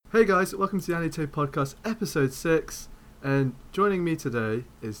Hey guys, welcome to the ANI-TAY Podcast, episode 6, and joining me today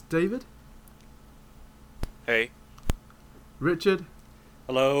is David. Hey. Richard.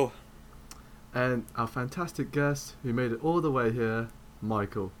 Hello. And our fantastic guest who made it all the way here,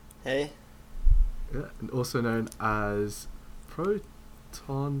 Michael. Hey. Yeah, and also known as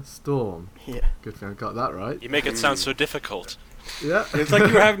Protonstorm. Yeah. Good thing I got that right. You make it sound so difficult. Yeah. It's like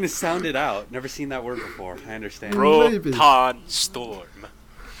you were having to sound it out. Never seen that word before. I understand. Maybe. Protonstorm.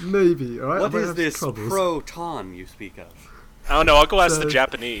 Maybe, alright? What is this proton you speak of? I don't know, I'll go ask the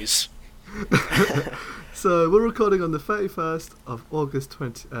Japanese. So, we're recording on the 31st of August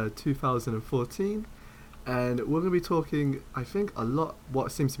 2014, and we're going to be talking, I think, a lot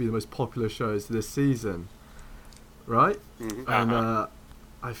what seems to be the most popular shows this season. Right? Mm-hmm. And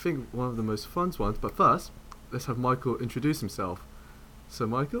I think one of the most fun ones, but first, let's have Michael introduce himself. So,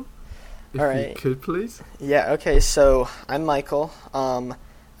 Michael, if you could, please. Yeah, okay, so I'm Michael.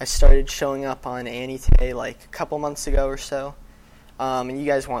 I started showing up on ANI-TAY like a couple months ago or so. And you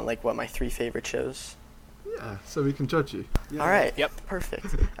guys want like what my 3 favorite shows? Yeah, so we can judge you. Yeah. All right. Yep.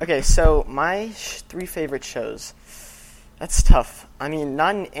 Perfect. Okay, so my 3 favorite shows. That's tough. I mean,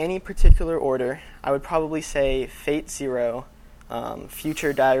 not in any particular order. I would probably say Fate Zero,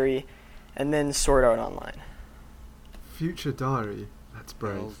 Future Diary, and then Sword Art Online. Future Diary. That's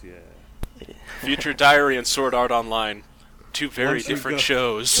brave. Hells yeah. Future Diary and Sword Art Online. 2 very different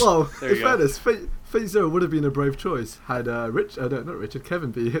shows. Well, in fairness, Fate Zero would have been a brave choice had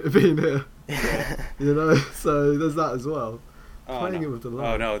Kevin been here. Yeah. You know, so there's that as well. Playing no. it with the love.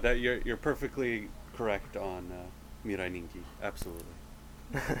 Oh no, that you're perfectly correct on Mirai Ninki. Absolutely.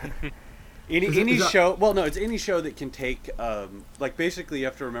 Any show. Well, no, it's any show that can take. Like basically, you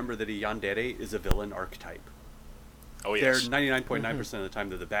have to remember that a yandere is a villain archetype. Oh yes. They're 99.9% of the time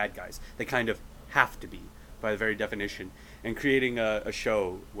they're the bad guys. They kind of have to be by the very definition. And creating a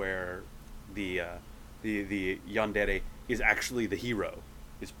show where the yandere is actually the hero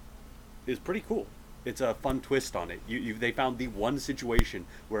is pretty cool. It's a fun twist on it. They found the one situation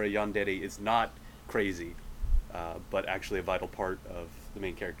where a yandere is not crazy, but actually a vital part of the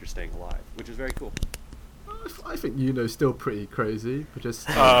main character staying alive, which is very cool. I think still pretty crazy, but just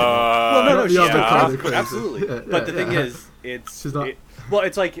well, no, she's kind of crazy. absolutely. Yeah, but the thing is, it's she's not.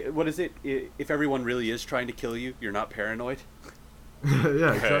 It's like, what is it? If everyone really is trying to kill you, you're not paranoid.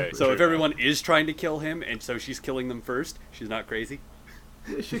 Yeah, exactly. So if everyone is trying to kill him, and so she's killing them first, she's not crazy.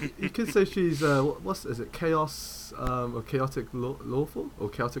 Yeah, you could say she's is it chaos or chaotic lawful or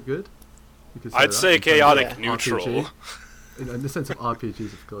chaotic good? I'd say chaotic neutral. RPG. In the sense of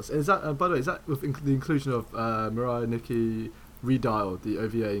RPGs, of course. And is that, by the way, is that with the inclusion of Mirai Nikki Redial, the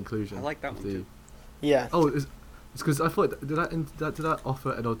OVA inclusion? I like that one too. Yeah. Oh, it's because I thought did that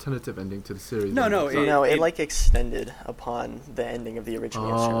offer an alternative ending to the series? No, it like extended upon the ending of the original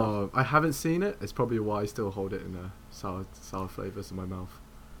show. I haven't seen it. It's probably why I still hold it in a sour flavors in my mouth.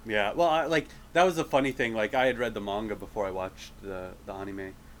 Yeah, well, that was the funny thing. Like, I had read the manga before I watched the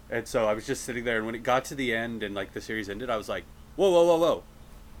anime. And so I was just sitting there, and when it got to the end and, like, the series ended, I was like, whoa.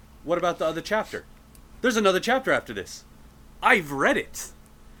 What about the other chapter? There's another chapter after this. I've read it.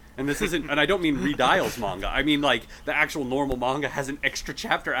 And this isn't, and I don't mean Redial's manga. I mean, like, the actual normal manga has an extra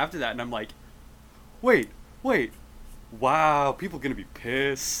chapter after that, and I'm like, wait. Wow, people are going to be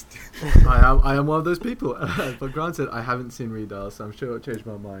pissed. I am one of those people. But granted, I haven't seen Redial, so I'm sure it'll change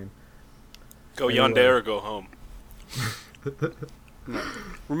my mind. Go yandere or go home. No.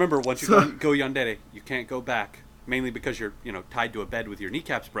 Remember, once you go yandere, you can't go back. Mainly because you're, tied to a bed with your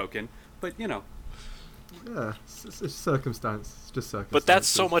kneecaps broken. But, Yeah, it's circumstance. It's just circumstance. But that's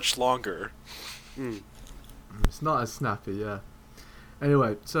so much longer. It's not as snappy, yeah.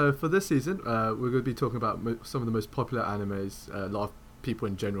 Anyway, so for this season, we're going to be talking about some of the most popular animes a lot of people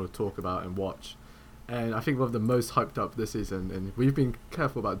in general talk about and watch. And I think one of the most hyped up this season, and we've been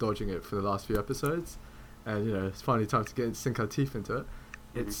careful about dodging it for the last few episodes, and it's finally time to sink our teeth into it.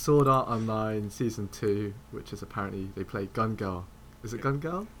 It's Sword Art Online Season 2, which is apparently they play Gun Girl. Is it Gun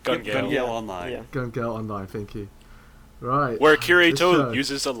Girl? Gun Girl Online. Yeah. Gun Girl Online, thank you. Right. Where Kirito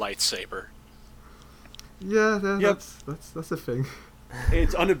uses a lightsaber. Yeah, Yep. that's a thing.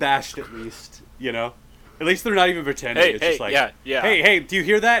 It's unabashed, at least, At least they're not even pretending. It's just like, yeah. Hey, do you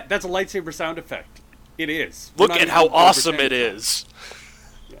hear that? That's a lightsaber sound effect. It is. Look at how awesome it is.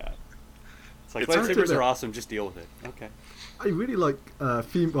 Yeah. It's like, lightsabers are awesome, just deal with it. Okay. I really like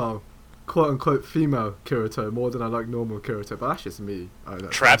quote-unquote female Kirito more than I like normal Kirito, but that's just me.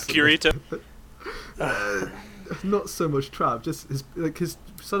 Trap Kirito? Not so much trap, just his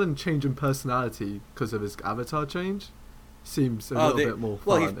sudden change in personality because of his avatar change seems a little bit more fun.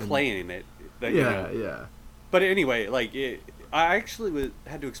 Well, he's playing it. Yeah. But anyway, like, I actually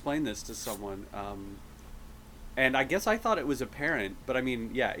had to explain this to someone, and I guess I thought it was apparent, but I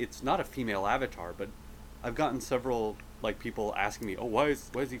mean, yeah, it's not a female avatar, but I've gotten several like people asking me, "Oh, why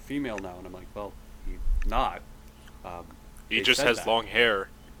is he female now?" And I'm like, "Well, he's not. He just has long hair."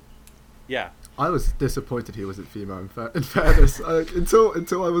 Yeah. I was disappointed he wasn't female. In fairness,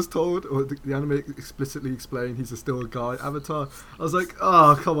 until I was told, or the anime explicitly explained he's still a guy avatar, I was like,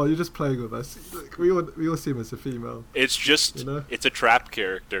 "Oh, come on, you're just playing with us. Like, we all see him as a female." It's just, it's a trap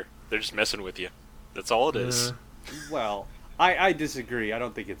character. They're just messing with you. That's all it is. Well, I disagree. I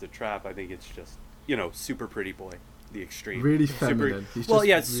don't think it's a trap. I think it's just, super pretty boy, the extreme. Really feminine.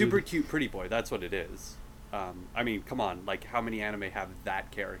 Super cute pretty boy. That's what it is. I mean, come on. Like, how many anime have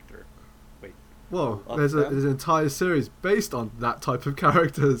that character? Wait. Well, there's an entire series based on that type of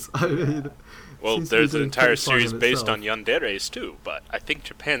characters. I mean, well, there's an entire series based on yanderes too, but I think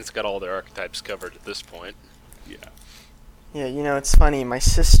Japan's got all their archetypes covered at this point. Yeah. Yeah, it's funny. My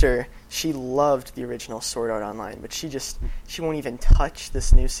sister, she loved the original Sword Art Online, but she won't even touch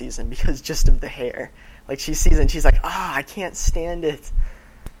this new season because just of the hair. Like, she sees it and she's like, I can't stand it.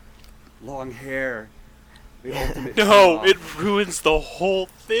 Long hair. The ultimate. No, it ruins the whole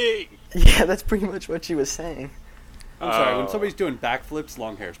thing. Yeah, that's pretty much what she was saying. I'm sorry, when somebody's doing backflips,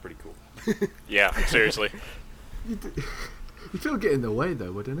 long hair is pretty cool. Yeah, seriously. You feel get in the way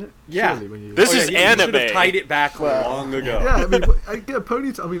though, wouldn't it? Yeah. Surely, when you... This is anime. You should have tied it back long ago. Yeah, I mean, I get a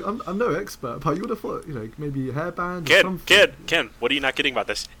ponytail. I mean, I'm no expert, but you would have thought, maybe a hairband or something. Ken, what are you not getting about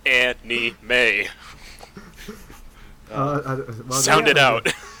this? Anime. Sound it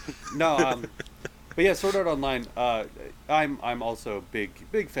out. No, but yeah, Sword Art Online. I'm also a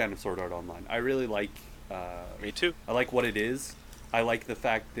big fan of Sword Art Online. I really like. Me too. I like what it is. I like the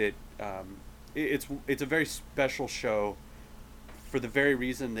fact that it's a very special show, for the very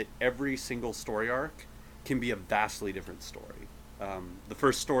reason that every single story arc can be a vastly different story. The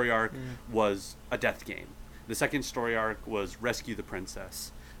first story arc was a death game. The second story arc was rescue the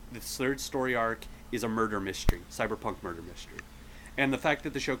princess. The third story arc is a murder mystery, cyberpunk murder mystery. And the fact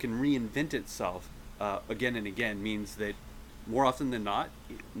that the show can reinvent itself again and again means that more often than not,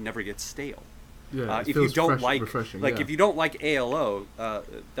 it never gets stale. Yeah, if you don't refreshing, if you don't like ALO,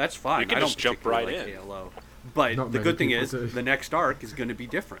 that's fine. You can I don't just jump right like in. ALO. But Not the many good thing people is do. the next arc is going to be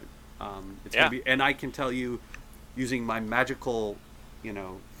different. It's going to be, and I can tell you, using my magical,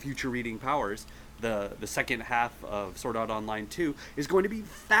 future reading powers, the second half of Sword Art Online 2 is going to be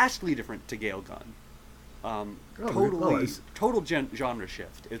vastly different to Gale Gun. Total genre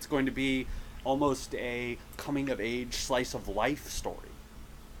shift. It's going to be almost a coming of age slice of life story.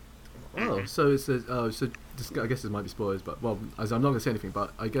 Oh, so it says. This, I guess it might be spoilers, but as I'm not going to say anything,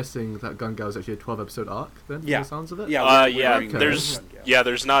 but I'm guessing that Gun Gale is actually a 12-episode arc. Then, Yeah. from the sounds of it. Yeah.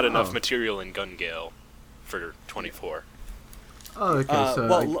 There's not enough Oh. material in Gun Gale for 24. Oh, okay.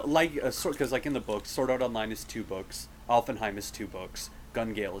 Because like in the books, Sword Art Online is 2 books, Alfenheim is 2 books,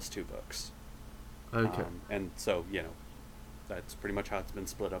 Gun Gale is 2 books. Okay. And so that's pretty much how it's been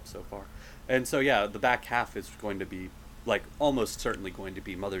split up so far. And so the back half is going to be almost certainly going to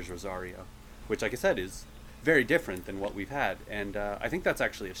be Mother's Rosario, which, like I said, is very different than what we've had, and I think that's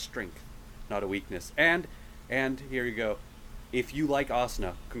actually a strength, not a weakness. And here you go. If you like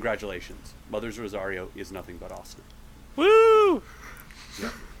Asuna, congratulations. Mother's Rosario is nothing but Asuna. Woo! Yeah.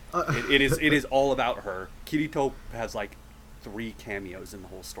 It is all about her. Kirito has 3 cameos in the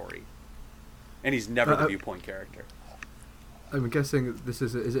whole story, and he's never the viewpoint character. I'm guessing this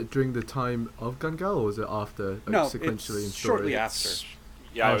is it during the time of Gun Gale, or is it after? No, sequentially it's in story? shortly after.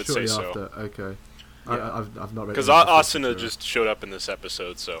 Yeah, I would say shortly so. after. Okay. Yeah. I've not read. Because any of the Asuna story. just showed up in this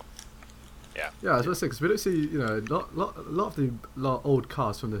episode, so yeah. Yeah, I was going to say, because we don't see, a lot of the old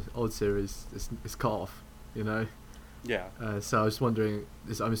cast from the old series is cut off, Yeah. So I was wondering,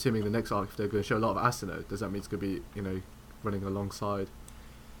 I'm assuming the next arc, if they're going to show a lot of Asuna, does that mean it's going to be, running alongside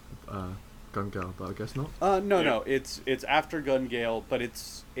Gun Gale? But I guess not. No. It's after Gun Gale, but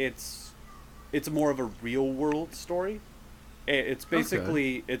it's more of a real world story. It's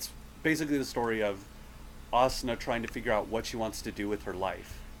basically the story of Asuna trying to figure out what she wants to do with her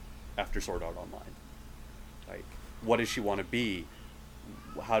life after Sword Art Online. What does she want to be?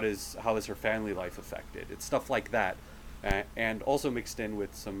 How is her family life affected? It's stuff like that, and also mixed in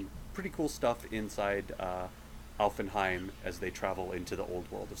with some pretty cool stuff inside Alfenheim as they travel into the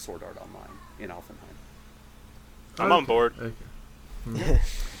old world of Sword Art Online in Alfenheim. I'm on board. Okay.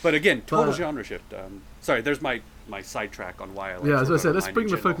 But again, total genre shift. Sorry, there's my sidetrack on why I like. Yeah, as I Sword said, Art let's Online bring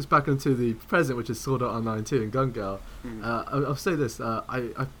in the general. focus back into the present, which is Sword Art Online 2 and Gun Gale. I'll say this: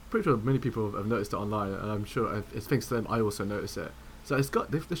 I'm pretty sure many people have noticed it online, and I'm sure if thanks to them, I also notice it. So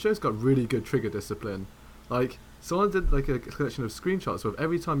the show's got really good trigger discipline. someone did like a collection of screenshots of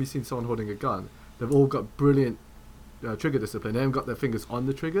every time you've seen someone holding a gun, they've all got brilliant trigger discipline. They haven't got their fingers on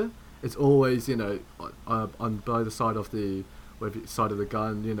the trigger. It's always, on by the side of the side of the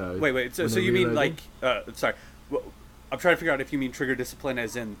gun, Wait. So you mean like? Sorry. Well, I'm trying to figure out if you mean trigger discipline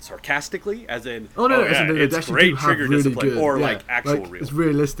as in sarcastically, as in it's great trigger really discipline, good, or like actual real. It's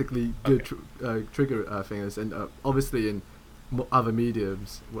realistically good trigger fingers, and obviously in other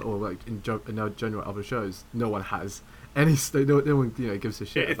mediums or like in general other shows, no one has any. No one gives a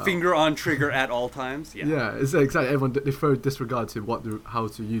shit about finger on trigger at all times. Yeah, it's exactly. Everyone they throw disregard to how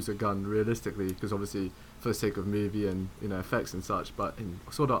to use a gun realistically, because obviously for the sake of movie and effects and such. But in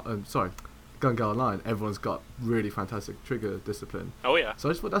Gun Gale Online, everyone's got really fantastic trigger discipline. Oh yeah. So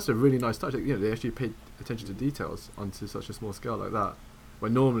I just thought that's a really nice touch. They actually paid attention to details onto such a small scale like that.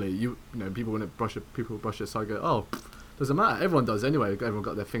 Where normally people wouldn't brush it aside. Go, oh, doesn't matter. Everyone does anyway. Everyone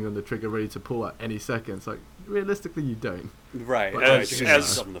got their finger on the trigger ready to pull at any second. It's like realistically you don't. Right.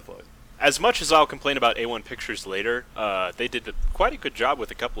 As much as I'll complain about A1 Pictures later, they did quite a good job with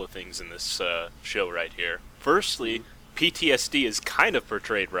a couple of things in this show right here. Firstly, PTSD is kind of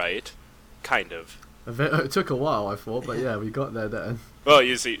portrayed right. Kind of. It took a while, I thought, but yeah, we got there then. Well,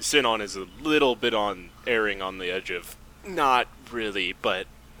 you see, Sinon is a little bit erring on the edge of not really, but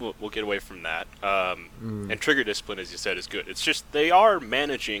we'll get away from that. And trigger discipline, as you said, is good. It's just they are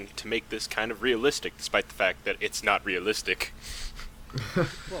managing to make this kind of realistic, despite the fact that it's not realistic.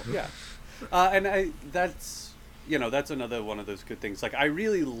 Well, yeah. And that's another one of those good things. Like, I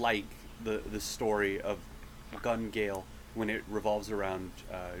really like the story of Gun Gale when it revolves around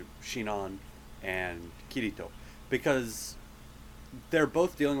Shinon and Kirito, because they're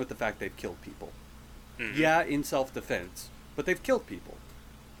both dealing with the fact they've killed people. Mm-hmm. Yeah, in self-defense, but they've killed people.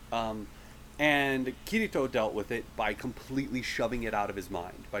 And Kirito dealt with it by completely shoving it out of his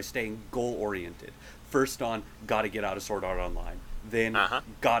mind, by staying goal-oriented. First on, gotta get out of Sword Art Online. Then,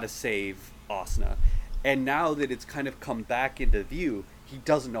 gotta save Asuna. And now that it's kind of come back into view, he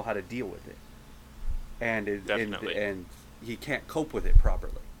doesn't know how to deal with it. And he can't cope with it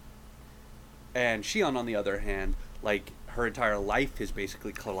properly. And Shion, on the other hand, like, her entire life has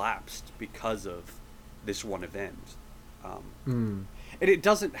basically collapsed because of this one event. And it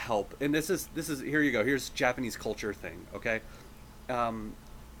doesn't help. And this is here you go. Here's Japanese culture thing, okay?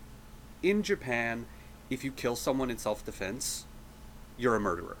 In Japan, if you kill someone in self-defense, you're a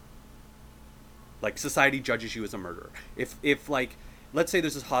murderer. Like, society judges you as a murderer. If like, let's say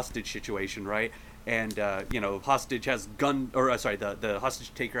there's this hostage situation, right? And hostage has the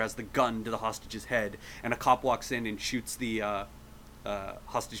hostage taker has the gun to the hostage's head, and a cop walks in and shoots the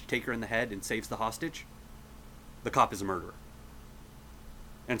hostage taker in the head and saves the hostage. The cop is a murderer,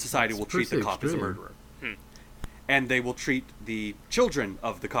 and society will treat the cop as a murderer. And they will treat the children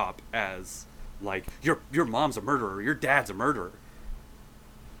of the cop as like, your mom's a murderer, your dad's a murderer.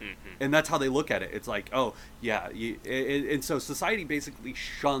 And that's how they look at it. It's like, oh yeah, and so society basically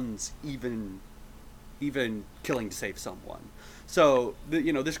shuns even killing to save someone. So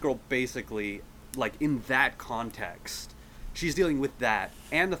this girl basically, like, in that context, she's dealing with that,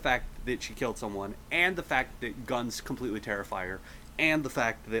 and the fact that she killed someone, and the fact that guns completely terrify her, and the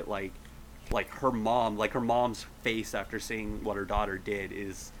fact that like her mom's face after seeing what her daughter did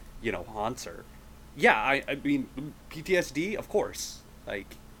is haunts her. Yeah, I mean, PTSD, of course,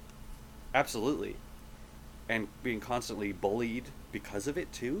 like, absolutely. And being constantly bullied because of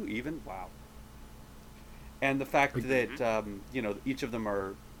it too, even, wow. And the fact that each of them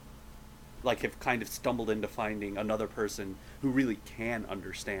are like, have kind of stumbled into finding another person who really can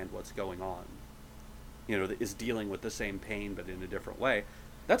understand what's going on, that is dealing with the same pain but in a different way.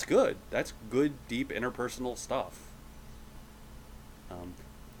 That's good. That's good, deep interpersonal stuff.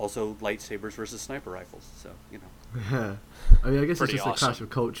 Also, lightsabers versus sniper rifles. So Yeah, I mean, I guess pretty it's just awesome. a clash of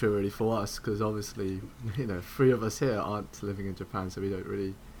culture really for us, because obviously, three of us here aren't living in Japan, so we don't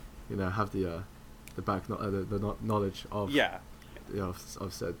really, have the knowledge of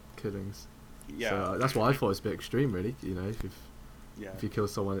of said killings. Yeah. So that's why I thought it was a bit extreme, really. If you kill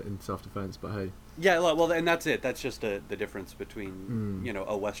someone in self-defense, but hey. Yeah, well, and that's it. That's just the difference between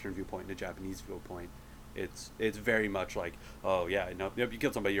a Western viewpoint and a Japanese viewpoint. It's very much like, oh yeah, no, if you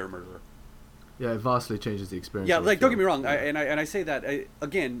killed somebody, you're a murderer. Yeah, it vastly changes the experience. Yeah, like, don't get me wrong, I say that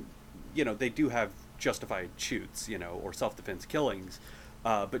again, they do have justified shoots, or self-defense killings,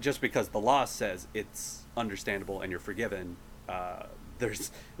 but just because the law says it's understandable and you're forgiven, that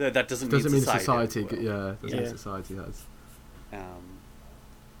doesn't mean society. Mean society has.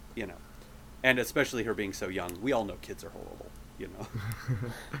 And especially her being so young, we all know kids are horrible.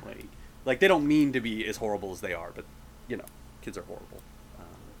 Like they don't mean to be as horrible as they are, but kids are horrible.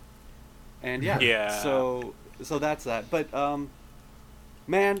 And yeah. So that's that. But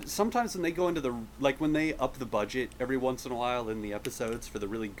man, sometimes when they go into when they up the budget every once in a while in the episodes for the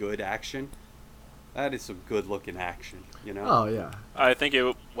really good action, that is some good looking action, you know? Oh yeah. I think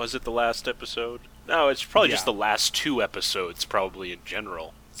was it the last episode? No, it's probably just the last 2 episodes, probably in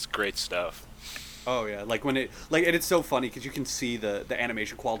general. It's great stuff. Oh yeah, and it's so funny because you can see the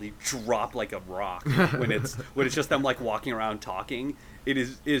animation quality drop like a rock when it's just them like walking around talking. It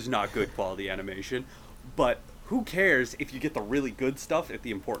is not good quality animation, but who cares if you get the really good stuff at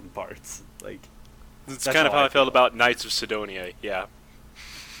the important parts? Like, it's kind of how I felt about Knights of Sidonia. Yeah.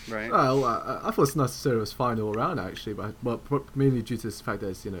 Right. Well, I thought Knights of Sidonia was fine all around actually, but mainly due to the fact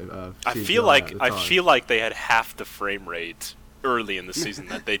that I feel like they had half the frame rate early in the season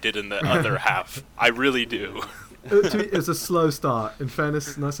that they did in the other half. I really do. It was a slow start. In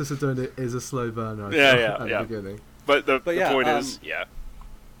fairness, Knights of Sidonia is a slow burner. At the beginning. But the point is, yeah.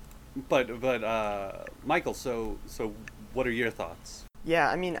 But Michael, so what are your thoughts?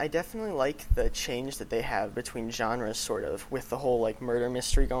 Yeah, I mean, I definitely like the change that they have between genres, sort of, with the whole like murder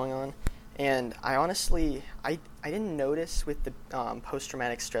mystery going on. And I honestly, I didn't notice with the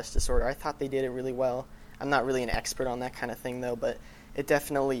post-traumatic stress disorder. I thought they did it really well. I'm not really an expert on that kind of thing, though, but it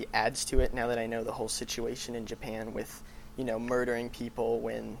definitely adds to it now that I know the whole situation in Japan with, murdering people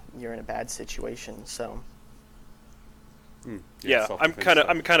when you're in a bad situation. So. Yeah, I'm kind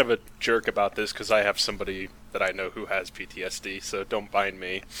of a jerk about this because I have somebody that I know who has PTSD, so don't mind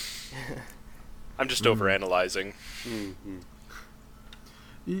me. I'm just overanalyzing. Mm-hmm.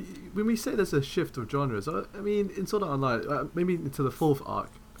 When we say there's a shift of genres, I mean, in Sword Art Online, maybe into the 4th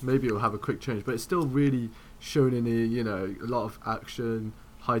arc, maybe it'll have a quick change, but it's still really shown in the, a lot of action,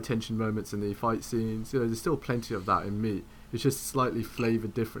 high tension moments in the fight scenes. There's still plenty of that in Meat. It's just slightly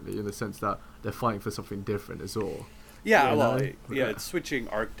flavored differently in the sense that they're fighting for something different as well. Yeah, it's switching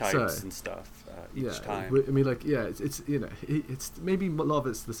archetypes and stuff each time. I mean, it's maybe a lot of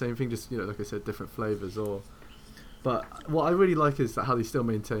it's the same thing, just like I said, different flavors. But what I really like is that how they still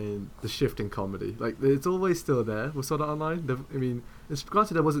maintain the shift in comedy. Like, it's always still there with Sword Art Online. I mean, it's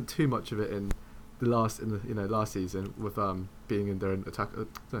granted there wasn't too much of it in the last season with being in their attack.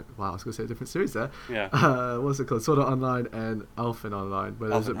 Wow, I was gonna say a different series there. Yeah. What's it called? Sword Art Online and Elfen Online, where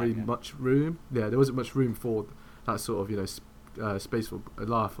there wasn't really much room. Yeah, there wasn't much room for that sort of space for a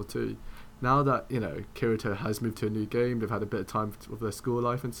laugh or two. Now that Kirito has moved to a new game, they've had a bit of time with their school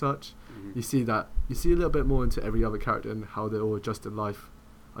life and such. Mm-hmm. You see a little bit more into every other character and how they're all adjusted life.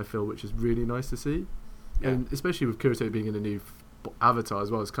 I feel, which is really nice to see, and especially with Kirito being in a new avatar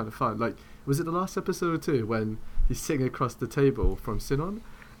as well, it's kind of fun. Like, was it the last episode or 2 when he's sitting across the table from Sinon,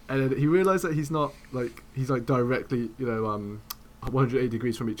 and then he realized that he's directly 180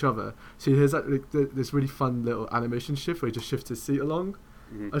 degrees from each other. So there's this really fun little animation shift where he just shifts his seat along.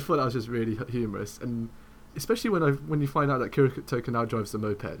 Mm-hmm. I thought that was just really humorous, and especially when you find out that Kirito now drives the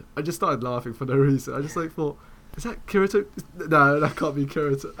moped, I just started laughing for no reason. I just thought, is that Kirito? No, that can't be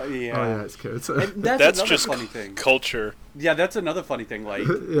Kirito. Yeah. Oh yeah, it's Kirito. And that's another just funny thing. Culture. Yeah, that's another funny thing.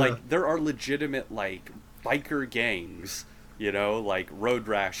 Like there are legitimate biker gangs, like road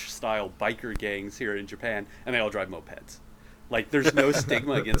rash style biker gangs here in Japan, and they all drive mopeds. Like, there's no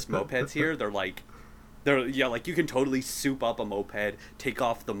stigma against mopeds here. They're you can totally soup up a moped, take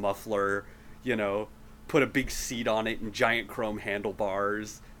off the muffler, put a big seat on it and giant chrome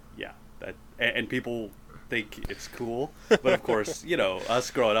handlebars. Yeah, and people think it's cool. But of course,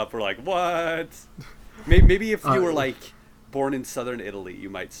 us growing up, we're like, what? Maybe if you were born in southern Italy, you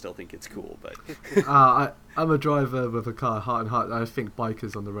might still think it's cool. But I'm a driver with a car, heart and heart. I think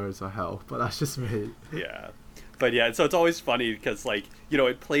bikers on the roads are hell, but that's just me. Yeah. But yeah, so it's always funny because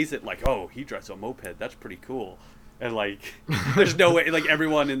it plays it like, oh, he drives a moped, that's pretty cool, and there's no way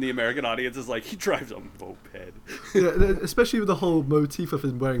everyone in the American audience is like, he drives a moped. Yeah, especially with the whole motif of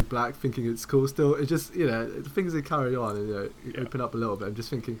him wearing black, thinking it's cool. Still, it just things that carry on and open up a little bit. I'm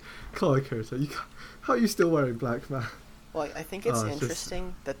just thinking, God, Kirito, how are you still wearing black, man? Well, I think it's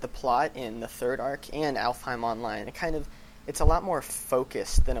interesting that the plot in the 3rd arc and Alfheim Online, it's a lot more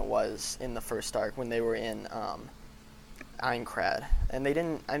focused than it was in the 1st arc when they were in Aincrad. And they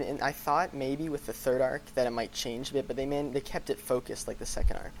didn't. I mean, I thought maybe with the 3rd arc that it might change a bit, but they kept it focused like the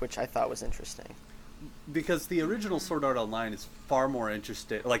 2nd arc, which I thought was interesting. Because the original Sword Art Online is far more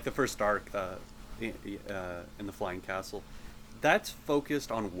interesting. Like the 1st arc, in the Flying Castle, that's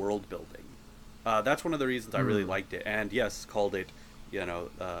focused on world building. That's one of the reasons I really liked it, and yes, called it,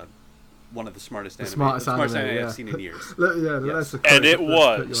 one of the smartest anime I've seen in years. Yes. And it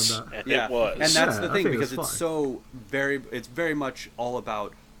was. It was. And that's the thing, because it's very much all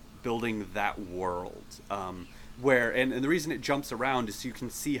about building that world. and the reason it jumps around is so you can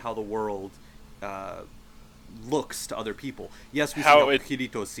see how the world looks to other people. Yes, we see how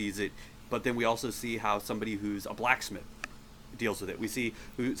Kirito sees it, but then we also see how somebody who's a blacksmith deals with it. We see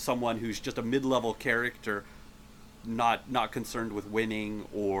someone who's just a mid-level character, not concerned with winning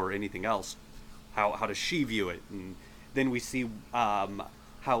or anything else. How does she view it? And then we see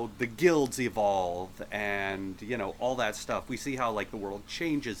how the guilds evolve, and all that stuff. We see how the world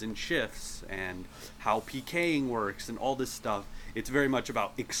changes and shifts, and how PKing works, and all this stuff. It's very much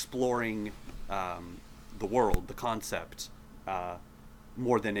about exploring the world, the concept,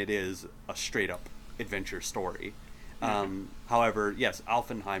 more than it is a straight up adventure story. However, yes,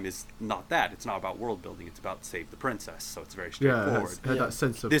 Alfenheim is not that. It's not about world building. It's about save the princess. So it's very straightforward. Yeah, that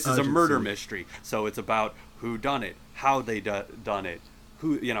sense of this urgency. Is a murder mystery. So it's about who done it, how they done it,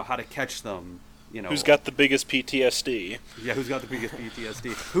 who how to catch them. Who's got the biggest PTSD? Yeah, who's got the biggest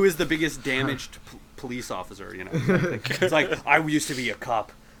PTSD? Who is the biggest damaged police officer? It's like, I used to be a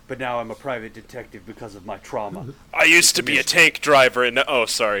cop, but now I'm a private detective because of my trauma. I used to be a tank driver, and oh,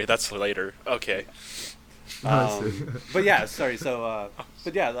 sorry, that's later. Okay. But yeah, sorry. So,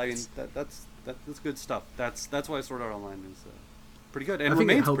 but yeah, I mean that's good stuff. That's why Sword Art Online is pretty good and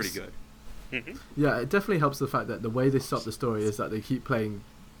remains pretty good. Mm-hmm. Yeah, it definitely helps the fact that the way they set up the story is that they keep playing,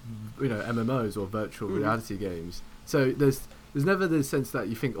 MMOs or virtual reality games. So there's never the sense that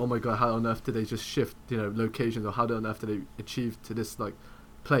you think, oh my god, how on earth did they just shift locations, or how on earth did they achieve to this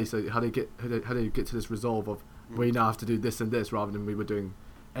place? Like, how they get to this resolve of we now have to do this and this rather than we were doing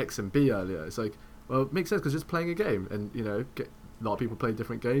X and B earlier. It's like, well, it makes sense because just playing a game, and a lot of people play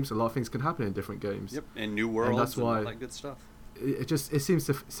different games. A lot of things can happen in different games. Yep, and new worlds, and that's why all that good stuff. It seems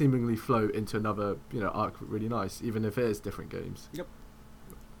to seemingly flow into another arc really nice, even if it is different games. Yep.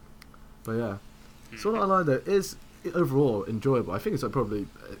 But yeah, Sword Art Online though is overall enjoyable. I think it's probably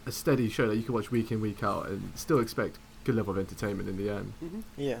a steady show that you can watch week in, week out and still expect good level of entertainment in the end. Mm-hmm.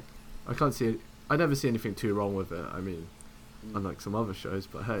 Yeah. I never see anything too wrong with it. I mean, unlike some other shows,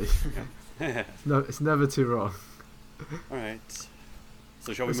 but hey, it's never too wrong. All right.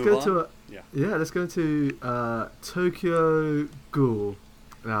 So shall we move on? Let's go to Tokyo Ghoul.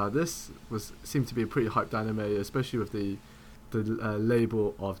 Now this seemed to be a pretty hyped anime, especially with the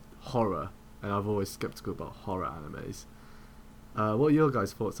label of horror, and I've always skeptical about horror animes. What are your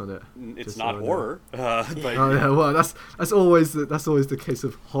guys' thoughts on it? It's not horror. But well, that's always the case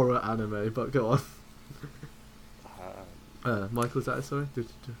of horror anime. But go on. Michael, is that sorry?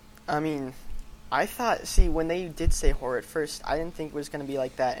 I mean, I thought, when they did say horror at first, I didn't think it was going to be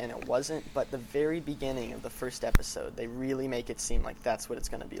like that, and it wasn't, but the very beginning of the first episode, they really make it seem like that's what it's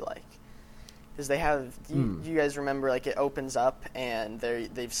going to be like. Because they have, you guys remember, it opens up, and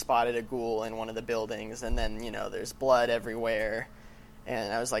they've spotted a ghoul in one of the buildings, and then, there's blood everywhere,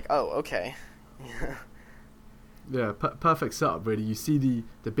 and I was like, oh, okay. Yeah, perfect setup, really. You see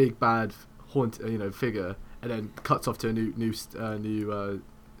the big bad figure, and then cuts off to a new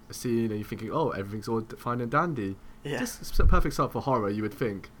scene, and you're thinking, oh, everything's all fine and dandy. Yeah. Just a perfect setup for horror, you would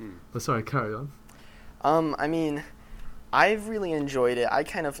think. But sorry, carry on. I mean, I've really enjoyed it. I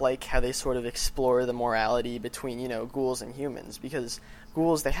kind of like how they sort of explore the morality between, ghouls and humans, because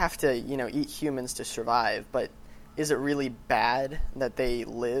ghouls, they have to, eat humans to survive, but is it really bad that they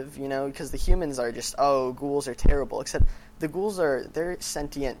live, because the humans are just, oh, ghouls are terrible, except the ghouls they're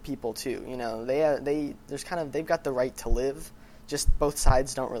sentient people too, they've got the right to live. Just both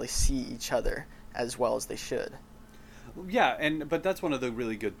sides don't really see each other as well as they should. Yeah, but that's one of the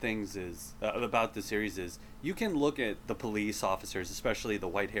really good things about the series is you can look at the police officers, especially the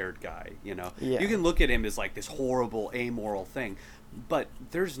white-haired guy. Yeah. You can look at him as this horrible, amoral thing, but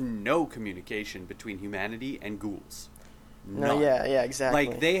there's no communication between humanity and ghouls. None. No, yeah, exactly.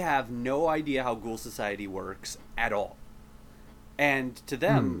 They have no idea how ghoul society works at all, and to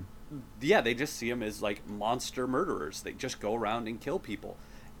them. Yeah, they just see them as monster murderers. They just go around and kill people,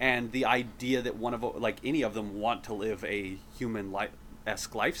 and the idea that one of any of them want to live a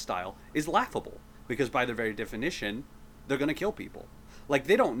human-esque lifestyle is laughable, because by their very definition, they're going to kill people.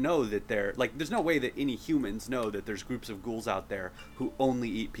 They don't know that they're there's no way that any humans know that there's groups of ghouls out there who only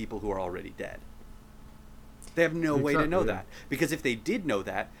eat people who are already dead. They have no way to know that, because if they did know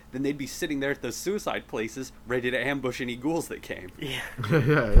that, then they'd be sitting there at those suicide places ready to ambush any ghouls that came. Yeah.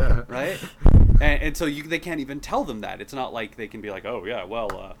 yeah. Right? And so they can't even tell them that. It's not like they can be like, oh yeah,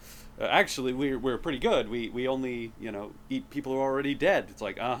 well, actually we're pretty good. We only eat people who are already dead. It's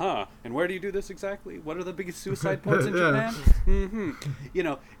like, and where do you do this exactly? What are the biggest suicide points in Japan?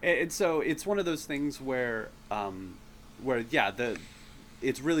 And so it's one of those things where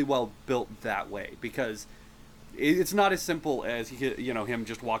it's really well built that way, because it's not as simple as him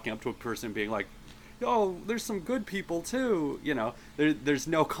just walking up to a person and being like, oh, there's some good people too. You know, there's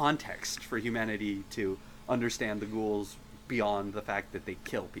no context for humanity to understand the ghouls beyond the fact that they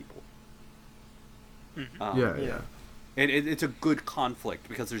kill people. Yeah. It's a good conflict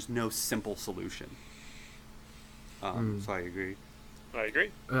because there's no simple solution. So I agree. I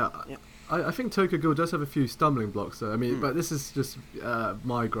agree. Yeah. I think Tokyo Ghoul does have a few stumbling blocks, though. I mean, but this is just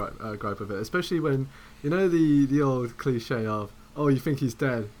my gripe of it, especially when, you know, the old cliche of, oh, you think he's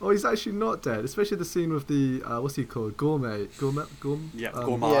dead. Oh, he's actually not dead. Especially the scene with the, what's he called? Gourmet? Yeah, Gourmage.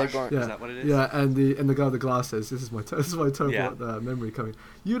 Gourmage. Yeah. Is that what it is? Yeah, and the guy with the glasses. This is my terrible memory coming.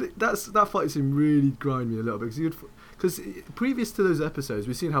 That fight scene really grind me a little bit, because previous to those episodes,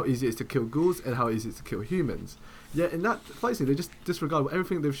 we've seen how easy it is to kill ghouls and how easy it is to kill humans. Yet in that fight scene, they just disregard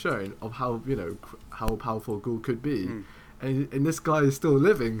everything they've shown of how, you know, how powerful a ghoul could be, and this guy is still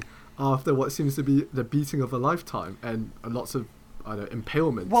living after what seems to be the beating of a lifetime and lots of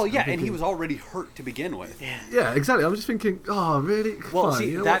impalements. Well, yeah, and he was already hurt to begin with. Yeah, exactly. I'm just thinking, oh, really? Well, fine.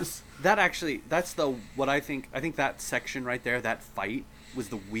 see, you know that's what I think that section right there, that fight, was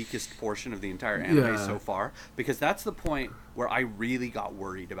the weakest portion of the entire anime so far, because that's the point where I really got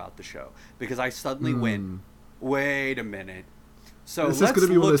worried about the show, because I suddenly went, wait a minute. So is let's this going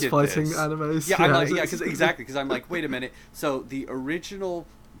to be one of look those at fighting this. animes? Yeah, I'm like, because I'm like, wait a minute. So the original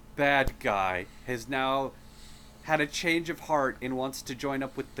bad guy has now had a change of heart and wants to join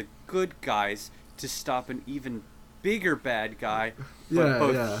up with the good guys to stop an even bigger bad guy. But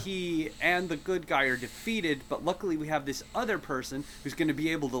both he and the good guy are defeated, but luckily we have this other person who's going to be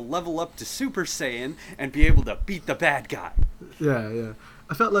able to level up to Super Saiyan and be able to beat the bad guy. Yeah.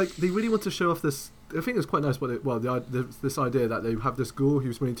 I felt like they really want to show off this. I think it's quite nice, this idea that they have this ghoul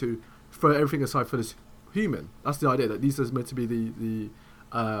who's willing to throw everything aside for this human. That's the idea, that these are meant to be the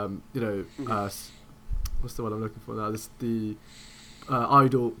what's the word I'm looking for now? The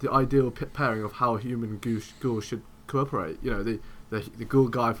ideal pairing of how a human ghoul should cooperate. You know, the ghoul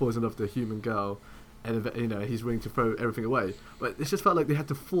guy falls in love with the human girl, and you know he's willing to throw everything away. But it just felt like they had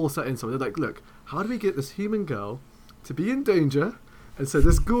to force that in. So they're like, look, how do we get this human girl to be in danger, and so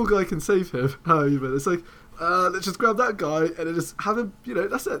this ghoul guy can save him? It's like, let's just grab that guy and then just have him. You know,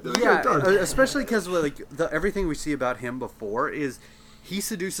 that's it. Done. Especially because everything we see about him before is he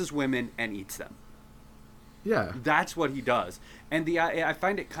seduces women and eats them. Yeah, that's what he does, and I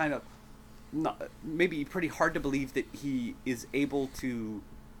find it kind of maybe pretty hard to believe that he is able to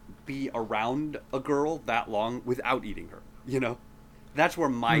be around a girl that long without eating her. You know, that's where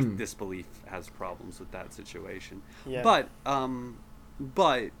my disbelief has problems with that situation. Yeah. But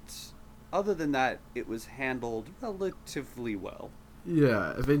other than that, it was handled relatively well.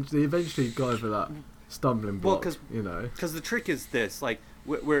 Yeah, they eventually got over that stumbling block. Well, because the trick is this, like,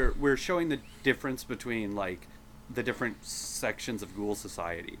 we're showing the difference between, like, the different sections of ghoul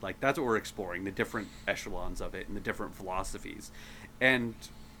society. Like, that's what we're exploring, the different echelons of it and the different philosophies. And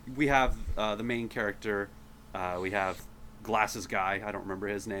we have the main character, we have Glasses Guy, I don't remember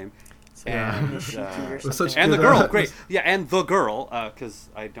his name, and the girl, great, yeah, and the girl, because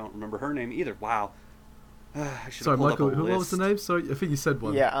I don't remember her name either. Wow. I should have pulled Michael, up a list. what was the name? Sorry, I think you said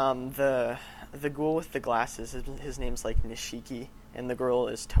one. Yeah, the ghoul with the glasses, his name's like Nishiki, and the girl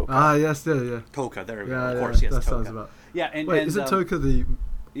is Toka. Ah, yes, yeah. Toka, there we go. Of course, yes, that Toka. Sounds about. Yeah, and wait, isn't Toka the?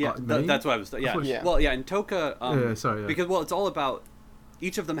 Yeah, that's what I was. Yeah. Well, yeah, and Toka. Sorry. Yeah. Because it's all about.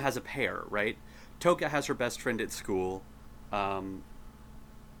 Each of them has a pair, right? Toka has her best friend at school.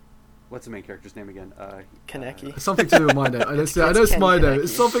 What's the main character's name again? Kaneki. Something to do with my name. I know it's my name.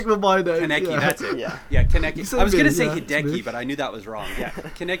 It's something with my name. Kaneki, that's it. Yeah, Kaneki. I was going to say Hideki, but I knew that was wrong. Yeah,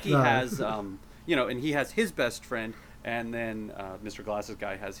 Kaneki has, and he has his best friend, and then Mr. Glasses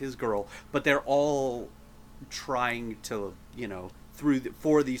Guy has his girl, but they're all trying to,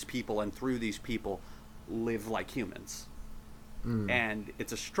 for these people and through these people, live like humans. And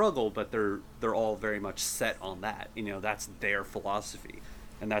it's a struggle, but they're all very much set on that. That's their philosophy.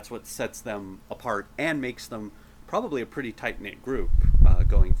 And that's what sets them apart and makes them probably a pretty tight-knit group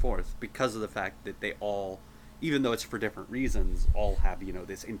going forth, because of the fact that they all, even though it's for different reasons, all have,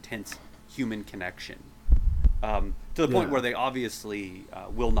 this intense human connection. To the point where they obviously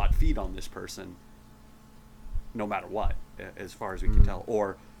will not feed on this person no matter what, as far as we can tell.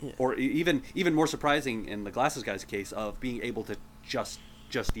 Or even more surprising in the Glasses Guy's case, of being able to just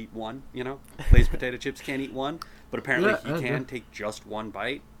eat one, Lay's potato chips can't eat one, but apparently he can take just one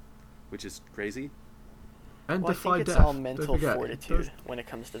bite, which is crazy. And I think it's all mental fortitude when it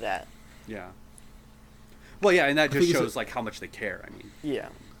comes to that. Yeah. Well, yeah, and that just shows like how much they care. I mean. Yeah.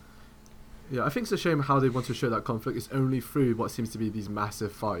 Yeah, I think it's a shame how they want to show that conflict is only through what seems to be these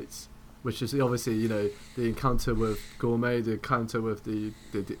massive fights. which is obviously, you know, the encounter with Gourmet, the encounter with the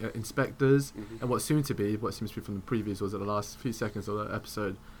inspectors, and what seems to be from the previews, was it the last few seconds of the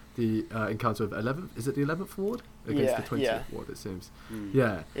episode, the encounter with 11th, is it the 11th ward? Against the 20th ward, it seems.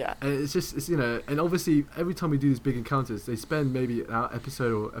 Yeah. And it's you know, and obviously every time we do these big encounters, they spend maybe an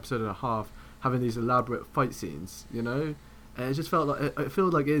episode or episode and a half having these elaborate fight scenes, you know? And it just felt like, it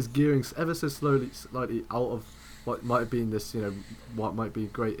feels like it is gearing ever so slightly out of what might have been this, you know, what might be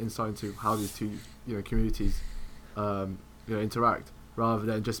great insight into how these two, you know, communities, you know, interact, rather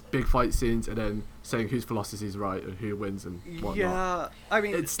than just big fight scenes and then saying whose philosophy is right and who wins and whatnot. Yeah, I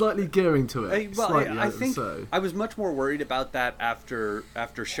mean, it's slightly gearing to it. I think I was much more worried about that after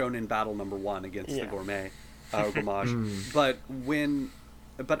Shonen Battle number 1 against the Gourmet, Gourmage.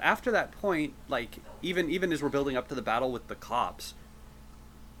 But after that point, like even as we're building up to the battle with the cops,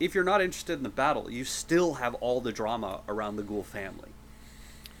 if you're not interested in the battle, you still have all the drama around the Ghoul family,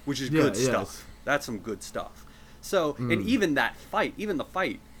 which is good stuff. That's some good stuff. So, and even the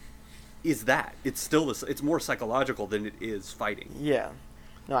fight is that. It's still it's more psychological than it is fighting. Yeah.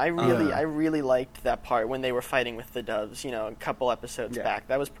 No, I really liked that part when they were fighting with the doves, you know, a couple episodes back.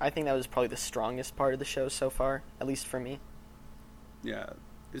 I think that was probably the strongest part of the show so far, at least for me. Yeah.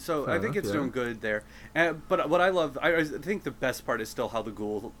 So I think it's doing good there. But what I love, I think the best part is still how the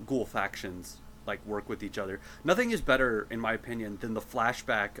ghoul factions like work with each other. Nothing is better, in my opinion, than the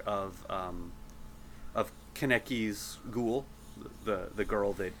flashback of Kaneki's ghoul, the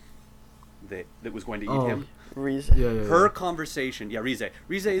girl that was going to eat him. Rize. Her conversation,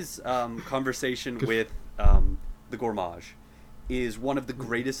 Rize's conversation with the Gourmage is one of the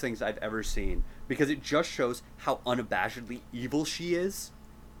greatest things I've ever seen, because it just shows how unabashedly evil she is.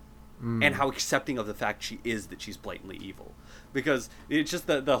 And how accepting of the fact she is that she's blatantly evil, because it's just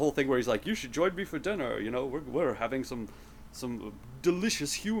the whole thing where he's like, you should join me for dinner, you know, we're having some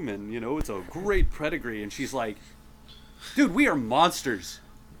delicious human, you know, it's a great pedigree, and she's like, dude, we are monsters,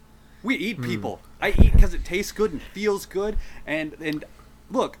 we eat people, I eat because it tastes good and feels good, and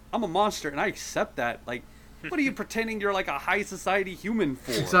look, I'm a monster and I accept that. Like, what are you pretending you're like a high society human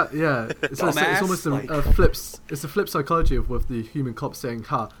for? Exactly. Yeah, it's almost a flip psychology with the human cop saying,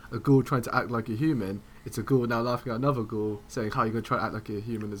 "Ha, a ghoul trying to act like a human." It's a ghoul now laughing at another ghoul saying, "Ha, you're gonna try to act like a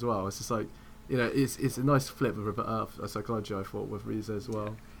human as well." It's just like, you know, it's a nice flip of psychology, I thought, with Rize as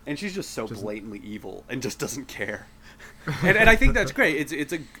well. And she's just so blatantly evil and just doesn't care. and I think that's great.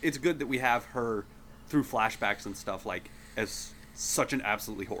 It's good that we have her through flashbacks and stuff, like, as such an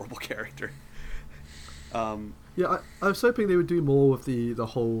absolutely horrible character. I was hoping they would do more with the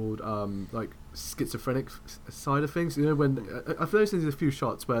whole like schizophrenic side of things. You know, when I've noticed there's a few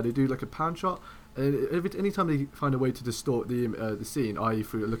shots where they do like a pan shot, and anytime they find a way to distort the scene, i.e.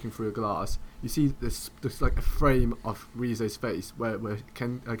 through looking through a glass, you see this like a frame of Rize's face where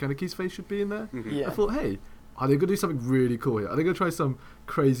Kaneki's face should be in there. I thought, hey, are they gonna do something really cool here? Are they gonna try some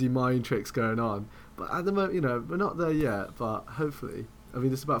crazy mind tricks going on? But at the moment, you know, we're not there yet. But hopefully. I mean,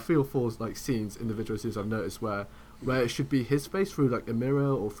 there's about 3 or 4 like scenes, individual scenes I've noticed where it should be his face through like a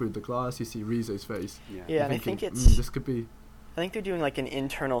mirror or through the glass. You see Rize's face. Yeah, and I think it's this could be. I think they're doing like an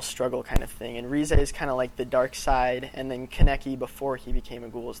internal struggle kind of thing, and Rize is kind of like the dark side, and then Kaneki before he became a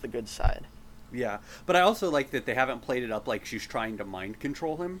ghoul is the good side. Yeah, but I also like that they haven't played it up like she's trying to mind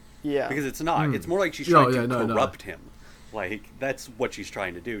control him. Yeah, because it's not. It's more like she's trying to corrupt him. Like, that's what she's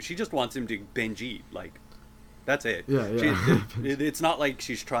trying to do. She just wants him to binge eat. Like. That's it. It's not like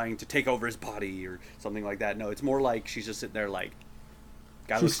she's trying to take over his body or something like that. No, it's more like she's just sitting there like,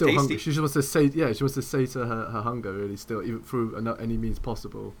 God, she's still tasty. Hungry. She just wants to say, she wants to say to her hunger, really, still, even through any means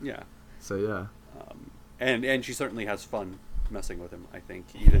possible. Yeah. So yeah. And she certainly has fun messing with him, I think,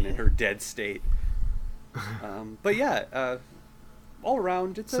 even in her dead state. But yeah, all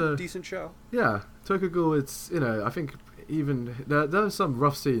around, it's a decent show. Yeah, Tokyo Ghoul. It's, you know, I think. Even there are some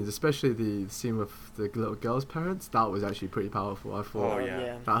rough scenes, especially the scene with the little girl's parents. That was actually pretty powerful. I thought. Oh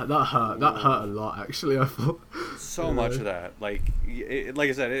yeah. That hurt. That hurt a lot. Actually, I thought. So much of that, like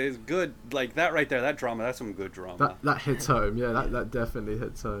I said, it is good. Like that right there, that drama. That's some good drama. That hits home. Yeah, that definitely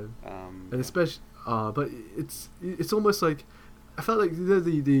hits home. And especially, but it's almost like I felt like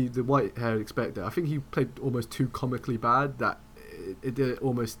the white-haired inspector. I think he played almost too comically bad that. It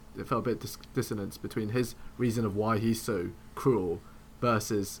felt a bit dissonance between his reason of why he's so cruel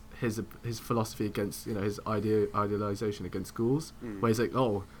versus his philosophy against, you know, his idealization against ghouls, where he's like,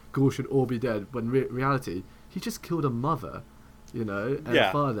 oh, ghouls should all be dead, when reality he just killed a mother, you know, and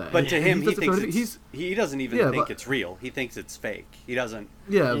a father. But to him, he doesn't even think it's real. He thinks it's fake. He doesn't.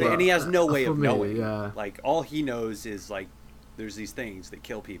 Yeah, and he has no way of knowing. Yeah. Like, all he knows is like there's these things that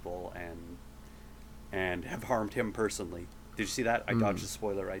kill people and have harmed him personally. Did you see that? I dodged a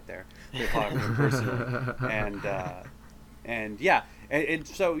spoiler right there. They caught him personally, and yeah, and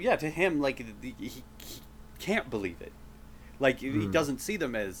so yeah, to him, like he can't believe it. Like he doesn't see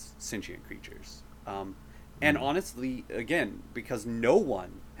them as sentient creatures. And honestly, again, because no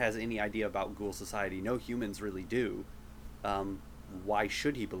one has any idea about ghoul society, no humans really do. Why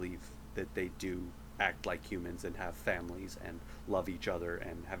should he believe that they do act like humans and have families and love each other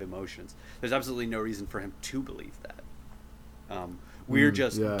and have emotions? There's absolutely no reason for him to believe that. We're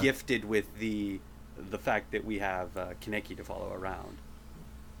just gifted with the fact that we have Kaneki to follow around.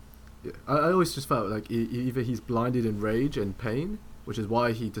 Yeah. I always just felt like either he's blinded in rage and pain, which is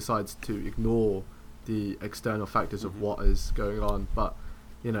why he decides to ignore the external factors of what is going on, but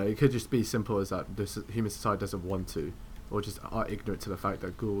it could just be simple as that this human society doesn't want to, or just are ignorant to the fact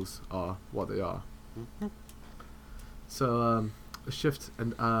that ghouls are what they are. So let's shift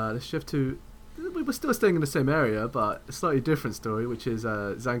to, we're still staying in the same area, but a slightly different story, which is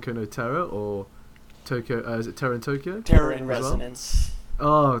Zanko no Terror, or Tokyo. Is it Terror in Tokyo? Terror in Resonance.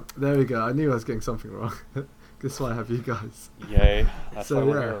 Oh, there we go. I knew I was getting something wrong. That's why I have you guys. Yay! That's why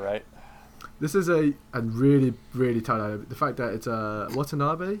we're here, right? This is a really, really tight anime. The fact that it's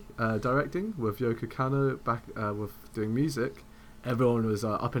Watanabe directing with Yoko Kanno back with doing music, everyone was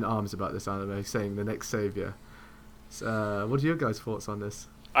up in arms about this anime, saying the next savior. So, what are your guys' thoughts on this?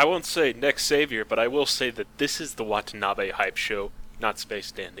 I won't say next savior, but I will say that this is the Watanabe hype show, not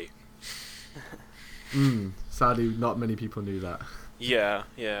Space Dandy. Sadly, not many people knew that. Yeah.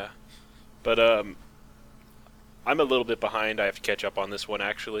 But I'm a little bit behind. I have to catch up on this one,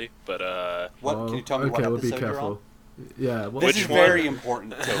 actually. But can you tell me what episode be careful. You're on? Yeah. This is very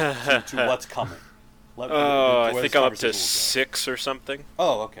important to what's coming. I think I'm up to 6 or something.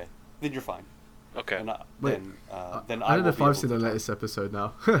 Oh, okay. Then you're fine. Okay. And, then I don't know if I've seen the latest episode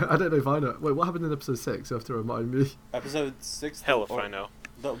now. I don't know if I know. Wait, what happened in episode 6? You have to remind me. Episode 6? Hell if I know.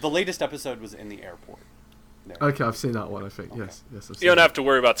 The latest episode was in the airport. There. Okay, I've seen that one, I think. Okay. Yes, I've seen You don't have to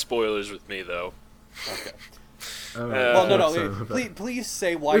worry about spoilers with me, though. Okay. Well, no. Please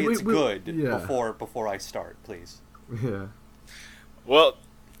say why it's good before I start, please. Yeah. Well,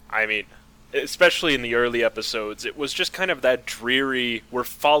 I mean, especially in the early episodes, it was just kind of that dreary, we're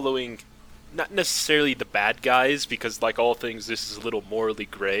following not necessarily the bad guys, because like all things, this is a little morally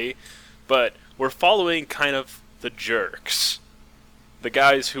gray, but we're following kind of the jerks. The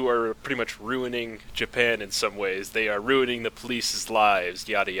guys who are pretty much ruining Japan in some ways. They are ruining the police's lives,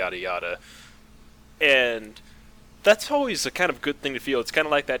 yada yada yada. And that's always a kind of good thing to feel. It's kind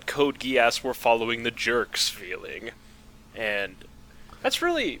of like that Code Geass we're following the jerks feeling. And that's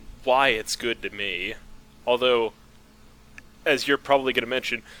really why it's good to me. Although, as you're probably going to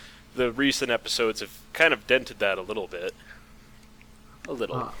mention, the recent episodes have kind of dented that a little bit. A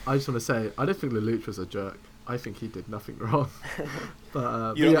little. I just want to say, I don't think Lelouch was a jerk. I think he did nothing wrong. But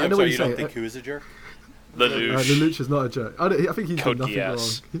I know you what you're saying. Don't think he was a jerk? Lelouch. Lelouch is not a jerk. I think he did nothing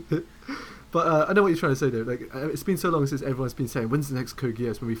Geass. wrong. But I know what you're trying to say, though. Like, it's been so long since everyone's been saying, when's the next Code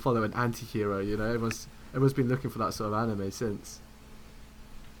Geass when we follow an anti-hero? Everyone's been looking for that sort of anime since.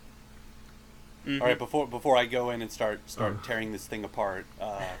 All right, before I go in and start tearing this thing apart,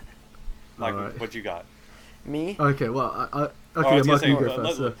 Michael, right. what you got? Me? Okay, well, Michael, you go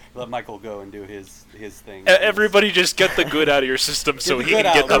first. let Michael go and do his thing. Everybody just get the good out of your system so he can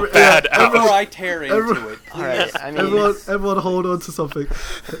get the out. bad out. Before I tear into it, please. All right, I mean, everyone hold on to something.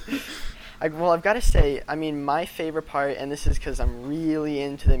 I've got to say, I mean, my favorite part, and this is because I'm really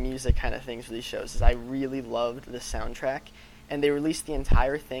into the music kind of things for these shows, is I really loved the soundtrack. And they released the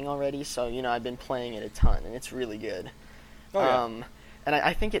entire thing already, so, I've been playing it a ton, and it's really good. Oh, yeah. And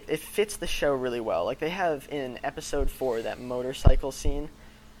I think it fits the show really well. Like, they have in episode 4 that motorcycle scene,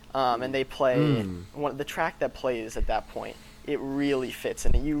 and they play the track that plays at that point. It really fits,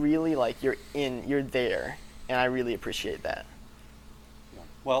 and you really, you're there, and I really appreciate that.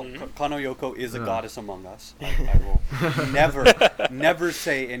 Well, Kano Yoko is a goddess among us. I will never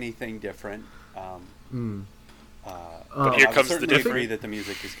say anything different. But here comes the difference. Agree that the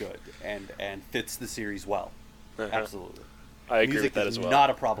music is good and fits the series well. Absolutely. I agree music with that as well. Music is not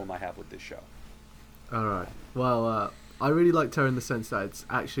a problem I have with this show. All right. Well, I really like Terror in the sense that it's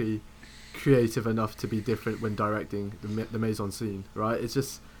actually creative enough to be different when directing the maison scene, right? It's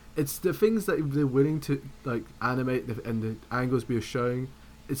the things that they're willing to animate and the angles we are showing.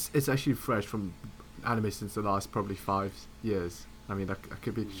 It's actually fresh from anime since the last probably 5 years. I mean, I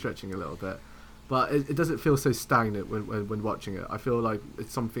could be stretching a little bit. But it doesn't feel so stagnant when watching it. I feel like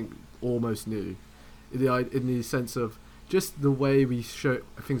it's something almost new, in the sense of just the way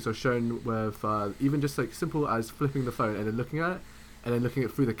things are shown with even just simple as flipping the phone and then looking at it, and then looking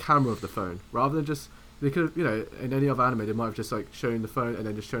at it through the camera of the phone, rather than just They could have, in any other anime, they might have just like shown the phone and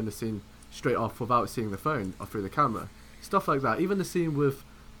then just shown the scene straight off without seeing the phone or through the camera. Stuff like that. Even the scene with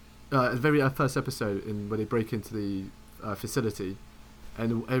the very first episode when they break into the facility,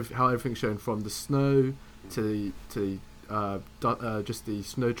 and how everything's shown from the snow to just the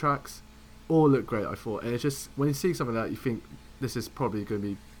snow tracks, all look great. I thought, and it's just when you see something like that, you think this is probably going to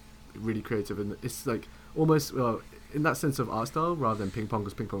be really creative, and it's like almost in that sense of art style rather than ping pong,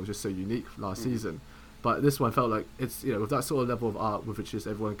 because ping pong was just so unique last season. But this one felt like it's with that sort of level of art with which just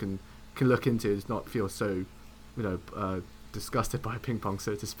everyone can look into, does not feel so disgusted by ping pong,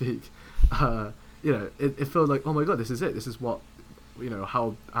 so to speak. It felt like, oh my god, this is it. This is what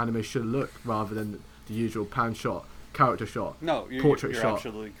how anime should look, rather than the usual pan shot, character shot, portrait you're shot.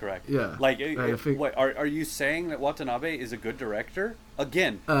 Absolutely correct. Yeah. Like, wait, are you saying that Watanabe is a good director?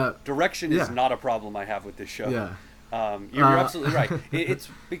 Again, direction is not a problem I have with this show. Yeah. You're absolutely right. It's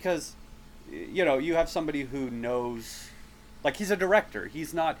because you have somebody who knows, like, he's a director.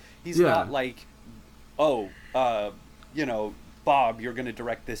 He's not like, Bob, you're going to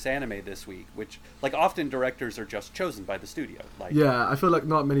direct this anime this week, which, like, often directors are just chosen by the studio. Like, yeah, I feel like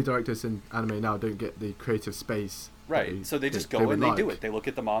not many directors in anime now don't get the creative space. Right, so they just go and they do it. They look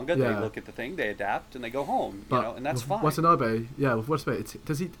at the manga, they look at the thing, they adapt, and they go home, and that's fine. Watanabe, with Watanabe,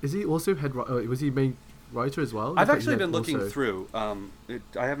 is he also was he main writer as well? I've actually been looking through. I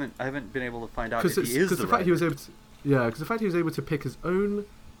haven't been able to find out if he is the writer. Because the fact he was able to pick his own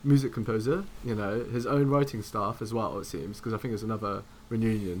music composer, his own writing staff as well, it seems, because I think there's another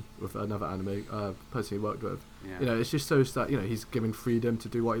reunion with another anime person he worked with. Yeah. It just shows that he's given freedom to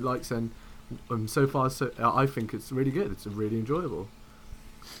do what he likes, and so far, I think it's really good. It's really enjoyable.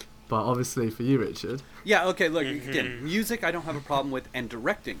 But obviously for you, Richard. Yeah. Okay. Look, again, music I don't have a problem with, and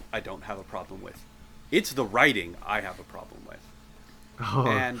directing I don't have a problem with. It's the writing I have a problem with. Oh.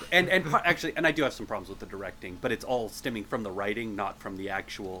 And actually, I do have some problems with the directing, but it's all stemming from the writing, not from the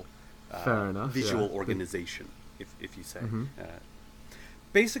actual Fair enough, visual organization, if you say. Mm-hmm.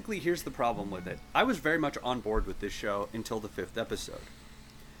 Basically, here's the problem with it. I was very much on board with this show until the 5th episode.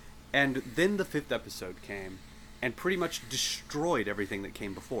 And then the 5th episode came and pretty much destroyed everything that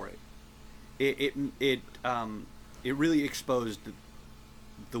came before it. It really exposed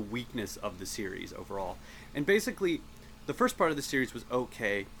the weakness of the series overall. And basically, the first part of the series was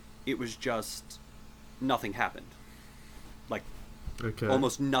okay. It was just nothing happened. Like,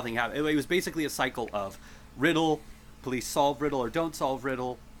 almost nothing happened. It was basically a cycle of riddle, police solve riddle or don't solve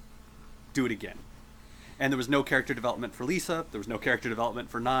riddle, do it again. And there was no character development for Lisa, there was no character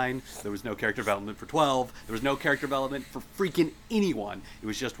development for 9, there was no character development for 12, there was no character development for freaking anyone. It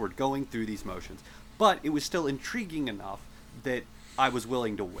was just, we're going through these motions. But it was still intriguing enough that I was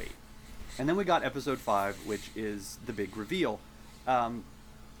willing to wait. And then we got episode 5, which is the big reveal.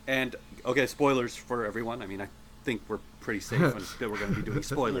 And, okay, spoilers for everyone. I mean, I think we're pretty safe that we're going to be doing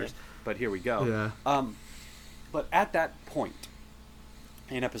spoilers, but here we go. Yeah. But at that point,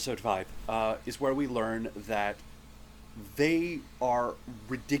 in episode 5, is where we learn that they are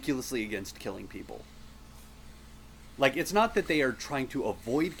ridiculously against killing people. Like, it's not that they are trying to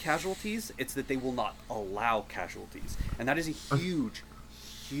avoid casualties, it's that they will not allow casualties. And that is a huge,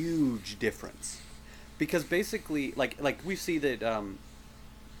 huge difference. Because basically, like we see that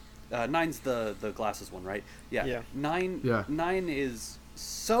 9's the glasses one, right? Yeah. 9 is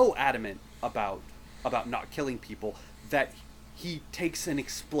so adamant about not killing people that he takes an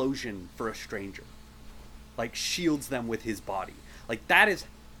explosion for a stranger, like shields them with his body. That is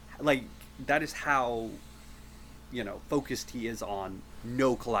how focused he is on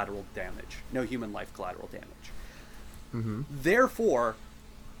no collateral damage, no human life collateral damage. Mm-hmm. Therefore,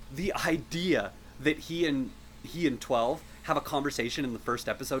 the idea that he and 12 have a conversation in the first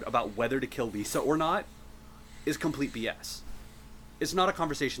episode about whether to kill Lisa or not is complete BS. It's not a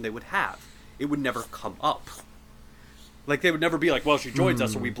conversation they would have. It would never come up. Like, they would never be like, well, she joins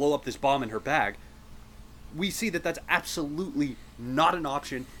us, or we blow up this bomb in her bag. We see that that's absolutely not an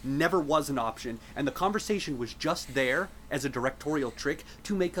option, never was an option, and the conversation was just there as a directorial trick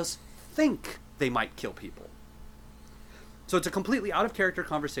to make us think they might kill people. So it's a completely out-of-character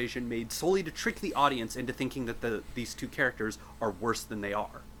conversation made solely to trick the audience into thinking that these two characters are worse than they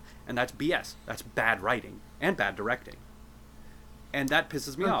are. And that's BS. That's bad writing and bad directing. And that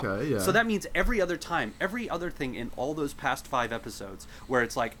pisses me off. Yeah. So that means every other thing in all those past 5 episodes where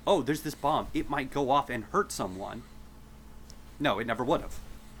it's like, oh, there's this bomb, it might go off and hurt someone. No, it never would have.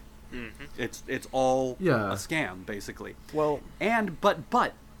 Mm-hmm. It's all a scam, basically. Well,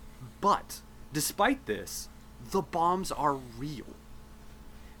 but despite this, the bombs are real.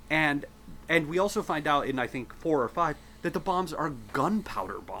 And we also find out in, I think, 4 or 5 that the bombs are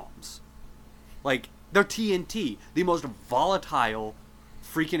gunpowder bombs. Like, They're TNT, the most volatile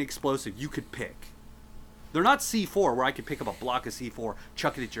freaking explosive you could pick. They're not C4, where I could pick up a block of C4,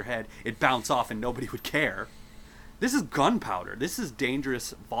 chuck it at your head, it'd bounce off and nobody would care. This is gunpowder. This is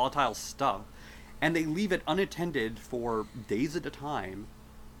dangerous, volatile stuff. And they leave it unattended for days at a time.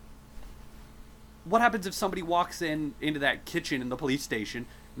 What happens if somebody walks into that kitchen in the police station,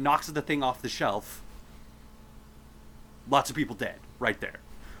 knocks the thing off the shelf? Lots of people dead, right there.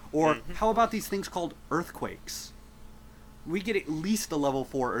 Or how about these things called earthquakes? We get at least a level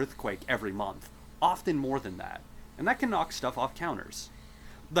 4 earthquake every month. Often more than that. And that can knock stuff off counters.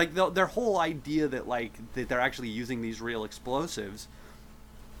 Like, their whole idea that, like, that they're actually using these real explosives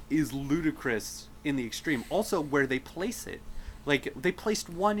is ludicrous in the extreme. Also, where they place it. Like, they placed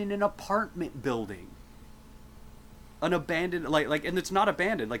one in an apartment building. An abandoned, like, and it's not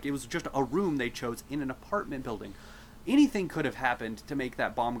abandoned. Like, it was just a room they chose in an apartment building. Anything could have happened to make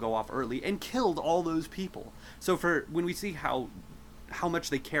that bomb go off early and killed all those people. So when we see how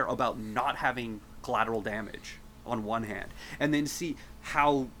much they care about not having collateral damage on one hand, and then see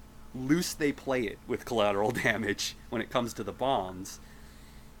how loose they play it with collateral damage when it comes to the bombs,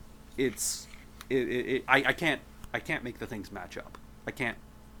 I can't make the things match up. I can't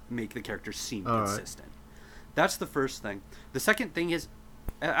make the characters seem consistent. Right. That's the first thing. The second thing is,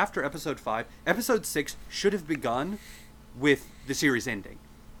 after episode 5, episode 6 should have begun with the series ending.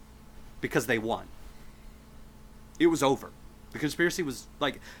 Because they won. It was over. The conspiracy was,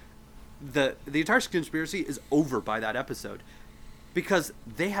 like, the entire conspiracy is over by that episode. Because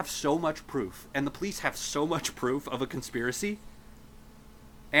they have so much proof, and the police have so much proof of a conspiracy,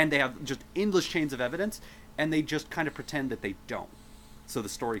 and they have just endless chains of evidence, and they just kind of pretend that they don't. So the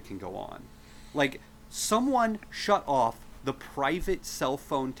story can go on. Like, someone shut off the private cell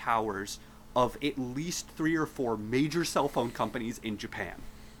phone towers of at least 3 or 4 major cell phone companies in Japan.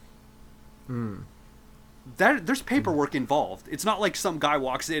 There's paperwork involved. It's not like some guy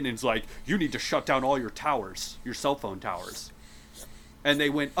walks in and is like, you need to shut down all your towers, your cell phone towers. And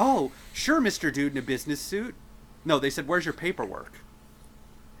they went, oh, sure, Mr. Dude in a business suit. No, they said, where's your paperwork?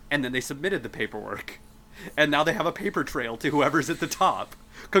 And then they submitted the paperwork. And now they have a paper trail to whoever's at the top.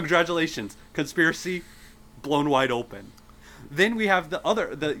 Congratulations. Conspiracy blown wide open. Then we have the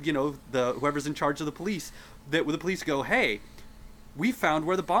whoever's in charge of the police. The police go, hey, we found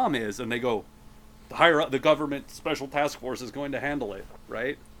where the bomb is. And they go, the government special task force is going to handle it,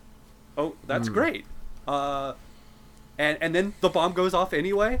 right? Oh, that's great. And then the bomb goes off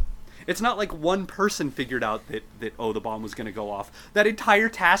anyway. It's not like one person figured out that the bomb was going to go off. That entire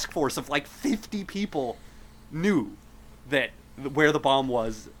task force of like 50 people knew that where the bomb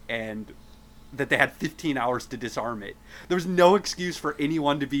was and that they had 15 hours to disarm it. There was no excuse for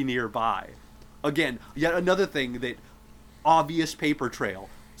anyone to be nearby. Again, yet another thing that obvious paper trail.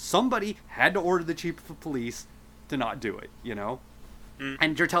 Somebody had to order the chief of police to not do it, you know?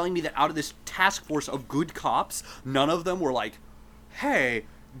 And you're telling me that out of this task force of good cops, none of them were like, hey,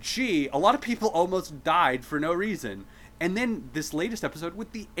 gee, a lot of people almost died for no reason. And then this latest episode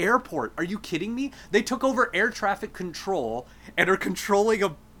with the airport. Are you kidding me? They took over air traffic control and are controlling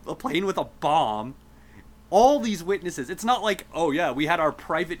a plane with a bomb. All these witnesses. It's not like, oh yeah, we had our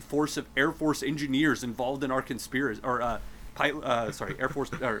private force of Air Force engineers involved in our conspiracy, or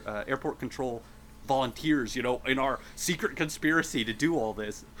airport control volunteers, you know, in our secret conspiracy to do all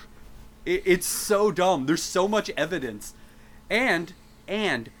this. It's so dumb. There's so much evidence. And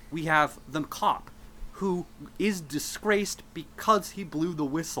we have the cop who is disgraced because he blew the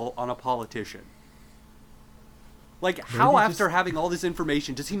whistle on a politician. Like, how after having all this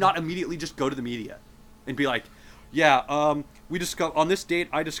information does he not immediately just go to the media and be like, yeah, on this date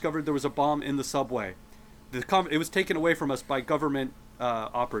I discovered there was a bomb in the subway. It was taken away from us by government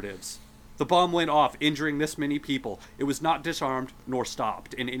operatives. The bomb went off, injuring this many people. It was not disarmed nor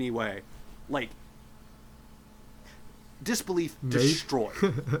stopped in any way. Like, disbelief destroyed.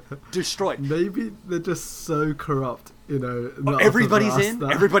 Destroyed. Maybe they're just so corrupt, you know. Everybody's in?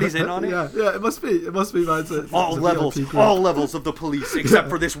 Everybody's in on it? Yeah, it must be, man. All levels of the police, except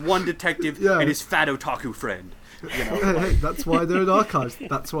for this one detective and his fat otaku friend. You know, hey, that's why they're in archives.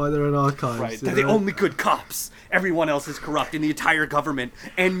 Right, they're the only good cops. Everyone else is corrupt in the entire government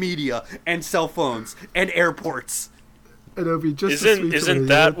and media and cell phones and airports. And it'll be just isn't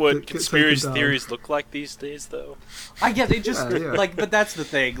that what conspiracy theories look like these days, though? I guess they just like, but that's the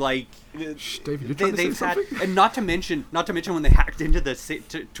thing. Like, David, they've had, and not to mention when they hacked into the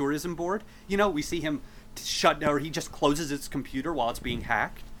tourism board. You know, we see him shut down, or he just closes his computer while it's being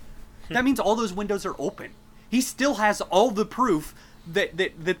hacked. That means all those windows are open. He still has all the proof that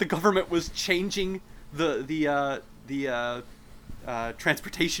the government was changing the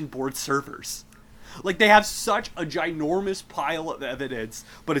transportation board servers. Like, they have such a ginormous pile of evidence,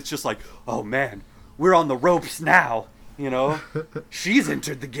 but it's just like, oh man, we're on the ropes now, you know? She's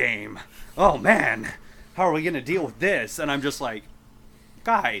entered the game. Oh man, how are we gonna deal with this? And I'm just like,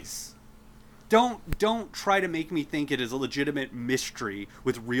 guys, don't try to make me think it is a legitimate mystery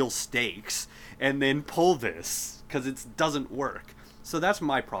with real stakes and then pull this, because it doesn't work. So that's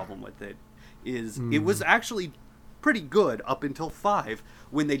my problem with it, is it was actually pretty good up until 5,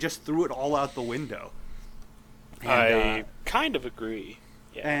 when they just threw it all out the window. And, I kind of agree.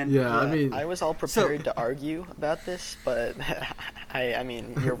 Yeah. And Yeah, I mean, I was all prepared to argue about this, but I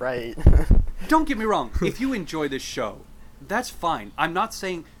mean, you're right. don't get me wrong. If you enjoy this show, that's fine. I'm not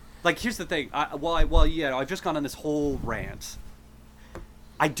saying, like, here's the thing. I've just gone on this whole rant.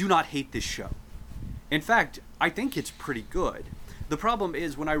 I do not hate this show. In fact, I think it's pretty good. The problem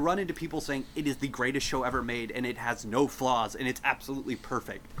is when I run into people saying it is the greatest show ever made and it has no flaws and it's absolutely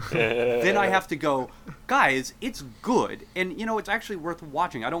perfect, then I have to go, guys, it's good. And, you know, it's actually worth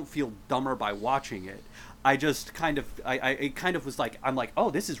watching. I don't feel dumber by watching it. I just kind of, it kind of was like, I'm like,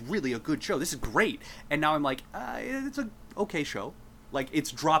 oh, this is really a good show. This is great. And now I'm like, it's a okay show. Like,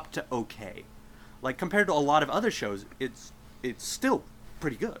 it's dropped to okay. Like, compared to a lot of other shows, it's still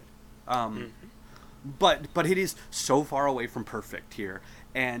pretty good. But it is so far away from perfect here,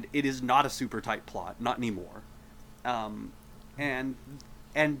 and it is not a super tight plot, not anymore. And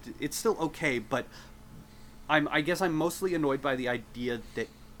it's still okay, but I guess I'm mostly annoyed by the idea that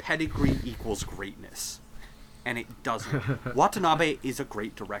pedigree equals greatness, and it doesn't. Watanabe is a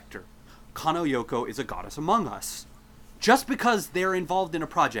great director. Kano Yoko is a goddess among us. Just because they're involved in a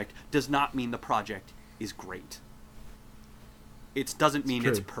project does not mean the project is great. It doesn't mean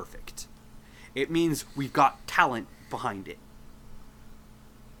it's perfect. It means we've got talent behind it.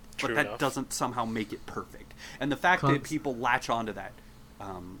 But that doesn't somehow make it perfect. And the fact that people latch onto that,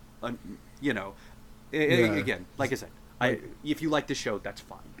 you know, again, like I said, if you like the show, that's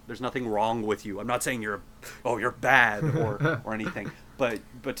fine. There's nothing wrong with you. I'm not saying you're bad or anything. But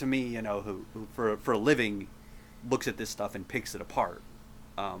to me, you know, who for a living looks at this stuff and picks it apart,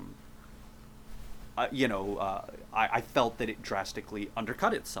 I felt that it drastically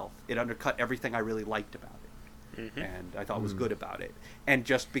undercut itself. It undercut everything I really liked about it, and I thought was good about it, and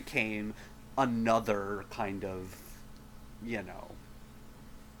just became another kind of, you know,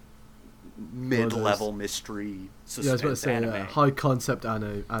 mid-level mystery suspense I was about to say, anime. high concept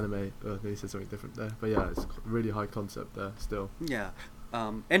anime. They said something different there, but yeah, it's really high concept there still. Yeah.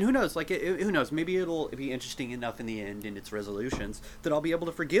 And who knows? Like, who knows? Maybe it'll be interesting enough in the end in its resolutions that I'll be able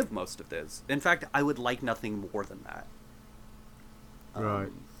to forgive most of this. In fact, I would like nothing more than that. Right.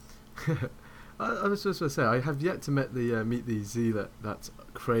 I was just going to say, I have yet to meet the zealot that's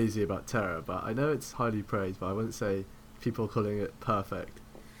crazy about Terra, but I know it's highly praised, but I wouldn't say people are calling it perfect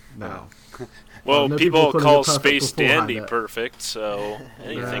now. Well, people call Space Dandy beforehand. perfect, so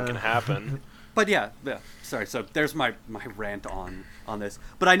anything can happen. But yeah. Sorry. So there's my rant on this.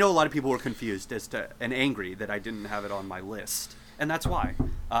 But I know a lot of people were confused and angry that I didn't have it on my list, and that's why.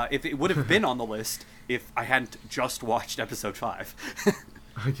 If it would have been on the list if I hadn't just watched episode 5.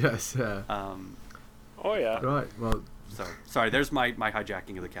 I guess, yeah. Oh yeah. Right. Well. So sorry. There's my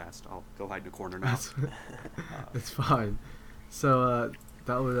hijacking of the cast. I'll go hide in a corner now. It's fine. So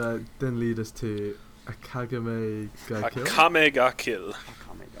that would then lead us to Akame ga Kill. Akame ga Kill.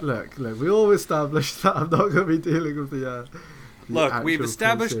 Look, we all established that I'm not going to be dealing with the Look, we've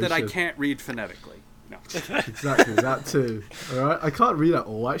established that I pronunciation. can't read phonetically. No. Exactly, that too. Alright? I can't read at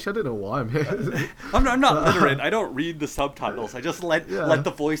all. Actually, I don't know why I'm here. I'm not literate. I don't read the subtitles. I just let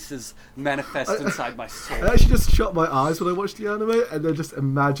the voices manifest inside my soul. I actually just shut my eyes when I watch the anime and then just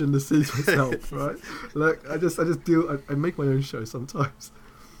imagine the scenes myself, right? Look, I make my own show sometimes.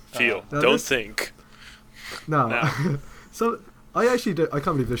 Feel. Don't think. No. So, I actually I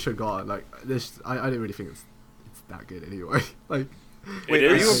can't believe this show got on. Like, this, I didn't really think it's that good anyway. Like, wait,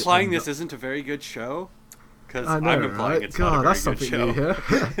 are you implying this isn't a very good show? Because I'm implying it's not a very good show. New here.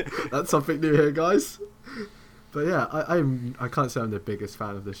 That's something new here, guys. But yeah, I can't say I'm the biggest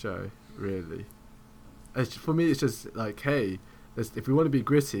fan of the show, really. For me, it's just like, hey, if we want to be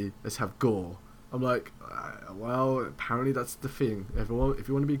gritty, let's have gore. I'm like, well, apparently that's the thing. If you want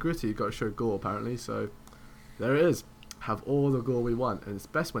to be gritty, you've got to show gore, apparently. So there it is. Have all the gore we want, and it's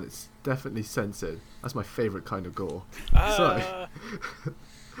best when it's definitely censored. That's my favourite kind of gore. So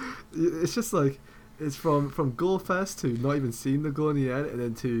it's just like, it's from gore fest to not even seeing the gore in the end, and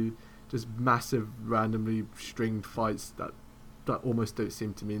then to just massive randomly stringed fights that almost don't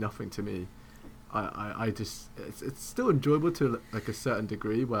seem to mean nothing to me. I just, it's still enjoyable to like a certain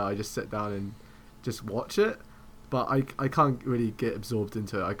degree where I just sit down and just watch it, but I can't really get absorbed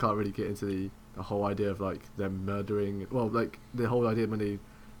into it. I can't really get into the the whole idea of like them murdering. Well, like the whole idea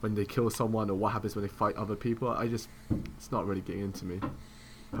when they kill someone or what happens when they fight other people. It's not really getting into me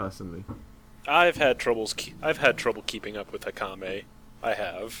personally. I've had trouble keeping up with Akame. I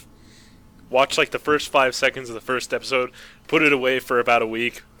have watched like the first 5 seconds of the first episode, put it away for about a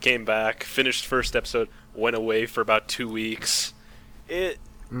week, came back, finished first episode, went away for about 2 weeks.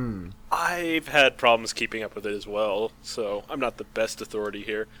 I've had problems keeping up with it as well, so I'm not the best authority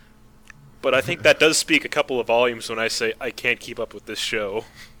here. But I think that does speak a couple of volumes when I say I can't keep up with this show.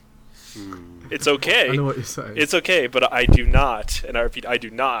 It's okay. I know what you're saying. It's okay, but I do not, and I repeat, I do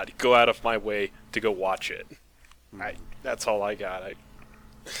not go out of my way to go watch it. That's all I got.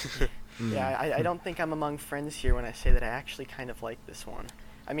 Yeah, I don't think I'm among friends here when I say that I actually kind of like this one.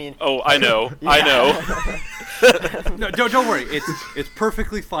 I mean... Oh, I know. I know. No, don't worry. It's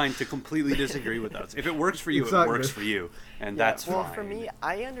perfectly fine to completely disagree with us. If it works for you, Exactly. it works for you. And that's well, fine. for me,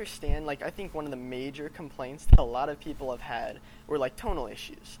 I understand, like, I think one of the major complaints that a lot of people have had were, like, tonal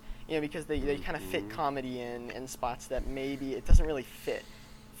issues. You know, because they kind of fit comedy in spots that maybe it doesn't really fit.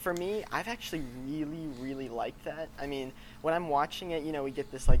 For me, I've actually really, really liked that. I mean, when I'm watching it, you know, we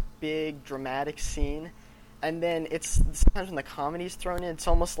get this, like, big, dramatic scene, and then it's sometimes when the comedy's thrown in, it's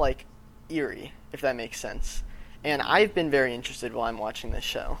almost, like, eerie, if that makes sense. And I've been very interested while I'm watching this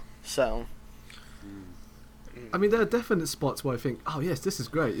show, so... I mean, there are definite spots where I think, oh yes, this is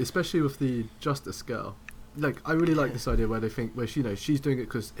great, especially with the justice girl. Like, I really like this idea where she, you know, she's doing it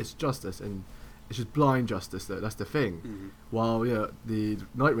because it's justice, and it's just blind justice, though. That's the thing. While, you know, the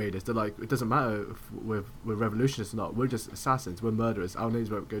Night Raiders, they're like, it doesn't matter if we're revolutionists or not. We're just assassins. We're murderers. Our names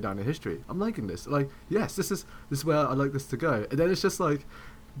won't go down in history. I'm liking this. Like, yes, this is where I like this to go. And then it's just like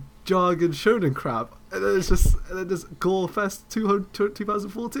jargon shonen crap, and then there's Gore Fest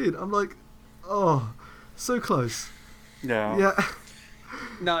 2014. I'm like, oh, so close. Yeah.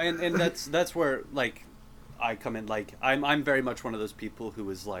 No, and that's where, like, I come in. Like, I'm very much one of those people who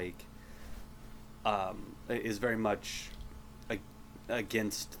is like, is very much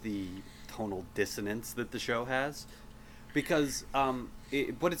against the tonal dissonance that the show has, because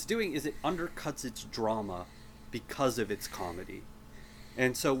what it's doing is it undercuts its drama because of its comedy.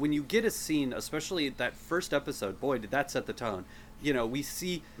 And so when you get a scene, especially that first episode, boy, did that set the tone. You know, we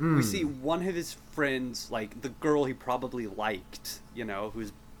see one of his friends, like the girl he probably liked, you know,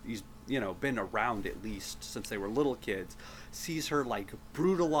 he's you know, been around at least since they were little kids, sees her like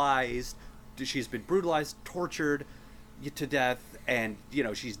brutalized. She's been brutalized, tortured to death, and, you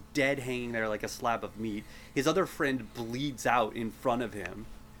know, she's dead, hanging there like a slab of meat. His other friend bleeds out in front of him,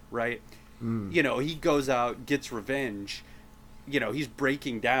 right? You know, he goes out, gets revenge. You know, he's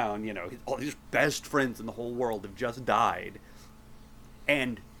breaking down. You know, all his best friends in the whole world have just died.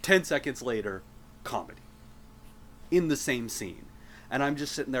 And 10 seconds later, comedy. In the same scene. And I'm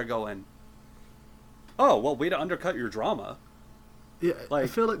just sitting there going, oh, well, way to undercut your drama. Yeah, like, I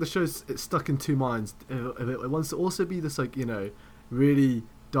feel like the show's stuck in two minds. It wants to also be this, like, you know, really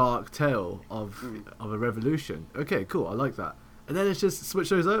dark tale of a revolution. Okay, cool, I like that. And then it's just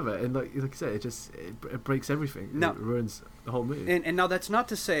switches over, and like you say, it breaks everything. It ruins the whole movie. And now that's not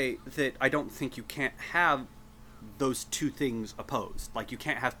to say that I don't think you can't have those two things opposed. Like, you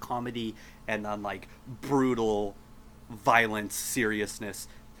can't have comedy and then, like, brutal violence, seriousness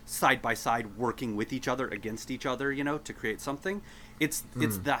side by side, working with each other against each other, you know, to create something. It's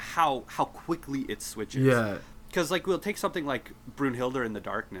the how quickly it switches. Yeah. Because, like, we'll take something like Brunhilde in the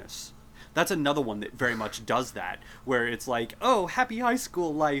Darkness. That's another one that very much does that, where it's like, oh, happy high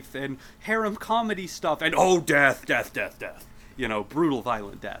school life and harem comedy stuff, and oh, death, you know, brutal,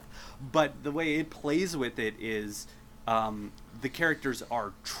 violent death. But the way it plays with it is the characters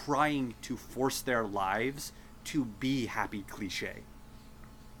are trying to force their lives to be happy cliche.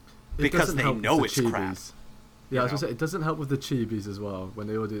 Because they know it's crap. Yeah, I was gonna say, it doesn't help with the chibis as well when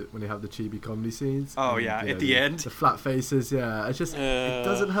they have the chibi comedy scenes. Oh, and, yeah, you know, at the end, the flat faces. Yeah, it's just it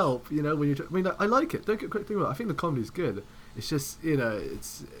doesn't help. You know, when you. I mean, I like it. Don't get quick thing about it. I think the comedy's good. It's just, you know,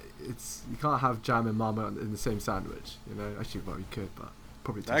 it's you can't have jam and mama in the same sandwich. You know, actually, well, you could, but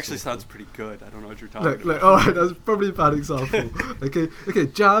probably. That actually sounds pretty good. I don't know what you're talking about. Look, all right, that's probably a bad example. okay,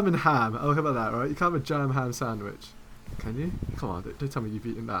 jam and ham. Oh, how about that? Right, you can't have a jam ham sandwich. Can you? Come on, don't tell me you've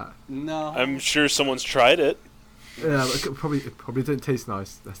eaten that. No. I'm sure someone's tried it. Yeah, but it probably didn't taste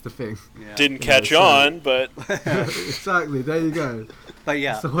nice. That's the thing. Yeah. Didn't catch on, but exactly. There you go. But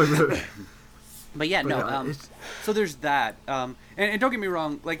yeah. So there's that. And don't get me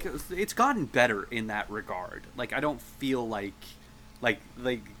wrong. Like, it's gotten better in that regard. Like, I don't feel like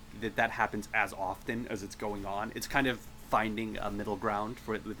that happens as often as it's going on. It's kind of finding a middle ground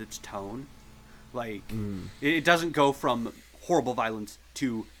with its tone. Like, it doesn't go from horrible violence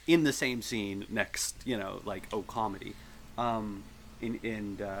to in the same scene next, like, comedy. Now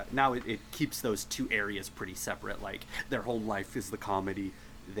it keeps those two areas pretty separate. Like, their home life is the comedy,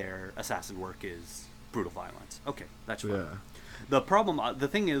 their assassin work is brutal violence. Okay, that's right. Yeah. The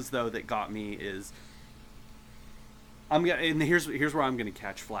thing is, though, that got me is, here's where I'm gonna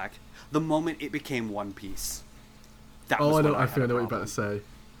catch flack. The moment it became One Piece. I think I know what you're about to say.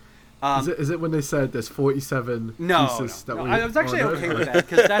 Is it when they said there's 47 pieces that I was actually okay with that,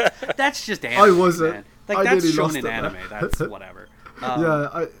 because that's just anime. I wasn't. Man. Like, I that's nearly lost shonen it, anime. man. That's whatever.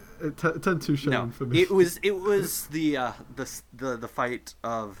 It turned too shonen for me. It was the fight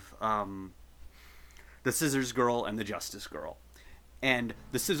of the Scissors Girl and the Justice Girl, and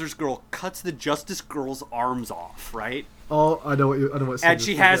the Scissors Girl cuts the Justice Girl's arms off, right? Oh, I know what. And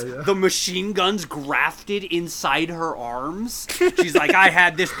she has the machine guns grafted inside her arms. She's like, I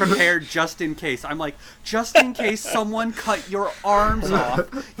had this prepared just in case. I'm like, just in case someone cut your arms off,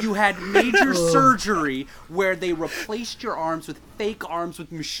 you had major surgery where they replaced your arms with fake arms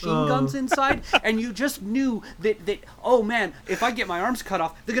with machine guns inside, and you just knew that, oh man, if I get my arms cut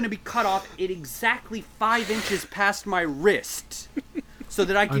off, they're going to be cut off at exactly 5 inches past my wrist, so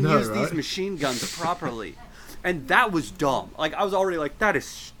that I can use these machine guns properly. And that was dumb. Like, I was already like, that is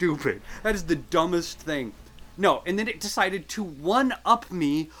stupid. That is the dumbest thing. No, and then it decided to one-up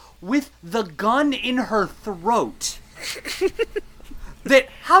me with the gun in her throat.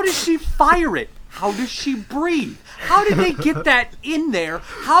 How does she fire it? How does she breathe? How did they get that in there?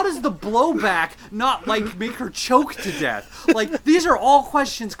 How does the blowback not, like, make her choke to death? Like, these are all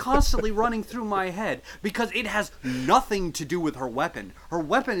questions constantly running through my head, because it has nothing to do with her weapon. Her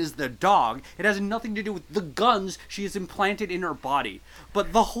weapon is the dog. It has nothing to do with the guns she has implanted in her body.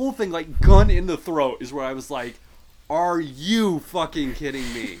 But the whole thing, like, gun in the throat, is where I was like, are you fucking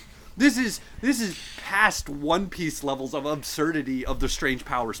kidding me? This is past One Piece levels of absurdity of the strange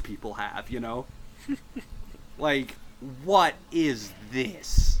powers people have, Like, what is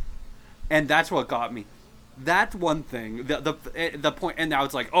this? And that's what got me. That's one thing. The point, and now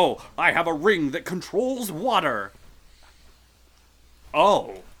it's like, oh, I have a ring that controls water.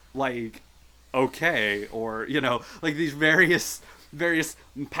 Oh, like, okay, or like these various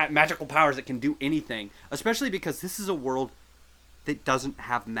magical powers that can do anything. Especially because this is a world that doesn't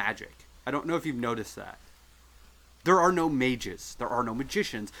have magic. I don't know if you've noticed that. There are no mages. There are no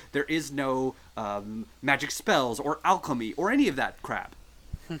magicians. There is no magic spells or alchemy or any of that crap.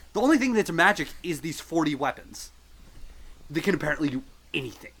 The only thing that's magic is these 40 weapons. They can apparently do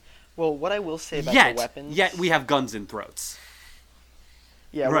anything. Well, what I will say about the weapons... Yet we have guns in throats.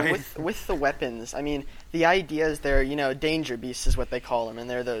 Yeah, right? Well, with the weapons, I mean, the idea is they're, danger beasts is what they call them. And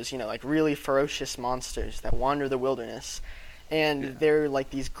they're those, like really ferocious monsters that wander the wilderness. And they're like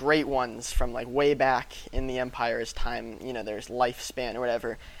these great ones from like way back in the Empire's time, there's lifespan or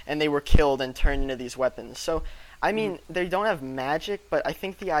whatever, and they were killed and turned into these weapons. So, I mean, they don't have magic, but I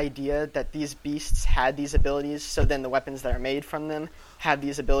think the idea that these beasts had these abilities, so then the weapons that are made from them have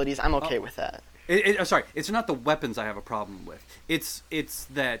these abilities, I'm okay with that. Sorry, it's not the weapons I have a problem with. It's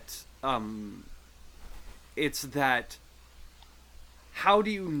that how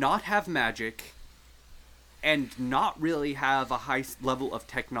do you not have magic and not really have a high level of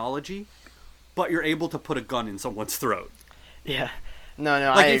technology, but you're able to put a gun in someone's throat? Yeah. No,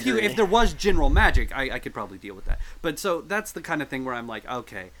 like, I agree. if there was general magic, I could probably deal with that. But so that's the kind of thing where I'm like,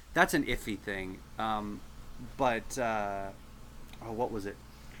 okay, that's an iffy thing. What was it?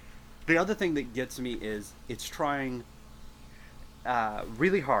 The other thing that gets me is it's trying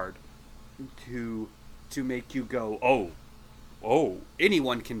really hard to make you go, oh,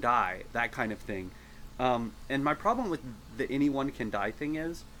 anyone can die, that kind of thing. And my problem with the anyone can die thing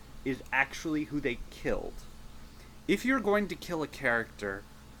is actually who they killed. If you're going to kill a character,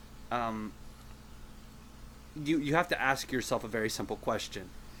 you have to ask yourself a very simple question.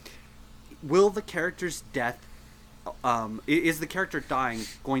 Will the character's death, is the character dying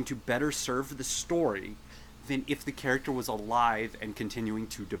going to better serve the story than if the character was alive and continuing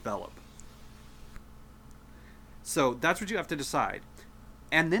to develop? So that's what you have to decide.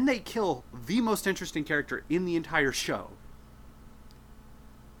 And then they kill the most interesting character in the entire show.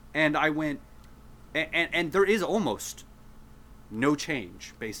 And I went... And there is almost no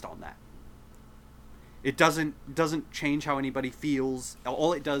change based on that. It doesn't change how anybody feels.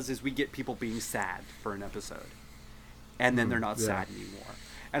 All it does is we get people being sad for an episode. And then they're not sad anymore.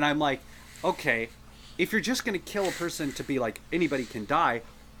 And I'm like, okay, if you're just going to kill a person to be like, anybody can die,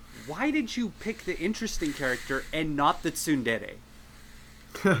 why did you pick the interesting character and not the tsundere?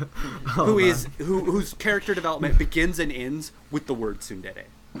 Whose character development begins and ends with the word tsundere.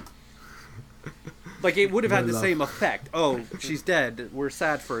 Like, it would have had No the love. same effect. Oh, she's dead. We're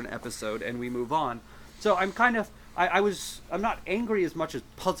sad for an episode, and we move on. So I'm kind of... I'm not angry as much as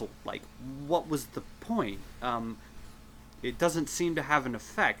puzzled. Like, what was the point? It doesn't seem to have an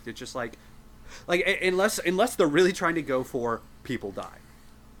effect. It's just like unless they're really trying to go for people die.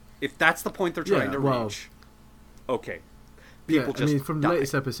 If that's the point they're trying to reach, okay. People just from die. the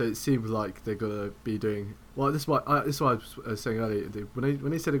latest episode, it seemed like they're gonna be doing. Well, this is what I was saying earlier.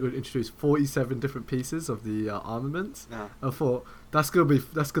 When they said they're going to introduce 47 different pieces of the armament, I thought that's gonna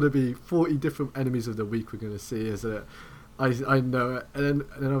be 40 different enemies of the week we're gonna see, isn't it? I know it, and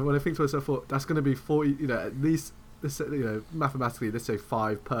then when I think to myself, I thought that's gonna be 40. At least. Mathematically, let's say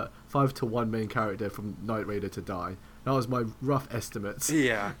 5 to 1 main character from Knight Raider to die. That was my rough estimates.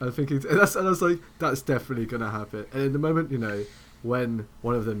 Yeah. I'm thinking, and I was like, that's definitely gonna happen. And in the moment, when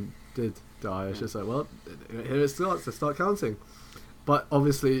one of them did die, I was just like, well, here it starts. Let's start counting. But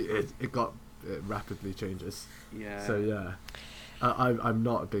obviously, it rapidly changes. Yeah. So yeah, I'm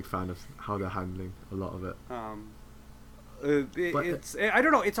not a big fan of how they're handling a lot of it. I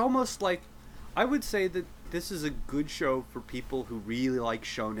don't know. It's almost like I would say that this is a good show for people who really like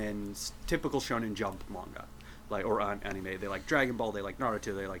typical Shonen Jump manga, or anime. They like Dragon Ball, they like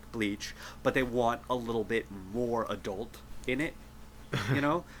Naruto, they like Bleach, but they want a little bit more adult in it.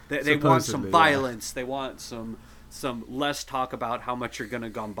 They want some violence. They want some less talk about how much you're gonna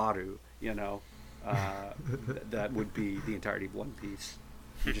gambaru. That would be the entirety of One Piece.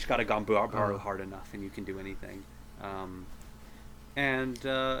 You just gotta gambaru hard enough, and you can do anything. And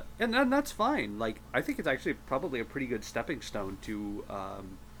that's fine. Like, I think it's actually probably a pretty good stepping stone to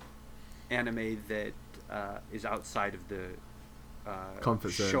anime that is outside of the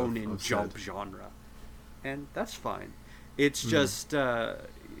comfort zone Shonen of Jump genre, and that's fine. It's just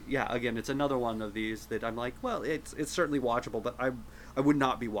again, it's another one of these that I'm like, well, it's certainly watchable, but I would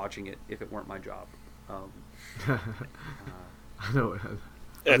not be watching it if it weren't my job. I know.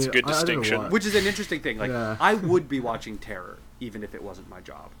 That's a good distinction. Which is an interesting thing. Like, Yeah. I would be watching Terror even if it wasn't my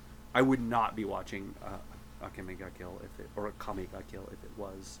job. I would not be watching Akame Got Kill or Akame Got Kill if it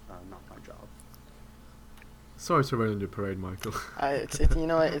was not my job. Sorry to run into parade, Michael. You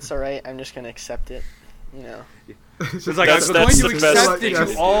know what? It's all right. I'm just gonna accept it. It's like, That's I'm going to the best accept thing that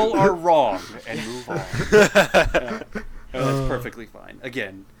to you do. all are wrong and move on. Yeah. That's perfectly fine.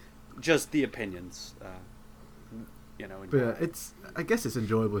 Again, just the opinions. But yeah, I guess it's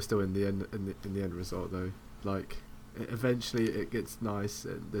enjoyable still in the end. In the end result, though, like eventually it gets nice.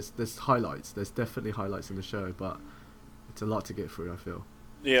 And there's highlights. There's definitely highlights in the show, but it's a lot to get through. I feel.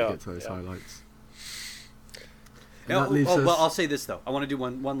 To get to those highlights. Well, I'll say this though. I want to do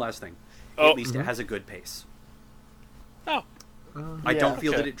one last thing. At least it has a good pace. Oh. I don't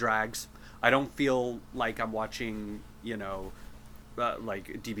feel that it drags. I don't feel like I'm watching, like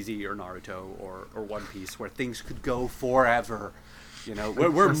DBZ or Naruto or One Piece, where things could go forever.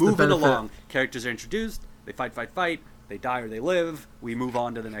 We're moving along. Characters are introduced. They fight. They die or they live. We move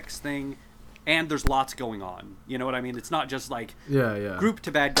on to the next thing. And there's lots going on. You know what I mean? It's not just like group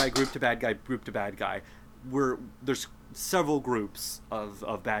to bad guy, group to bad guy, group to bad guy. There's several groups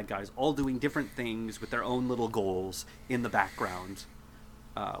of bad guys all doing different things with their own little goals in the background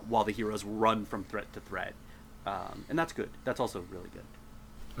while the heroes run from threat to threat. And that's good. That's also really good.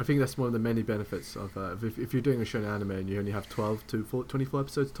 I think that's one of the many benefits of if you're doing a shonen anime and you only have 12 to 24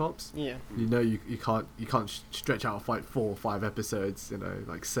 episodes tops. Yeah. You can't stretch out a fight 4 or 5 episodes.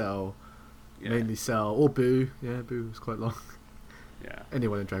 Like Cell, mainly Cell or Boo. Yeah, Boo was quite long. Yeah.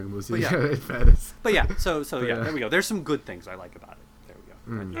 Anyone in Dragon Ball Z, But yeah. in fairness. But yeah, so there we go. There's some good things I like about it. There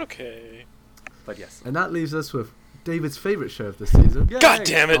we go. Okay. But yes. And that leaves us with David's favourite show of the season. Yay. God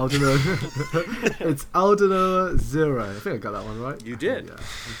damn it! It's Aldnoah.Zero. I think I got that one right. You did.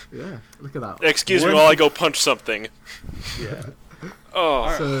 Yeah. Look at that. Excuse me while I go punch something. Yeah.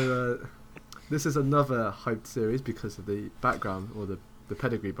 Oh. So this is another hyped series because of the background or the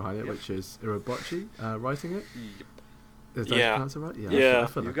pedigree behind it, which is Irobochi writing it. Yep. Is that pronounced it right? Yeah. I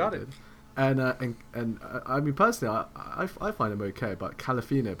feel You like got I it. did. And I mean personally, I find them okay, but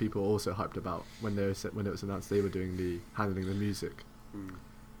Calafina people also hyped about when it was announced they were handling the music.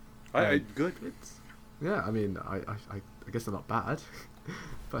 Good. I mean, I guess they're not bad,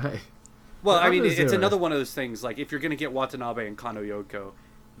 but hey. Well, I mean, it's Aldnoah.Zero. another one of those things. Like, if you're gonna get Watanabe and Kano Yoko,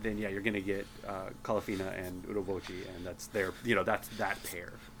 then you're gonna get Calafina and Urobochi, and that's that's that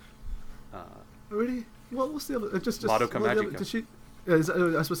pair. Really? What's the other? Just Madoka what the other- Magica. Did she? I was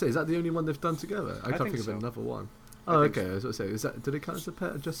supposed to say, is that the only one they've done together? I can't think think so. of another one. I Oh, think okay. I was going to say, did it count as a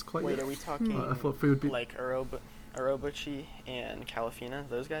pair? Just quite Wait, yet? are we talking I thought three would be. like Urobuchi and Calafina?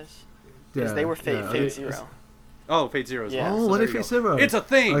 Those guys? Yeah, Because they were Fate yeah, Zero. Oh, Fate Zero as Yeah. well. Oh, So what there if you it's go. Zero? It's a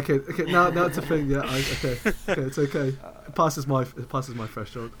thing. Okay, now it's a thing. Yeah, okay, it's okay. It passes my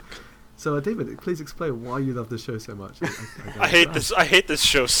threshold. So, David, please explain why you love this show so much. I hate this. I hate this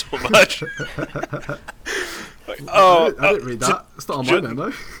show so much. I didn't read that. It's not on my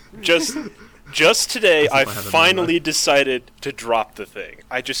memo. Just today, As if I I have a finally memo. decided to drop the thing.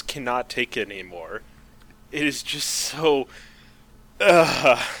 I just cannot take it anymore. It is just so.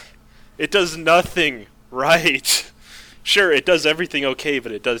 It does nothing right. Sure, it does everything okay,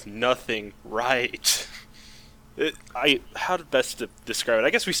 but it does nothing right. How to best to describe it? I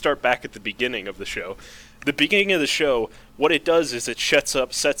guess we start back at the beginning of the show. The beginning of the show, what it does is it sets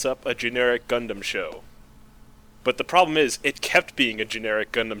up a generic Gundam show. But the problem is, it kept being a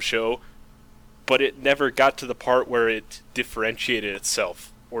generic Gundam show, but it never got to the part where it differentiated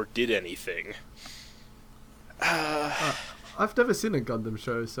itself or did anything. I've never seen a Gundam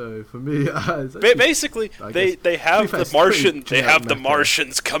show, so for me, it's Basically, I they guess- have to be fair, the it's pretty Martian. They have the generic mecha.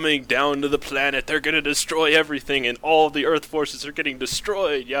 Martians coming down to the planet. They're gonna destroy everything, and all of the Earth forces are getting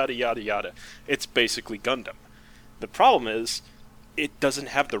destroyed. Yada yada yada. It's basically Gundam. The problem is, it doesn't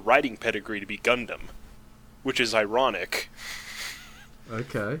have the writing pedigree to be Gundam, which is ironic.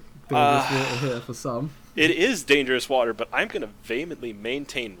 Okay. Dangerous water here for some. It is dangerous water, but I'm going to vehemently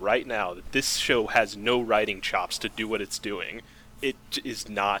maintain right now that this show has no writing chops to do what it's doing. It is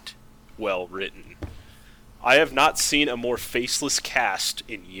not well written. I have not seen a more faceless cast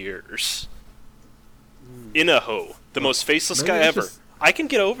in years. Inaho, the most faceless maybe guy it's ever. just- I can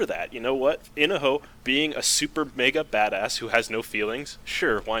get over that. You know what? Inaho being a super mega badass who has no feelings,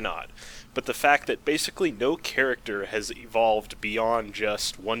 sure, why not? But the fact that basically no character has evolved beyond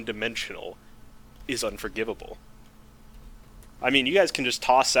just one-dimensional is unforgivable. I mean, you guys can just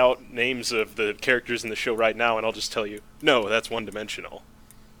toss out names of the characters in the show right now, and I'll just tell you, no, that's one-dimensional.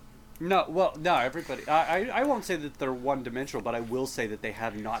 No, everybody. I won't say that they're one-dimensional, but I will say that they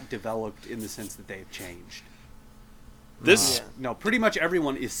have not developed in the sense that they've changed. This, Yeah. No, pretty much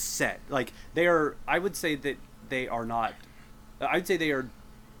everyone is set. Like, they are... I would say that they are not... I'd say they are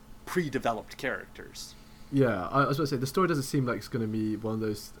pre-developed characters. Yeah, I was going to say, the story doesn't seem like it's going to be one of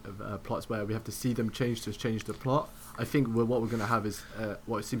those plots where we have to see them change to change the plot. I think what we're going to have is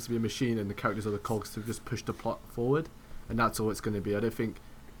what seems to be a machine, and the characters are the cogs to just push the plot forward, and that's all it's going to be. I don't think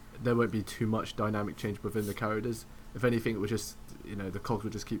there won't be too much dynamic change within the characters. If anything, it would just, the cogs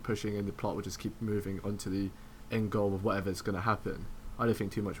would just keep pushing, and the plot would just keep moving onto the end goal of whatever's going to happen. I don't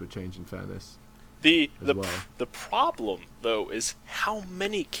think too much would change, in fairness. the well. the problem, though, is how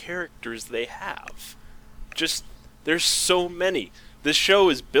many characters they have. Just, there's so many. This show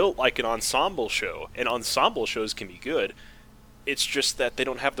is built like an ensemble show, and ensemble shows can be good. It's just that they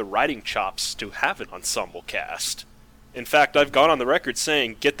don't have the writing chops to have an ensemble cast. In fact, I've gone on the record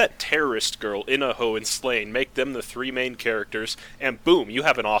saying, get that terrorist girl, Inaho and Slain, make them the three main characters, and boom, you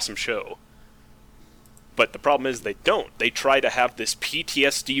have an awesome show. But the problem is they don't. They try to have this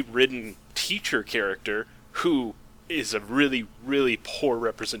PTSD-ridden teacher character who is a really, really poor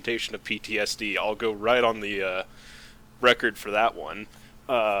representation of PTSD. I'll go right on the record for that one.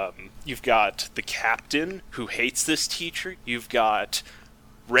 You've got the captain who hates this teacher. You've got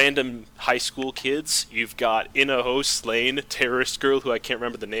random high school kids. You've Got Inaho, Slain, terrorist girl who I can't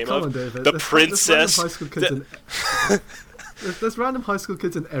remember the name Come of. on, David. The There's princess. random high school kids there's random high school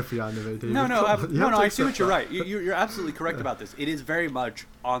kids in every anime, David. No, Come on, you have to I see what accept you're that. right. You're absolutely correct about this. It is very much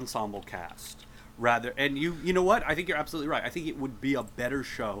ensemble cast, rather. And you know what? I think you're absolutely right. I think it would be a better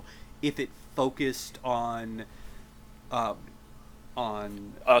show if it focused on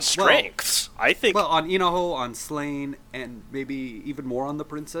Strengths. I think on Inaho, on Slain, and maybe even more on the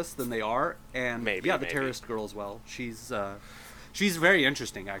princess than they are. And Maybe. the terrorist girl as well. She's very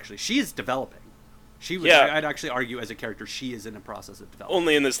interesting, actually. She is developing. I'd actually argue as a character, she is in a process of development.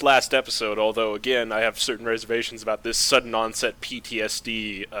 only in this last episode, although, again, I have certain reservations about this sudden onset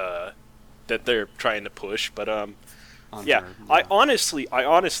PTSD that they're trying to push. But, yeah, I honestly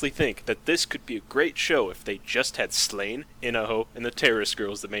think that this could be a great show if they just had Slain, Inaho, and the terrorist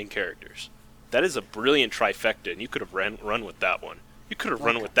girl as the main characters. That is a brilliant trifecta, and you could have run with that one. You could have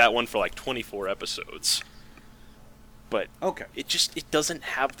run with that one for like 24 episodes. But Okay. it doesn't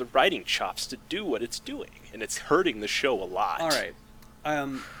have the writing chops to do what it's doing, and it's hurting the show a lot. All right.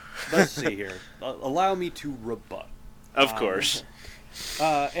 Let's see here. Allow me to rebut. Of course.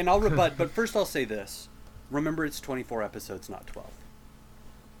 And I'll rebut, but first I'll say this. Remember, it's 24 episodes, not 12.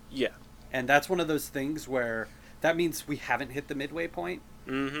 Yeah. And that's one of those things where that means we haven't hit the midway point,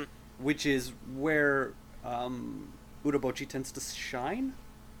 Mm-hmm. which is where Urabochi tends to shine.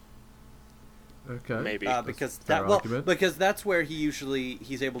 Okay. Maybe. Because fair argument. because that's where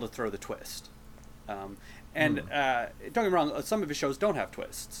he's able to throw the twist. Don't get me wrong, some of his shows don't have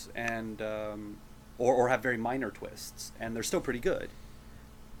twists, and or have very minor twists, and they're still pretty good.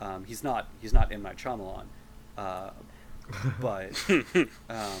 He's not M. Night Shyamalan, but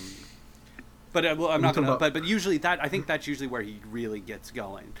well, I'm not gonna. But usually I think that's usually where he really gets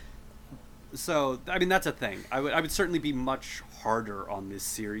going. So I mean that's a thing. I would certainly be much harder on this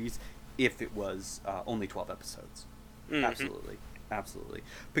series if it was only 12 episodes. Mm-hmm. Absolutely.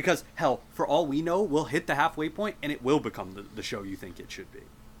 Because hell, for all we know, we'll hit the halfway point and it will become the show you think it should be.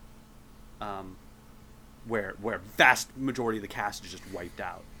 Where vast majority of the cast is just wiped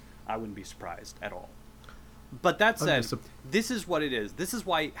out. I wouldn't be surprised at all. But that said, this is what it is. This is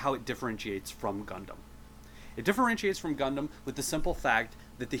how it differentiates from Gundam. It differentiates from Gundam with the simple fact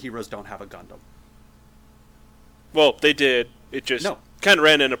that the heroes don't have a Gundam. Well, they did. It just kind of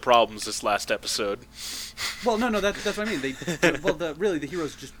ran into problems this last episode. Well, no, that's what I mean. The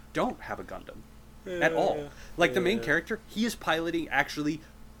heroes just don't have a Gundam at all. Like the main character, he is piloting actually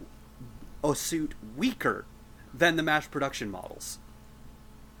a suit weaker than the mass production models.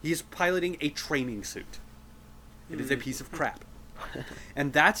 He is piloting a training suit. It is a piece of crap.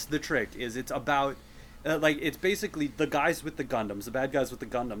 And that's the trick, is it's about, it's basically the guys with the Gundams, the bad guys with the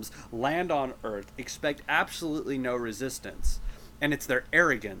Gundams, land on Earth, expect absolutely no resistance, and it's their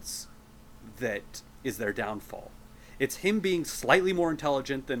arrogance that is their downfall. It's him being slightly more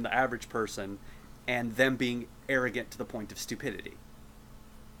intelligent than the average person, and them being arrogant to the point of stupidity.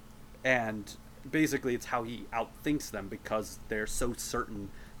 And basically it's how he outthinks them because they're so certain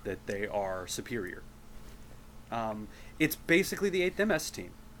that they are superior. It's basically the 8th MS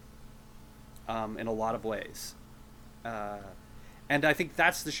team in a lot of ways. And I think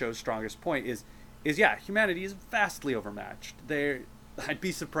that's the show's strongest point is humanity is vastly overmatched. I'd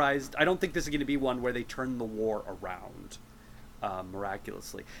be surprised. I don't think this is going to be one where they turn the war around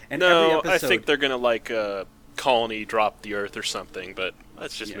miraculously. And every episode, I think they're going to colony drop the Earth or something, but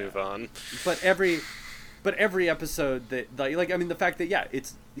let's just move on. But every episode the fact that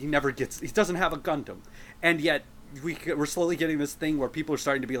he doesn't have a Gundam, and yet we're slowly getting this thing where people are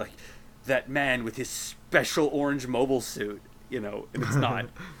starting to be like, that man with his special orange mobile suit, and it's not.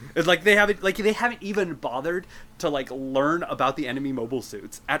 It's like they haven't even bothered to learn about the enemy mobile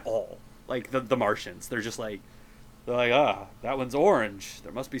suits at all. Like the Martians, they're like, that one's orange.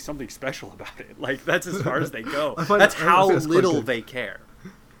 There must be something special about it. Like that's as far as they go. That's how little they care.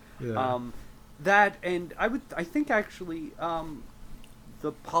 Yeah. That, and I think actually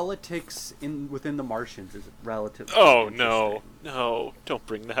the politics within the Martians is relatively interesting. No, don't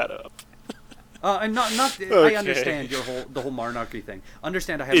bring that up. And not okay. I understand the whole monarchy thing.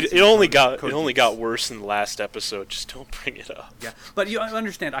 Understand I haven't seen it only got worse in the last episode. Just don't bring it up. Yeah, but you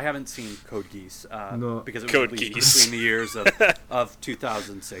understand I haven't seen Code Geass because it was Code released Geass. between the years of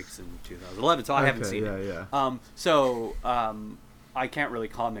 2006 and 2011, so I haven't seen it. Yeah. So I can't really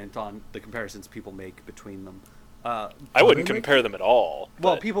comment on the comparisons people make between them. I wouldn't compare them at all.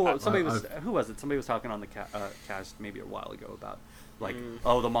 Well, somebody was talking on the cast maybe a while ago about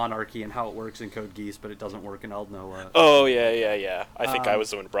the monarchy and how it works in Code Geass, but it doesn't work in Aldnoah. Oh yeah. I think I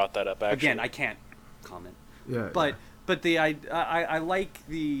was the one who brought that up. Actually, again, I can't comment. Yeah. But I like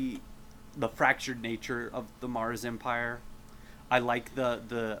the fractured nature of the Mars Empire. I like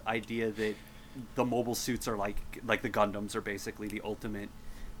the idea that the mobile suits are like the Gundams are basically the ultimate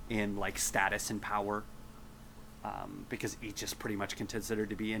in status and power. Because each is pretty much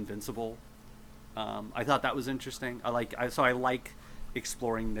considered to be invincible. I thought that was interesting. I like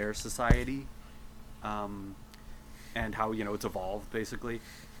exploring their society, and how it's evolved. Basically,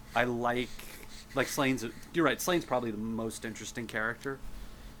 I like Slane's. You're right. Slane's probably the most interesting character.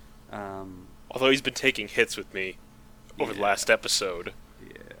 Although he's been taking hits with me over the last episode.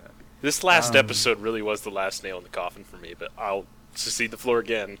 Yeah. This last episode really was the last nail in the coffin for me. But I'll secede the floor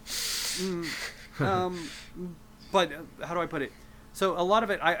again. But how do I put it? So a lot of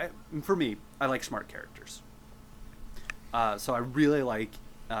it, for me, I like smart characters. So I really like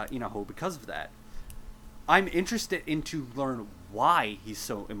Inaho because of that. I'm interested to learn why he's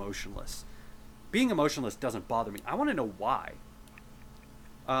so emotionless. Being emotionless doesn't bother me. I want to know why.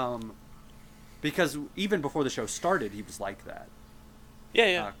 Because even before the show started, he was like that.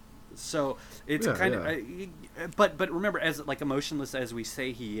 Yeah. So it's kind of, but remember, as emotionless as we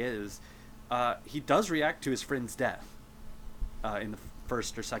say he is. He does react to his friend's death in the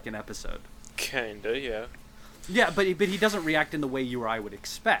first or second episode. Kinda, yeah. Yeah, but he doesn't react in the way you or I would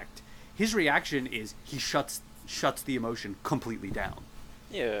expect. His reaction is he shuts the emotion completely down.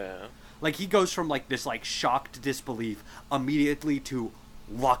 Yeah. He goes from this shocked disbelief immediately to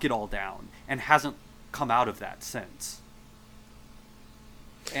lock it all down, and hasn't come out of that since.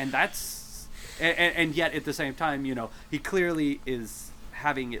 And and yet at the same time, you know, he clearly is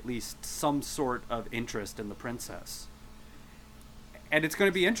having at least some sort of interest in the princess. And it's going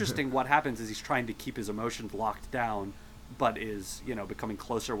to be interesting what happens as he's trying to keep his emotions locked down, but is, you know, becoming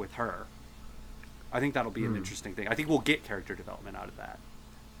closer with her. I think that'll be an interesting thing. I think we'll get character development out of that.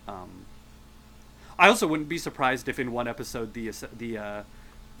 I also wouldn't be surprised if in one episode the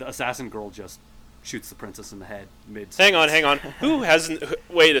assassin girl just shoots the princess in the head mid. Hang on. Who hasn't?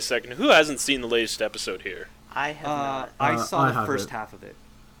 Wait a second. Who hasn't seen the latest episode here? I have not. I saw I the first haven't. half of it.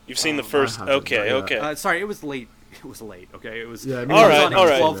 You've seen the first. Okay. Sorry, it was late. It was late. Okay, it was. Yeah, it me was too. on All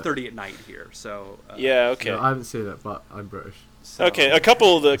right. 12:30 at night here. So. Yeah. Okay. Yeah, I haven't seen it, but I'm British. So, Okay. A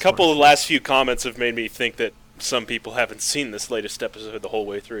couple of the last few comments have made me think that some people haven't seen this latest episode the whole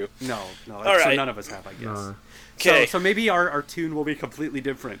way through. No. All So right. none of us have, I guess. No. Okay. So maybe our tune will be completely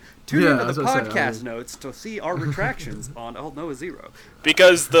different. Tune Yeah, into that's the what I'm saying, podcast notes to see our retractions on Aldnoah.Zero.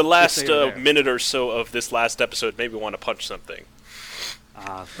 Because the last say it there. minute or so of this last episode made me want to punch something.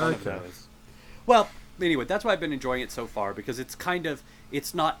 One of Okay. those. Well, anyway, that's why I've been enjoying it so far, because it's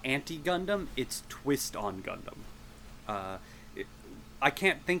not anti-Gundam, it's twist on Gundam. I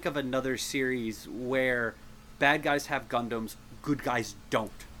can't think of another series where bad guys have Gundams, good guys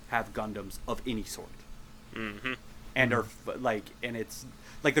don't have Gundams of any sort. Mm-hmm. And and it's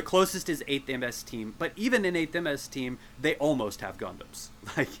like the closest is 8th MS Team, but even in 8th MS Team, they almost have Gundams.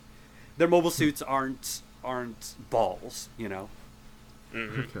 Like their mobile suits aren't balls, you know.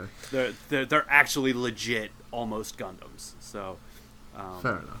 Mm-hmm. Okay. They're actually legit almost Gundams. So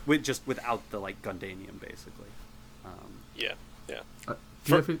Fair enough. without the like Gundanium basically. Yeah.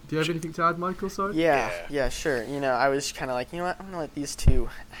 Do you have anything to add, Michael? Sorry. Yeah, sure. You know, I was kind of like, you know what, I'm going to let these two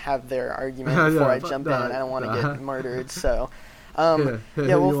have their argument Yeah, before I but jump no, in. I don't want to no. get murdered, so... Here yeah,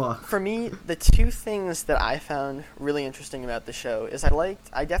 you well, are. for me, the two things that I found really interesting about the show is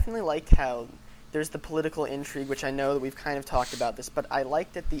I definitely liked how there's the political intrigue, which I know that we've kind of talked about this, but I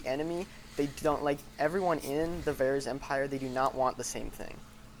liked that the enemy, they don't, like, everyone in the Varys Empire, they do not want the same thing.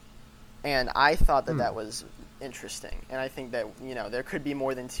 And I thought that was interesting, and I think that, you know, there could be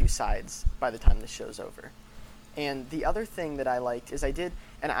more than two sides by the time the show's over. And the other thing that I liked is and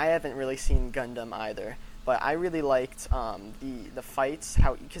I haven't really seen Gundam either, but I really liked the fights,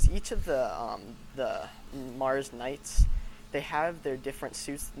 because each of the Mars Knights, they have their different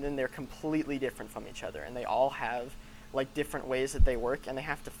suits, and then they're completely different from each other, and they all have like different ways that they work, and they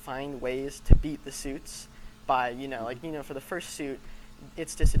have to find ways to beat the suits by, you know, like, you know, for the first suit,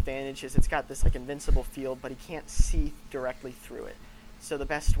 its disadvantage is it's got this like invincible field, but he can't see directly through it. So the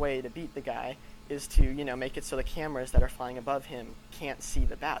best way to beat the guy is to, you know, make it so the cameras that are flying above him can't see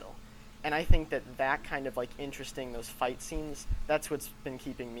the battle. And I think that kind of like interesting, those fight scenes, that's what's been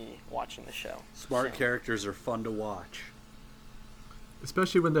keeping me watching the show. Smart characters are fun to watch.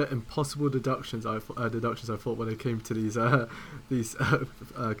 Especially when they're impossible deductions. I thought when it came to these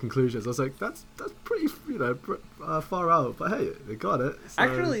conclusions, I was like, that's pretty, you know, far out. But hey, they got it. So.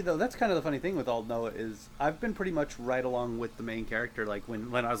 Actually, though, that's kind of the funny thing with Aldnoah is I've been pretty much right along with the main character. Like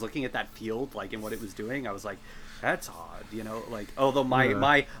when I was looking at that field, like and what it was doing, I was like, that's odd, you know. Like although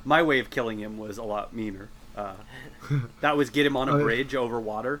my way of killing him was a lot meaner. That was get him on a bridge over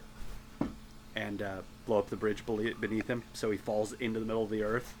water, and blow up the bridge beneath him so he falls into the middle of the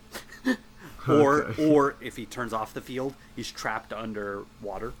earth. or if he turns off the field, he's trapped under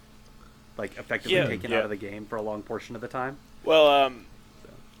water, like effectively taken out of the game for a long portion of the time. Well,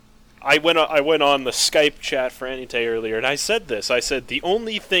 I went on the Skype chat for AniTAY earlier, and I said this. I said the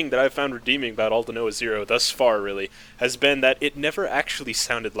only thing that I've found redeeming about Aldnoah.Zero thus far, really, has been that it never actually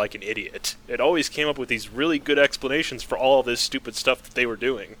sounded like an idiot. It always came up with these really good explanations for all this stupid stuff that they were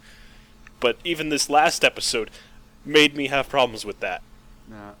doing. But even this last episode made me have problems with that.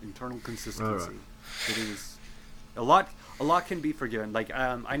 Internal consistency. Right. It is a lot can be forgiven. Like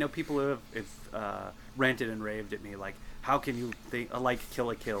I know people who have ranted and raved at me, like, how can you like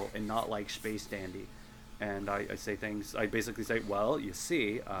Kill a Kill and not like Space Dandy? And I say things. I basically say, well, you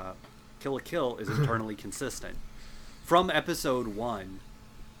see, Kill a Kill is internally consistent from episode 1.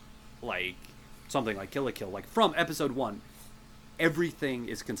 Like something like Kill a Kill, like from episode 1. Everything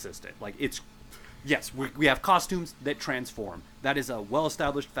is consistent. Like yes, we have costumes that transform. That is a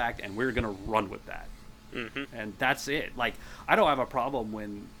well-established fact, and we're gonna run with that. Mm-hmm. And that's it. Like I don't have a problem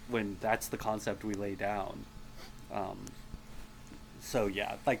when that's the concept we lay down. So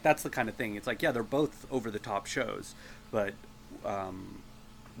yeah, like that's the kind of thing. It's like, yeah, they're both over-the-top shows, but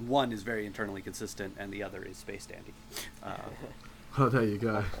one is very internally consistent, and the other is Space Dandy. Oh, there you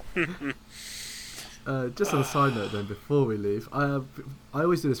go. just on a side note then, before we leave, I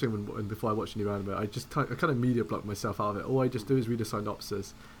always do this thing before I watch a new anime. I kind of media block myself out of it. All I just do is read a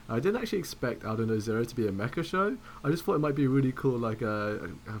synopsis. I didn't actually expect Aldnoah.Zero to be a mecha show. I just thought it might be really cool, like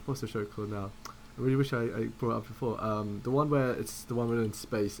what's the show called now? I really wish I brought it up before. The one where it's the one where in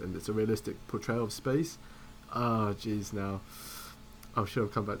space and it's a realistic portrayal of space. Oh, jeez, now. I'm sure I'll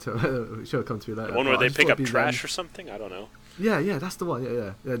come back to it. Sure, come to me later. The one where they pick up trash or something? I don't know. Yeah, that's the one.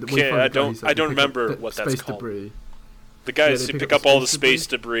 Yeah. Okay, I don't remember what that's space called. Debris. The guys who pick up all the space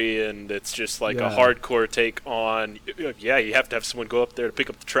debris, and it's just like a hardcore take on. Yeah, you have to have someone go up there to pick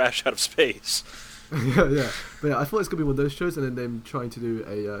up the trash out of space. yeah. But yeah, I thought it's gonna be one of those shows, and then them trying to do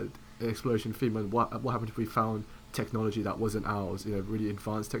an exploration theme and what happened if we found technology that wasn't ours, really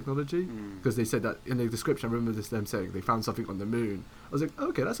advanced technology, because they said that in the description. I remember them saying they found something on the moon. I was like,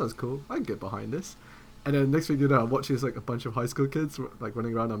 okay, that sounds cool, I can get behind this. And then next thing you know, I'm watching this, like a bunch of high school kids like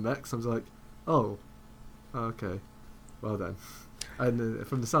running around on mechs. I was like, oh, okay, well then. And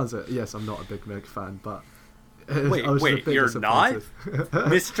from the sounds of it, yes, I'm not a big mech fan, but wait, you're not?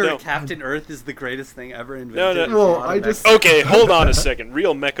 Mr. No. Captain Earth is the greatest thing ever invented. No. Well, okay, hold on a second.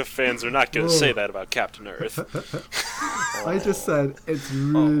 Real mecha fans are not going to say that about Captain Earth. I just said it's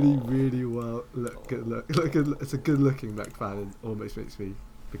really well good. It's a good-looking mech fan, and almost makes me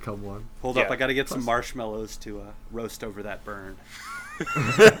become one. Hold up, I got to get some marshmallows to roast over that burn.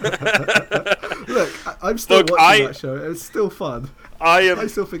 Look, I'm still watching that show. It's still fun. I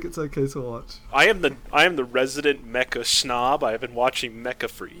still think it's okay to watch. I am the resident mecha snob. I have been watching mecha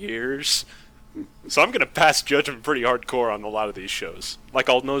for years, so I'm gonna pass judgment pretty hardcore on a lot of these shows, like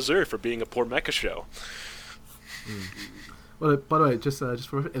Aldnoah.Zero for being a poor mecha show. Well, by the way, just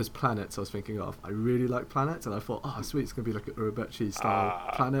for it was planets I was thinking of. I really like planets, and I thought, oh sweet, it's gonna be like a Urobuchi style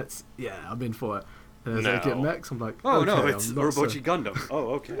planets. Yeah, I'm in for it. And as I get mechs, I'm like, oh okay, no, it's Urobuchi Gundam. Oh,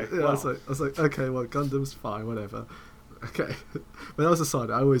 okay. Yeah, wow. I was like, okay, well, Gundam's fine, whatever. Okay, but that was a side.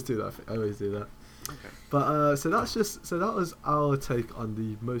 I always do that. Okay. But so that was our take on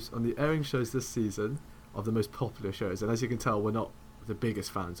the airing shows this season of the most popular shows. And as you can tell, we're not the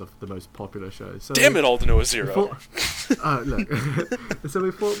biggest fans of the most popular shows. So damn it, Aldnoah.Zero. Look, so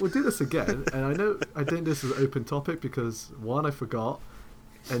we thought we'll do this again. And I know I didn't do this as an open topic because one, I forgot.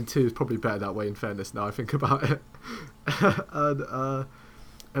 And two, is probably better that way, in fairness, now I think about it. And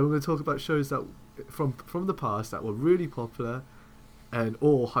we're going to talk about shows that from the past that were really popular and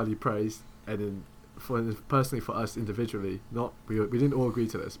all highly praised. And personally for us individually, we didn't all agree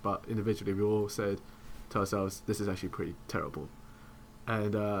to this, but individually we all said to ourselves, this is actually pretty terrible.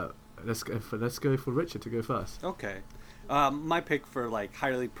 And let's go for Richard to go first. Okay. My pick for like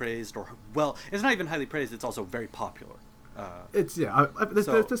highly praised, it's not even highly praised, it's also very popular. There's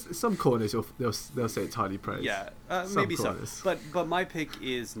some corners they'll say it's highly praised. Yeah, maybe corners. So. But my pick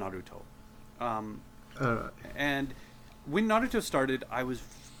is Naruto. And when Naruto started, I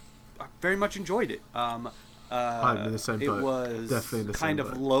very much enjoyed it. I'm in the same boat. It was definitely in the kind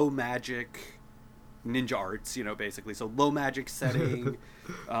of low magic ninja arts, basically. So low magic setting,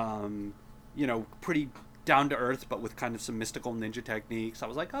 pretty down to earth, but with kind of some mystical ninja techniques. I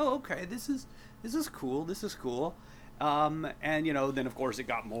was like, oh, okay, this is cool. This is cool. And then of course it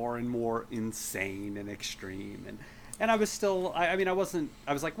got more and more insane and extreme, and I was still, I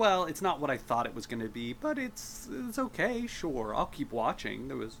was like, well, it's not what I thought it was going to be, but it's okay, sure, I'll keep watching.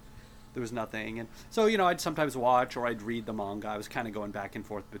 There was nothing, and so I'd sometimes watch or I'd read the manga. I was kind of going back and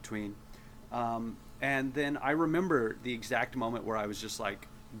forth between, and then I remember the exact moment where I was just like,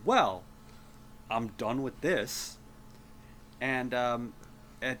 well, I'm done with this, and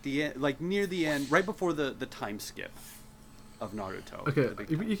at the end, like near the end, right before the time skip of Naruto. Okay,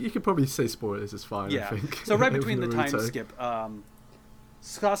 you could probably say spoilers, it's fine, yeah. I think. So right between the time skip,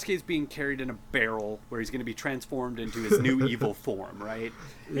 Sasuke's being carried in a barrel where he's going to be transformed into his new evil form, right?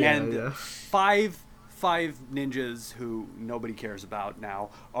 Yeah, and five ninjas who nobody cares about now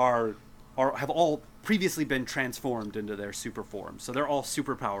have all previously been transformed into their super form. So they're all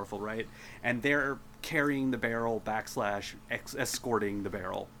super powerful, right? And they're carrying the barrel / escorting the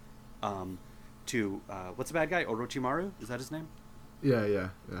barrel to what's the bad guy? Orochimaru? Is that his name? Yeah.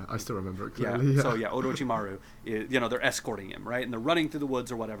 I still remember it clearly. Yeah. So Orochimaru, they're escorting him, right? And they're running through the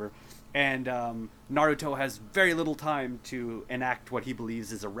woods or whatever. And Naruto has very little time to enact what he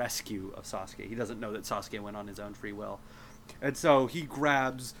believes is a rescue of Sasuke. He doesn't know that Sasuke went on his own free will. And so he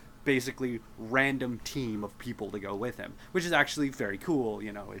grabs basically random team of people to go with him, which is actually very cool.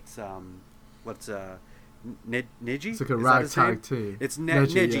 It's Neji? It's like a ragtag team. It's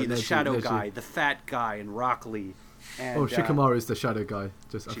Neji, the shadow guy, the fat guy, and Rock Lee. And, Shikamaru is the shadow guy.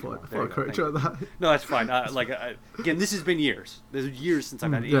 I Shikamaru, thought I'd correct you on that. No, that's fine. Again, this has been years. There's years since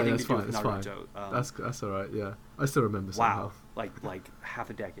I've had anything to do with Naruto. That's all right. Yeah, I still remember somehow. Wow, like half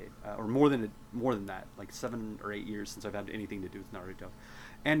a decade, or more than that, like 7 or 8 years since I've had anything to do with Naruto.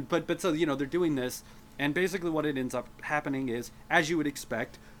 And but so they're doing this, and basically what it ends up happening is, as you would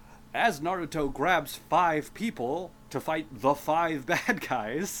expect, as Naruto grabs 5 people to fight the 5 bad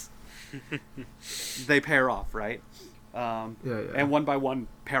guys, they pair off, right? And one by one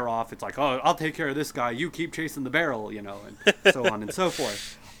pair off. It's like, oh, I'll take care of this guy. You keep chasing the barrel, and so on and so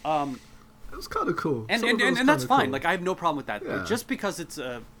forth. It was kind of cool, and that's fine. Cool. Like, I have no problem with that. Yeah. Just because it's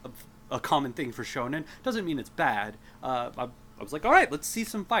a common thing for shonen doesn't mean it's bad. I was like, all right, let's see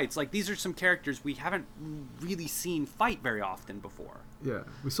some fights. Like, these are some characters we haven't really seen fight very often before. Yeah,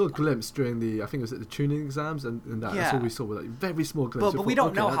 we saw a glimpse during I think it was the tuning exams, and that's all we saw, with like very small glimpse. But we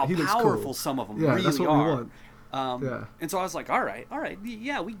don't know how powerful some of them really that's what are. We want. And so I was like, all right,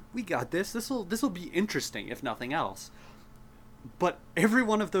 yeah, we got this. This will be interesting, if nothing else. But every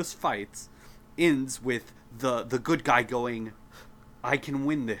one of those fights ends with the good guy going, I can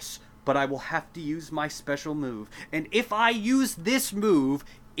win this, but I will have to use my special move. And if I use this move,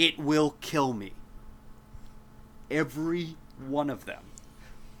 it will kill me. Every one of them.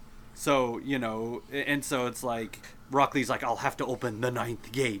 So, and so it's like, Rock Lee's like, I'll have to open the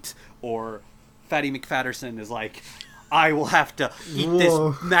 9th gate. Or Fatty McFatterson is like, I will have to eat this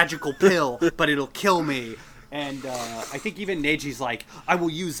magical pill, but it'll kill me. And I think even Neji's like, I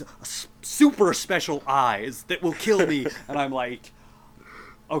will use super special eyes that will kill me. And I'm like,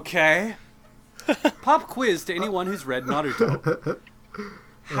 okay. Pop quiz to anyone who's read Naruto.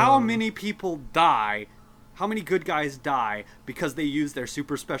 How many people die, how many good guys die because they use their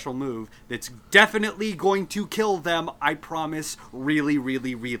super special move that's definitely going to kill them, I promise, really,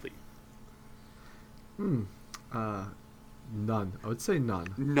 really, really? None. I would say none.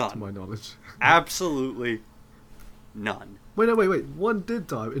 None. To my knowledge. Absolutely none. Wait. One did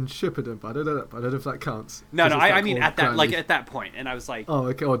die in Shippuden, but I don't know if that counts. No. I mean at that point, and I was like, oh,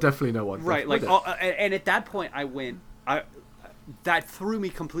 okay. Well, definitely no one. Right. And at that point, that threw me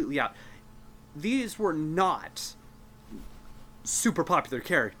completely out. These were not super popular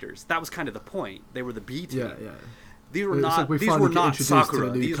characters. That was kind of the point. They were the B team. Yeah. These were not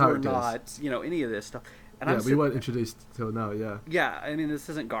Sakura. These were not, any of this stuff. And we weren't introduced till now. Yeah. Yeah, I mean, this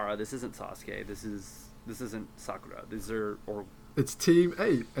isn't Gaara. This isn't Sasuke. This isn't Sakura. It's Team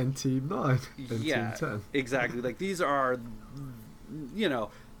 8 and Team 9 and Team 10. Exactly. Like, these are,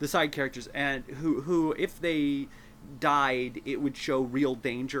 the side characters, and who if they died, it would show real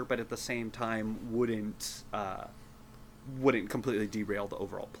danger, but at the same time wouldn't completely derail the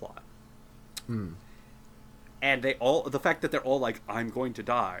overall plot. And the fact that they're all like, I'm going to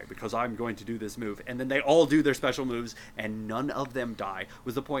die because I'm going to do this move, and then they all do their special moves and none of them die,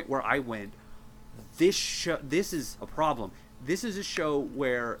 was the point where I went, this is a problem. This is a show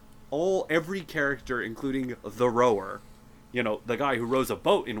where every character, including the rower, the guy who rows a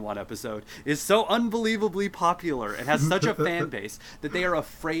boat in one episode, is so unbelievably popular and has such a fan base that they are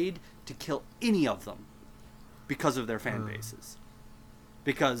afraid to kill any of them because of their fan bases.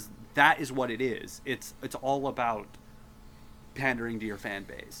 Because that is what it is. It's all about pandering to your fan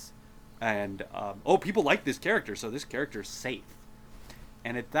base. And, people like this character, so this character's safe.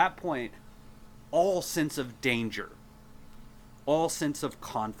 And at that point, all sense of danger, all sense of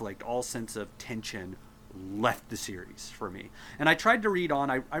conflict, all sense of tension left the series for me. And I tried to read on.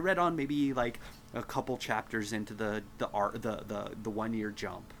 I read on maybe like a couple chapters into the 1 year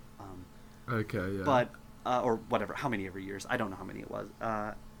jump. Okay, yeah. But or whatever, how many ever years? I don't know how many it was.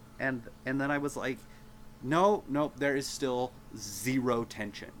 And then I was like, no, there is still zero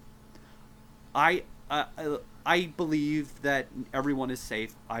tension. I believe that everyone is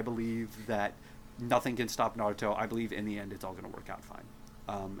safe. I believe that nothing can stop Naruto. I believe in the end it's all going to work out fine.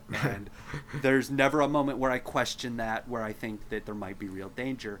 And there's never a moment where I question that, where I think that there might be real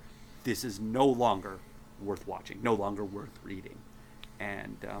danger. This is no longer worth watching, no longer worth reading.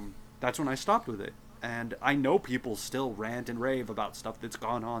 And that's when I stopped with it. And I know people still rant and rave about stuff that's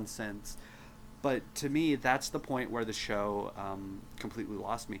gone on since. But to me, that's the point where the show completely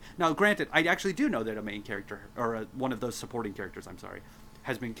lost me. Now, granted, I actually do know that a main character, or one of those supporting characters,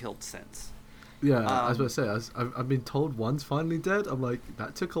 has been killed since. Yeah, I was about to say, I've been told one's finally dead. I'm like,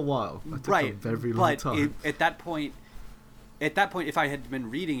 that took a while. That took a very long time. At that point, if I had been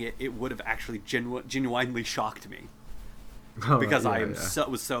reading it, it would have actually genuinely shocked me. Because I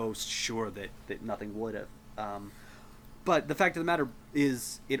was so sure that nothing would have. But the fact of the matter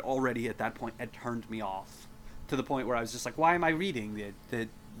is, it already at that point had turned me off to the point where I was just like, why am I reading that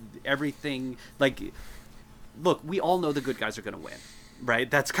everything, like, look, we all know the good guys are going to win, right?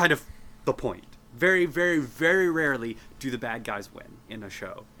 That's kind of the point. Very, very, very rarely do the bad guys win in a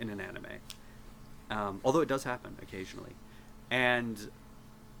show, in an anime. Although it does happen occasionally. And,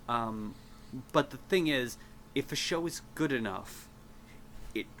 but the thing is, if a show is good enough,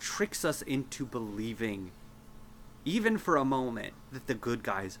 it tricks us into believing, even for a moment, that the good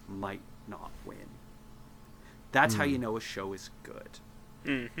guys might not win. That's how you know a show is good.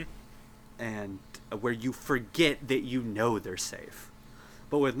 Mm-hmm. And where you forget that you know they're safe.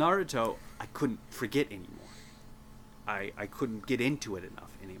 But with Naruto, I couldn't forget anymore. I couldn't get into it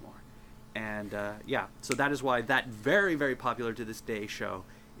enough anymore. And yeah, so that is why that very, very popular to this day show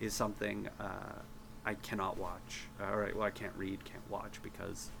is something I cannot watch. I can't read, can't watch,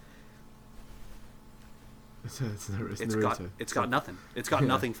 because it's got nothing. It's got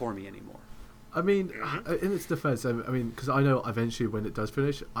nothing for me anymore. I mean, in its defense, I mean, because I know eventually when it does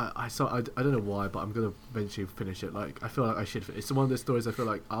finish, I don't know why, but I'm gonna eventually finish it. Like, I feel like I should. It's one of those stories. I feel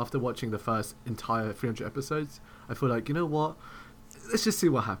like after watching the first entire 300 episodes, I feel like, you know what? Let's just see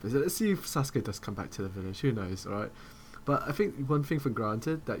what happens. Let's see if Sasuke does come back to the village. Who knows, all right? But I think one thing for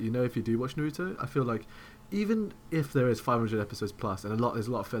granted that, you know, if you do watch Naruto, I feel like even if there is 500 episodes plus and there's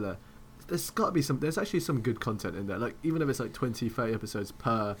a lot of filler, there's actually some good content in there. Like, even if it's like 20, 30 episodes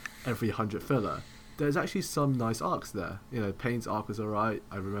per every 100 filler, there's actually some nice arcs there. You know, Pain's arc was alright,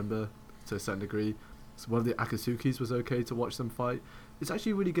 I remember, to a certain degree. So one of the Akatsuki's was okay to watch them fight. It's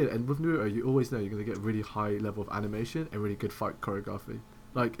actually really good. And with Naruto, you always know you're going to get really high level of animation and really good fight choreography.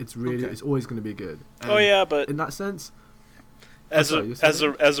 Like, it's always going to be good. And but in that sense, as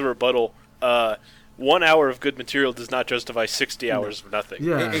a rebuttal, 1 hour of good material does not justify 60 hours of nothing.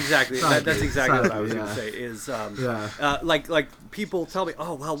 Yeah, exactly. That's exactly what I was going to say. Is like people tell me,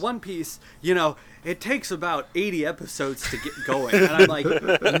 oh well, One Piece, you know, it takes about 80 episodes to get going, and I'm like,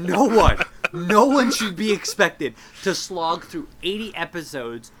 no one should be expected to slog through 80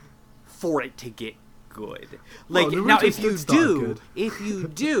 episodes for it to get good. Like, well, now, if you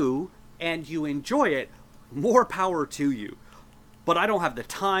do, and you enjoy it, more power to you. But I don't have the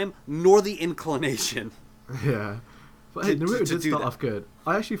time nor the inclination. Yeah. But hey, Naruto did start off good.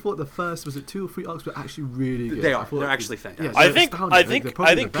 I actually thought the first, was it 2 or 3 arcs, were actually really good. They are. They're actually fantastic. Yeah, I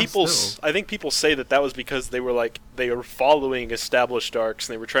think people say that was because they were following established arcs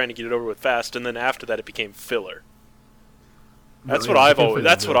and they were trying to get it over with fast, and then after that it became filler. That's what I've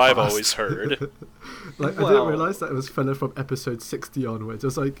always heard. Like, I didn't realize that it was filler from episode 60 onwards. I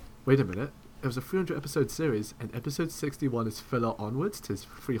was like, wait a minute. It was a 300 episode series, and episode 61 is filler onwards to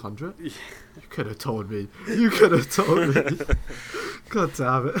 300. You could have told me. God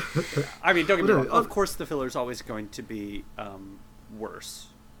damn it. I mean, don't get me wrong. Of course, the filler is always going to be worse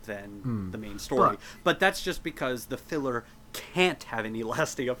than the main story, but that's just because the filler can't have any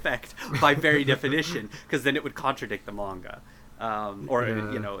lasting effect by very definition, because then it would contradict the manga.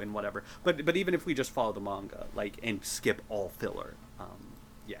 You know, in whatever. But even if we just follow the manga, like, and skip all filler,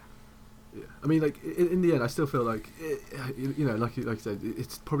 yeah, I mean, like, in the end, I still feel like, you know, like you said,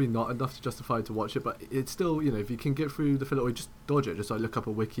 it's probably not enough to justify to watch it, but it's still, you know, if you can get through the filler, or just dodge it, just like look up a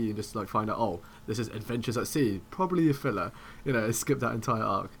wiki and just like find out, oh, this is Adventures at Sea, probably a filler, you know, skip that entire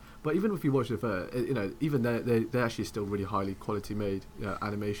arc. But even if you watch the filler, you know, even they're actually still really highly quality made, you know,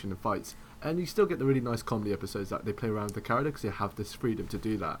 animation and fights, and you still get the really nice comedy episodes that they play around with the character, because they have this freedom to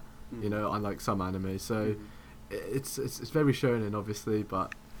do that, you know, unlike some anime. So it's very shonen, obviously,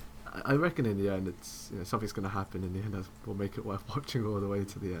 but I reckon in the end, it's, you know, something's going to happen in the end that will make it worth watching all the way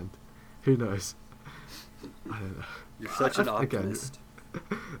to the end. Who knows? I don't know. You're such an optimist.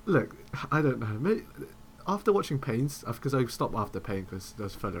 Look, I don't know. Maybe, after watching Pains, because I stopped after Pain because there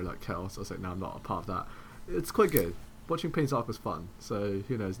was further like chaos, I was like, no, I'm not a part of that. It's quite good. Watching Pain's arc was fun. So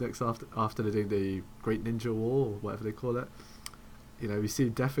who knows? Next after they're doing the Great Ninja War or whatever they call it, you know, we see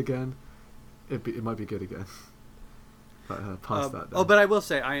Death again. It might be good again. Past that. But I will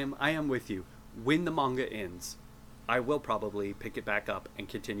say, I am with you. When the manga ends, I will probably pick it back up and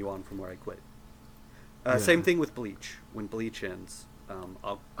continue on from where I quit. Same thing with Bleach. When Bleach ends,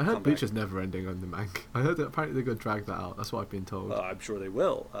 I heard Bleach is never ending on the manga. I heard that apparently they're going to drag that out. That's what I've been told. I'm sure they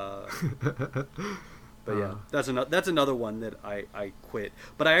will. But yeah, that's another one that I quit.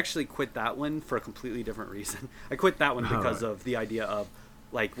 But I actually quit that one for a completely different reason. I quit that one because of the idea of,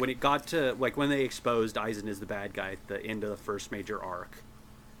 like, when it got to, like, when they exposed Aizen as the bad guy at the end of the first major arc,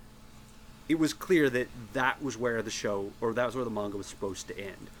 it was clear that was where the show, or that was where the manga was supposed to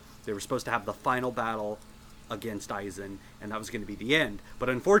end. They were supposed to have the final battle against Aizen, and that was going to be the end. But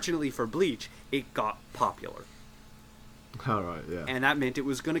unfortunately for Bleach, it got popular. All right, yeah. And that meant it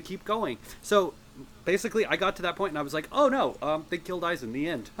was going to keep going. So, basically, I got to that point, and I was like, oh no, they killed Aizen, the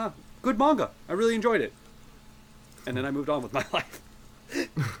end. Huh, good manga. I really enjoyed it. and then I moved on with my life.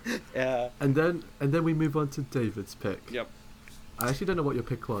 Yeah. And then we move on to David's pick. Yep. I actually don't know what your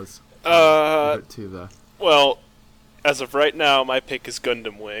pick was. There. Well, as of right now, my pick is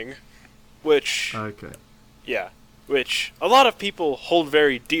Gundam Wing, which Okay. which a lot of people hold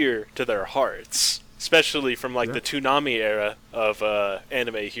very dear to their hearts, especially from like the Toonami era of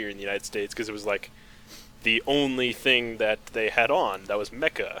anime here in the United States, because it was like the only thing that they had on that was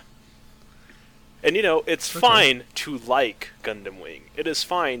mecha. And it's fine to like Gundam Wing. It is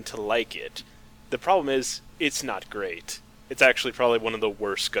fine to like it. The problem is, it's not great. It's actually probably one of the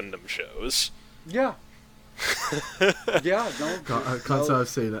worst Gundam shows. Yeah. Yeah, no. Can't say I've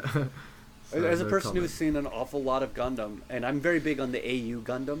seen it. So as a no person comment. who's seen an awful lot of Gundam, and I'm very big on the AU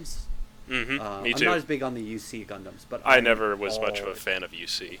Gundams. Me too. I'm not as big on the UC Gundams, but I never was much of a fan of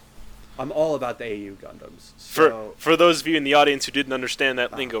UC. I'm all about the AU Gundams. So, For those of you in the audience who didn't understand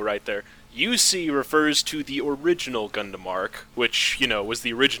that lingo right there, UC refers to the original Gundam arc, which, was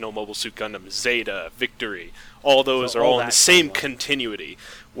the original Mobile Suit Gundam, Zeta, Victory. All those are all in the same continuity.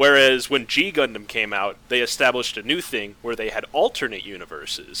 Whereas when G Gundam came out, they established a new thing where they had alternate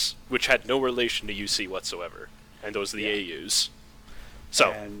universes, which had no relation to UC whatsoever. And those are the AUs.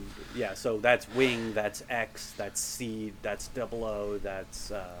 So. And, so that's Wing, that's X, that's Seed, that's 00,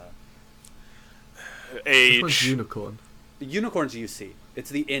 that's... Which one's Unicorn? Unicorn's UC. It's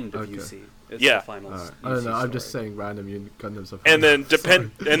the end of UC. It's Yeah. the final UC I don't know. I'm story. just saying random Gundams. And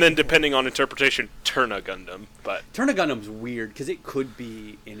then depending on interpretation, Turna Gundam. But Turna Gundam's weird because it could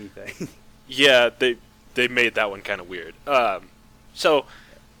be anything. yeah, they made that one kind of weird. So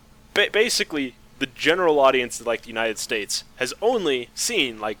basically, the general audience of like the United States has only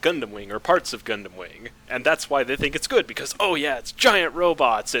seen like Gundam Wing or parts of Gundam Wing, and that's why they think it's good because it's giant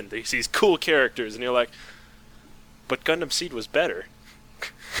robots and these cool characters, and you're like, but Gundam Seed was better.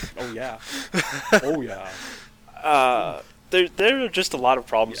 Oh yeah. Oh yeah. There are just a lot of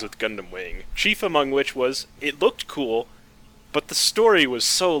problems with Gundam Wing. Chief among which was it looked cool, but the story was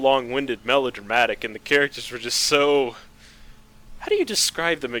so long-winded, melodramatic, and the characters were just so. How do you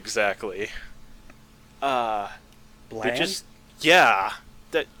describe them exactly? Bland?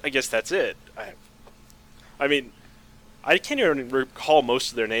 I guess that's it. I mean, I can't even recall most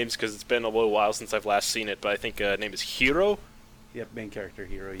of their names because it's been a little while since I've last seen it, but I think name is Hiro? Yep, main character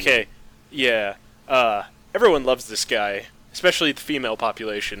Hiro. Okay, yeah. Everyone loves this guy, especially the female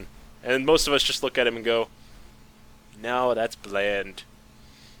population, and most of us just look at him and go, no, that's bland.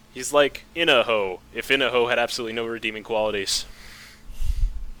 He's like Inaho, if Inaho had absolutely no redeeming qualities,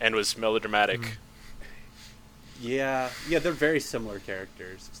 and was melodramatic. Yeah, they're very similar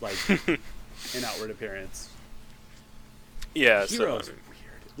characters. It's like in outward appearance. Yeah, Hero's so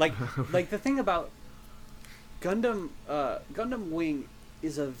weird. Like the thing about Gundam Wing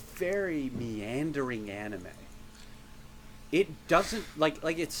is a very meandering anime. It doesn't like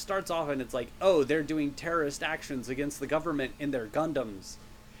it starts off and it's like, oh, they're doing terrorist actions against the government in their Gundams,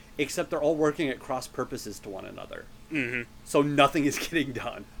 except they're all working at cross purposes to one another. Mm-hmm. So nothing is getting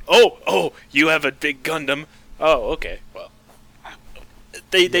done. Oh, you have a big Gundam. Oh, okay. Well,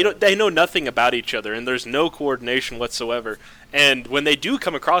 they know nothing about each other, and there's no coordination whatsoever. And when they do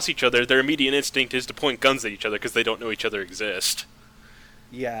come across each other, their immediate instinct is to point guns at each other because they don't know each other exist.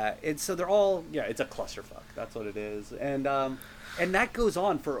 Yeah, so they're all it's a clusterfuck. That's what it is, and that goes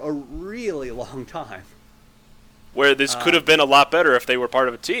on for a really long time. Where this could have been a lot better if they were part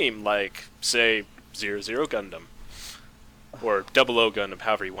of a team, like say 00 Gundam or 00 Gundam,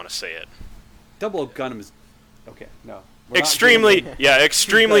 however you want to say it. 00 Gundam is okay. No. Extremely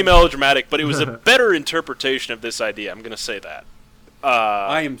melodramatic, but it was a better interpretation of this idea. I'm going to say that.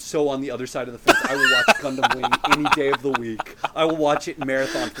 I am so on the other side of the fence. I will watch Gundam Wing any day of the week. I will watch it in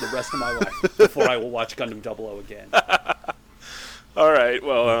marathon for the rest of my life before I will watch Gundam 00 again. All right,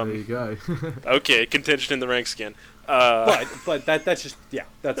 well, there you go. okay, contention in the ranks again. But that's just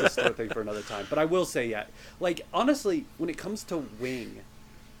that's a story thing for another time. But I will say like honestly, when it comes to Wing,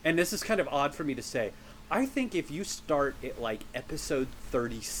 and this is kind of odd for me to say, I think if you start at like episode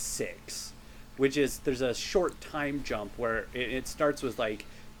 36, which is there's a short time jump where it starts with like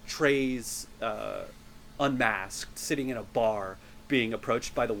Trey's unmasked, sitting in a bar, being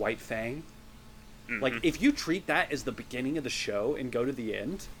approached by the White Fang. Mm-hmm. Like if you treat that as the beginning of the show and go to the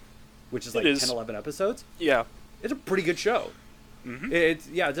end, which is like 10, 11 episodes, it's a pretty good show. Mm-hmm. It's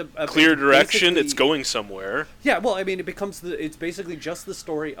a clear direction. It's going somewhere. Yeah, well, I mean, it's basically just the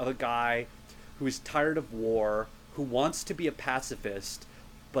story of a guy who is tired of war, who wants to be a pacifist,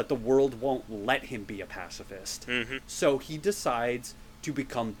 but the world won't let him be a pacifist. Mm-hmm. So he decides to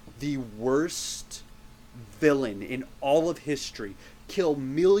become the worst villain in all of history, kill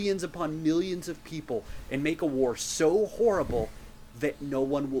millions upon millions of people and make a war so horrible that no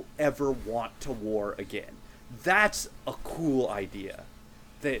one will ever want to war again. That's a cool idea.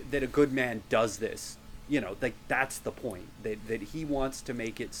 That a good man does this. You know, like, that's the point. That he wants to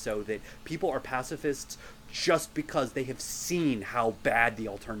make it so that people are pacifists just because they have seen how bad the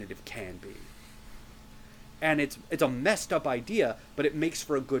alternative can be. And it's a messed up idea, but it makes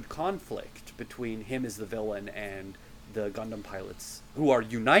for a good conflict between him as the villain and the Gundam pilots, who are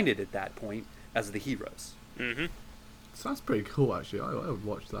united at that point as the heroes. Mm-hmm. Sounds pretty cool, actually. I would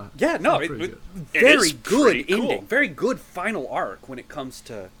watch that. Yeah, no, very good ending. Cool. Very good final arc when it comes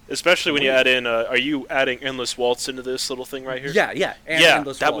to... Especially when you add in... are you adding Endless Waltz into this little thing right here? Yeah.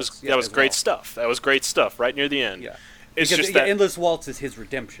 Endless Waltz, that was great stuff. That was great stuff right near the end. Yeah. It's because just that... Endless Waltz is his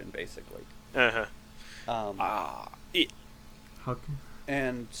redemption, basically. Uh-huh. How can...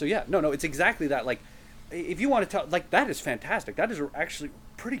 And so, yeah. No, it's exactly that. Like, if you want to tell... Like, that is fantastic. That is actually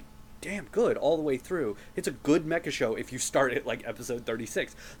pretty... damn good all the way through. It's a good mecha show if you start at like episode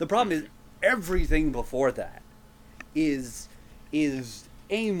 36. The problem is everything before that is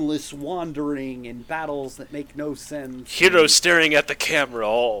aimless wandering in battles that make no sense. Hero staring at the camera,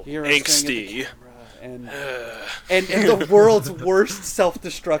 all angsty. And the world's worst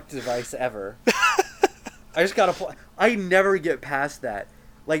self-destruct device ever. I never get past that.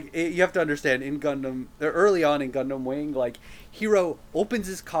 Like, you have to understand, in Gundam, early on in Gundam Wing, like, Hero opens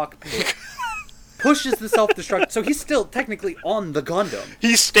his cockpit, pushes the self-destruct, so he's still technically on the Gundam.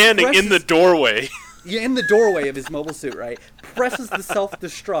 He's standing in the doorway. Yeah, in the doorway of his mobile suit, right? Presses the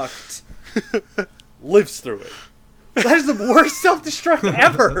self-destruct, lives through it. That is the worst self-destruct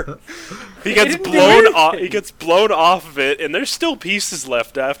ever. He gets blown off. He gets blown off of it, and there's still pieces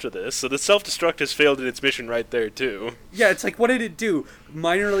left after this. So the self-destruct has failed in its mission right there too. Yeah, it's like, what did it do?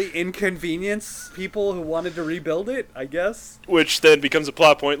 Minorly inconvenience people who wanted to rebuild it, I guess. Which then becomes a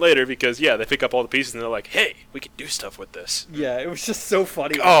plot point later because they pick up all the pieces and they're like, "Hey, we can do stuff with this." Yeah, it was just so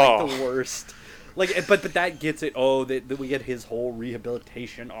funny. It was like the worst. Like, but that gets it. Oh, that we get his whole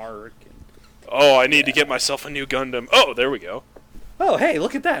rehabilitation arc. I need to get myself a new Gundam. Oh, there we go. Oh, hey,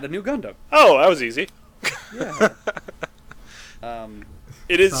 look at that, a new Gundam. Oh, that was easy. Yeah.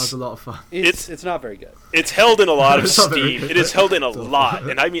 It is. Sounds a lot of fun. It's not very good. It's held in a lot of steam. It is held in a lot,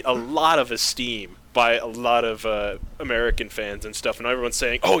 and I mean a lot of esteem by a lot of American fans and stuff. And everyone's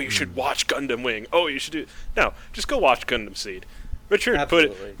saying, "Oh, you should watch Gundam Wing. Oh, you should do." No, just go watch Gundam Seed. Richard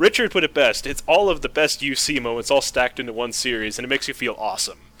put it best. It's all of the best UC moments all stacked into one series, and it makes you feel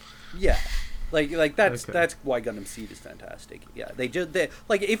awesome. Yeah. Like that's why Gundam Seed is fantastic. Yeah, they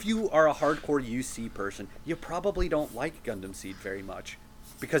like, if you are a hardcore UC person, you probably don't like Gundam Seed very much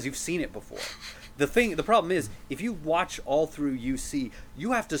because you've seen it before. The problem is, if you watch all through UC,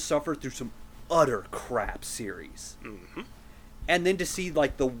 you have to suffer through some utter crap series. Mm-hmm. And then to see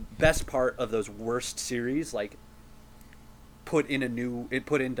like the best part of those worst series like put into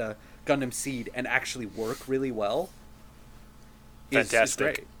Gundam Seed and actually work really well. Fantastic.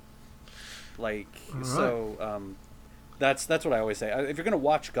 Is great. Like, right. So, that's what I always say. If you're gonna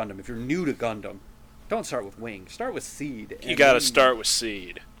watch Gundam, if you're new to Gundam, don't start with Wing. Start with Seed. You gotta start with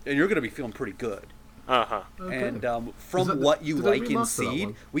Seed, and you're gonna be feeling pretty good. Uh-huh. Okay. And from what you like in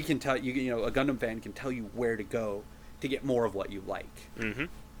Seed, we can tell you. You know, a Gundam fan can tell you where to go to get more of what you like. Mm-hmm.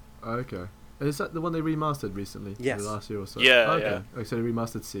 Okay. Is that the one they remastered recently? Yes. The last year or so? Yeah, okay. yeah. Okay, so they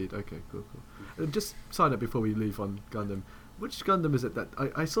remastered Seed. Okay, cool. Just sign up before we leave on Gundam. Which Gundam is it that...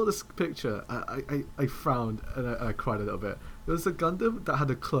 I saw this picture, I frowned and I cried a little bit. There was a Gundam that had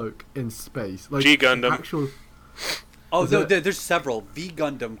a cloak in space. Like G Gundam. Actual... Oh, no, there's several. V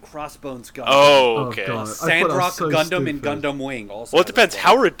Gundam, Crossbones Gundam. Oh, okay. God. Sandrock so Gundam stupid. and Gundam Wing. Also, Well, it depends.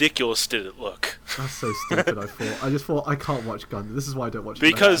 How ridiculous did it look? That's so stupid, I just thought, I can't watch Gundam. This is why I don't watch Gundam.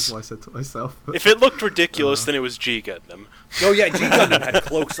 Because That's why I said to myself. If it looked ridiculous, then it was G Gundam. Oh, yeah, G Gundam had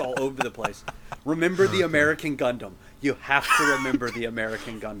cloaks all over the place. Remember the American Gundam. You have to remember the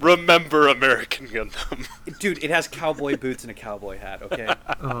American Gundam. Remember American Gundam. Dude, it has cowboy boots and a cowboy hat, okay?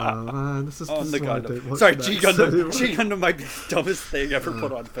 Oh, man, this is On the why I don't Gundam. watch Sorry, that G Gundam. anymore. G Gundam might be the dumbest thing ever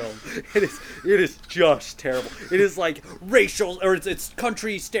put on film. It is just terrible. It is like racial, or it's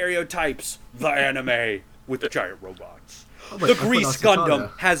country stereotypes. The anime with the giant robots. Oh, The wait, I thought Grease that was Gundam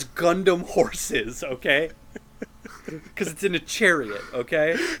Italia. has Gundam horses, okay? Because it's in a chariot,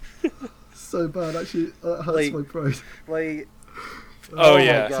 okay? So bad, actually. It hurts Like- my brain. Like, Oh, my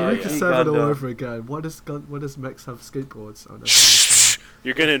yeah. God, So you make a G 7 all Gundam. over again. Why does Mechs have skateboards? Oh, no. Shh.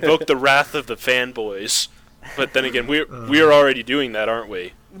 You're gonna invoke the wrath of the fanboys. But then again, we're already doing that, aren't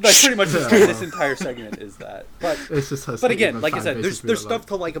we? That's pretty much Yeah. this entire segment is that. But It's just her but again, statement like I of said, fan there's basically stuff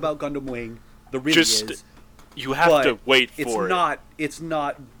to like about Gundam Wing. There really Just- is. You have to wait for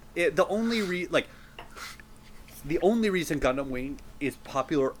the only reason Gundam Wing is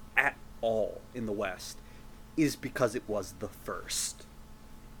popular at all in the West is because it was the first.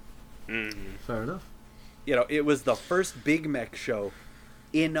 Mm-hmm. Fair enough. You know, it was the first big mech show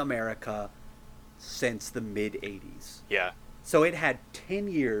in America since the mid-'80s. Yeah. So it had 10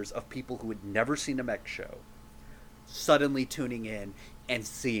 years of people who had never seen a mech show suddenly tuning in and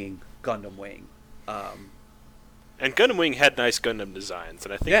seeing Gundam Wing. And Gundam Wing had nice Gundam designs,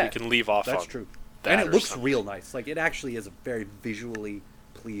 and I think we can leave off on that's true. that. And it looks something. real nice. Like, it actually is a very visually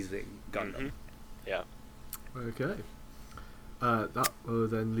pleasing Gundam. Mm-hmm. Yeah. Okay. That will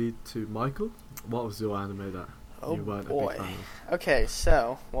then lead to Michael. What was your anime that you weren't a big fan of? Okay,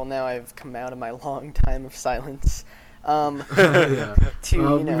 so, well, now I've come out of my long time of silence. Yeah.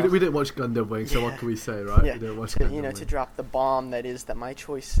 We didn't watch Gundam Wing, so what can we say, right? Yeah, we didn't watch Gundam Wing. to drop the bomb that is that my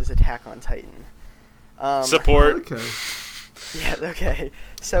choice is Attack on Titan. Support. Okay. Yeah, okay.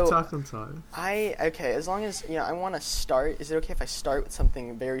 So Attack on Titan. as long as, I want to start, is it okay if I start with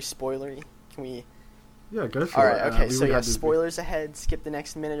something very spoilery? Can we... Yeah, go for All it. right, okay, we so would yeah, have to- spoilers ahead, skip the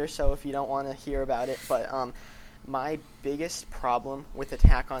next minute or so if you don't want to hear about it, but my biggest problem with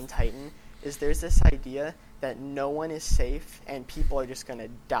Attack on Titan is there's this idea that no one is safe and people are just going to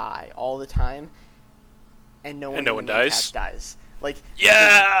die all the time, and no one in the main cast dies. Like,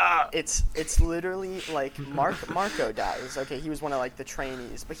 Yeah! It's literally like Marco dies. Okay, he was one of like the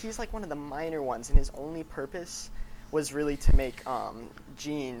trainees, but he's like one of the minor ones, and his only purpose was really to make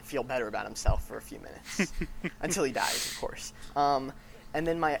Gene feel better about himself for a few minutes until he dies, of course. And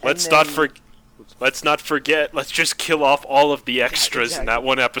then let's not forget. Let's just kill off all of the extras in that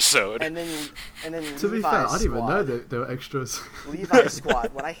one episode. And then To be fair, I didn't even know they were extras. Levi's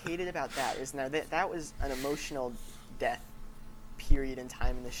squad. What I hated about that is now that was an emotional death period in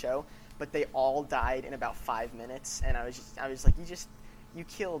time in the show, but they all died in about 5 minutes, and I was like, you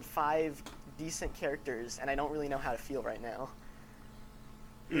killed 5 decent characters, and I don't really know how to feel right now.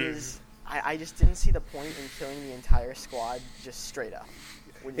 I just didn't see the point in killing the entire squad just straight up.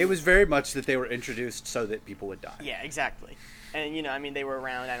 It was very much that they were introduced so that people would die. Yeah, exactly. And they were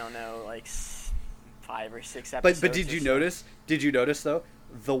around, I don't know, like 5 or 6 episodes. But did you notice? Did you notice though?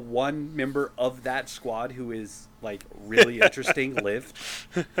 The one member of that squad who is like really interesting lived.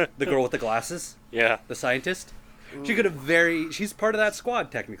 The girl with the glasses. Yeah. The scientist. She could have she's part of that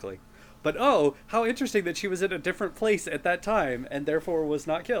squad technically. But how interesting that she was in a different place at that time and therefore was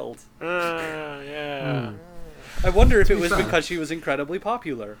not killed. Yeah. I wonder if it was because she was incredibly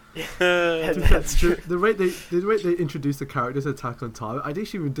popular. That's true. The way they introduced the characters in Attack on Titan, I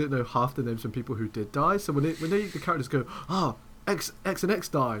actually even didn't know half the names from people who did die. So when the characters go, X and X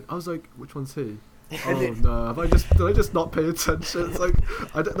died, I was like, which one's he? Oh no, did I just not pay attention? It's like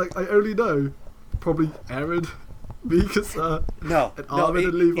I only know probably Aaron, Mikasa, and Armin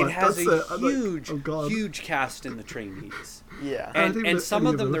and Levi. It has That's a huge cast in the trainees. Yeah. And some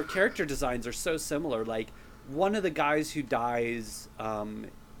of them, their character designs are so similar. Like, one of the guys who dies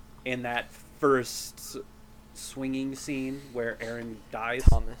in that first swinging scene where Aaron dies,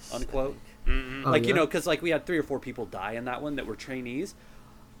 Thomas, unquote. Mm-hmm. Because we had 3 or 4 people die in that one that were trainees.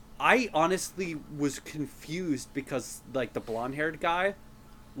 I honestly was confused because like the blonde-haired guy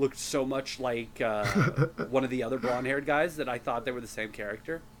looked so much like one of the other blonde-haired guys that I thought they were the same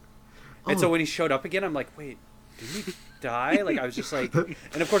character. And so when he showed up again, I'm like, wait, didn't he die? Like, I was just like, and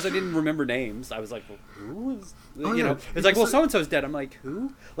of course I didn't remember names. I was like, well, who is, it's like, well, so-and-so's dead. I'm like,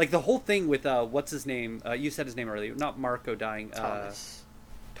 who? Like, the whole thing with, what's his name? You said his name earlier. Not Marco dying.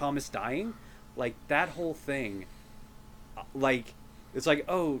 Thomas dying. Like, that whole thing, like, it's like,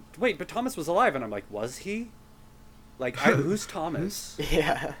 oh, wait, but Thomas was alive. And I'm like, was he? Like, who's Thomas?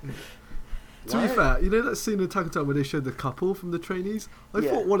 Yeah. To be fair, you know that scene in Attack on Titan where they showed the couple from the trainees? I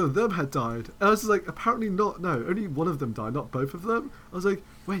thought one of them had died. And I was like, apparently not. No, only one of them died, not both of them. I was like,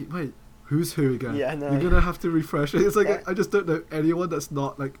 wait, who's who again? Yeah, no. You're going to have to refresh it. It's like, I just don't know anyone that's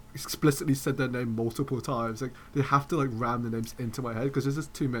not, like, explicitly said their name multiple times. Like, they have to, like, ram the names into my head because there's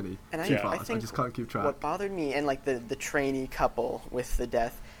just too many. And I think I just can't keep track. What bothered me and, like, the trainee couple with the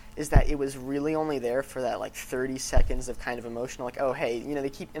death is that it was really only there for that, like, 30 seconds of kind of emotional, like, oh, hey, they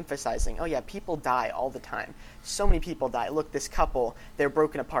keep emphasizing, oh, yeah, people die all the time. So many people die. Look, this couple, they're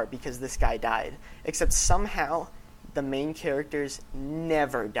broken apart because this guy died. Except somehow the main characters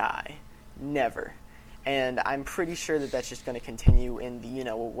never die. Never. And I'm pretty sure that that's just going to continue in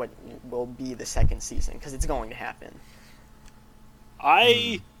the, what will be the second season, because it's going to happen.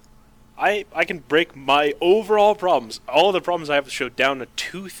 I can break my overall problems, all of the problems I have to show down to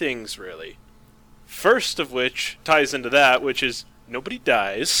 2 things, really. First of which ties into that, which is nobody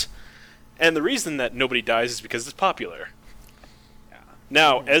dies. And the reason that nobody dies is because it's popular.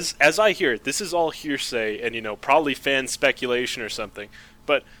 Now, as I hear it, this is all hearsay and, probably fan speculation or something,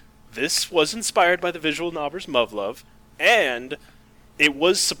 but this was inspired by the visual novel's Muv-Luv, and it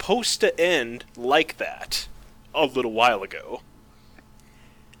was supposed to end like that a little while ago.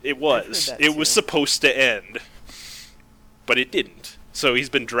 It was. It was supposed to end, but it didn't. So he's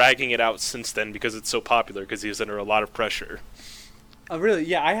been dragging it out since then because it's so popular, because he was under a lot of pressure. Oh, really?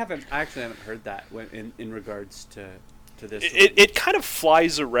 Yeah, I actually haven't heard that in regards to this. It kind of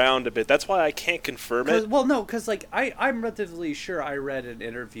flies around a bit. That's why I can't confirm it. Well, no, because I'm relatively sure I read an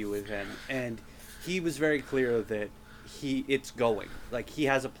interview with him, and he was very clear that it's going. Like, he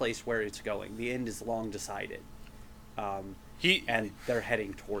has a place where it's going. The end is long decided. And they're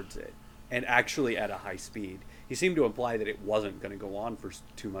heading towards it, and actually at a high speed. He seemed to imply that it wasn't going to go on for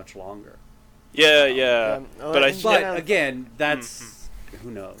too much longer. Yeah. But again, that's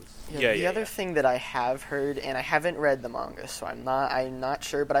who knows. The other thing that I have heard, and I haven't read the manga, so I'm not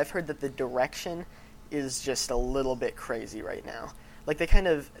sure, but I've heard that the direction is just a little bit crazy right now. Like,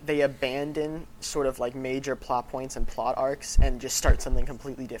 they abandon sort of like major plot points and plot arcs and just start something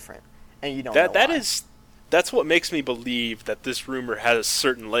completely different, and you don't know why. That's what makes me believe that this rumor has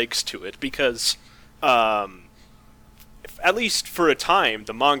certain legs to it, because at least for a time,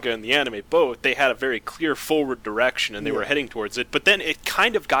 the manga and the anime both, they had a very clear forward direction and they were heading towards it, but then it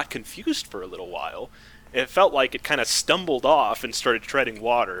kind of got confused for a little while. It felt like it kind of stumbled off and started treading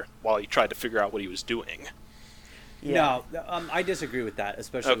water while he tried to figure out what he was doing. Yeah. No, I disagree with that,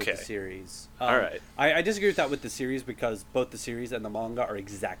 especially with the series. All right. I disagree with that with the series because both the series and the manga are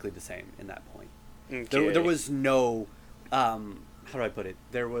exactly the same in that point. Okay. There was no, how do I put it?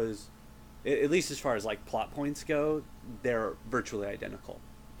 There was, at least as far as like plot points go, they're virtually identical.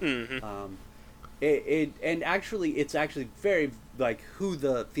 Mm-hmm. And actually, it's actually very, like, who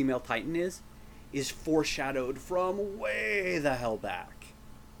the female Titan is foreshadowed from way the hell back.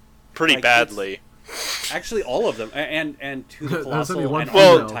 Pretty badly. Actually, all of them, and to the Colossal and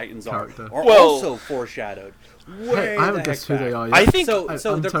all the Titans are also also foreshadowed. I haven't guessed who they are yet. I think so. They're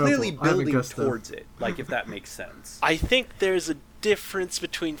terrible. clearly building towards it, like, if that makes sense. I think there's a difference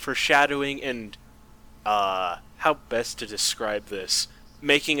between foreshadowing and how best to describe this,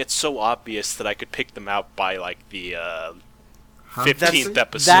 making it so obvious that I could pick them out by like the 15th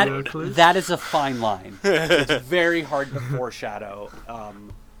episode. That is a fine line. It's very hard to foreshadow.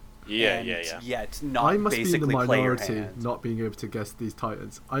 Yet not I must basically be in the play your minority hand. not being able to guess these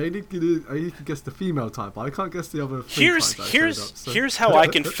Titans. I need to guess the female type, but I can't guess the other three types. Here's how I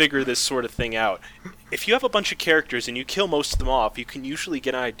can figure this sort of thing out. If you have a bunch of characters and you kill most of them off, you can usually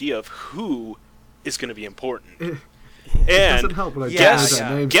get an idea of who is going to be important. It And doesn't help when I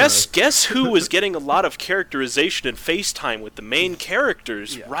their names, guess who was getting a lot of characterization and FaceTime with the main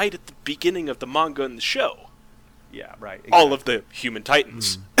characters right at the beginning of the manga and the show. Yeah, right. Exactly. All of the human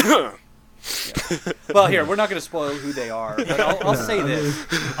titans. Well, here, we're not going to spoil who they are, but I'll say this.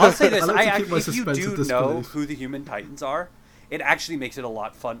 I'll say this. If you do know who the human titans are, it actually makes it a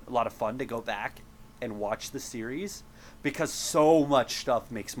lot of fun to go back and watch the series, because so much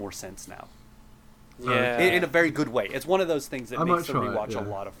stuff makes more sense now. Yeah. In a very good way. It's one of those things that makes the rewatch a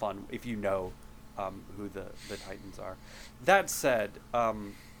lot of fun if you know who the Titans are. That said,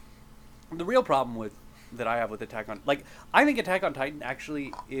 the real problem that I have with Attack on... Like, I think Attack on Titan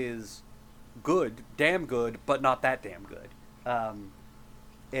actually is good, damn good, but not that damn good.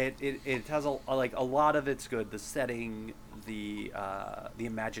 It has a lot of it's good. The setting, the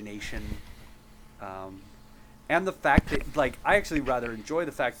imagination... and the fact that, like, I actually rather enjoy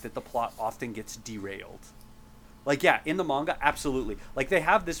the fact that the plot often gets derailed. Like, yeah, in the manga, absolutely. Like, they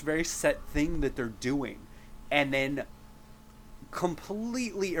have this very set thing that they're doing, and then,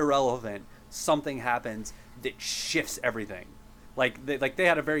 completely irrelevant, something happens that shifts everything. Like they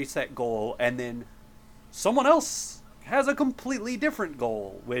had a very set goal, and then someone else has a completely different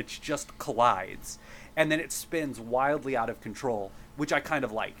goal, which just collides. And then it spins wildly out of control, which I kind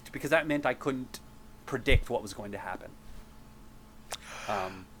of liked, because that meant I couldn't predict what was going to happen.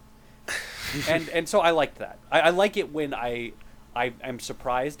 And so I liked that. I like it when I'm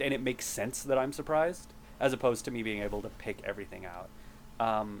surprised and it makes sense that I'm surprised, as opposed to me being able to pick everything out.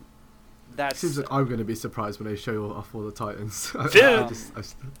 That seems like I'm going to be surprised when they show off all the Titans. But it's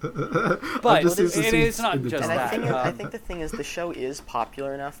not just that. I think the thing is, the show is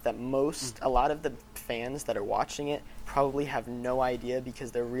popular enough that a lot of the fans that are watching it probably have no idea,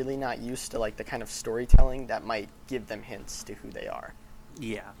 because they're really not used to, like, the kind of storytelling that might give them hints to who they are.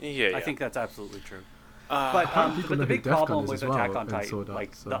 Yeah. I think that's absolutely true. But the big problem with Attack on Titan,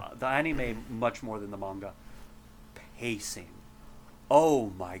 the anime much more than the manga, pacing.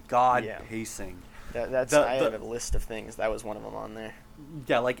 Oh my god, Yeah. pacing. That's I have a list of things. That was one of them on there.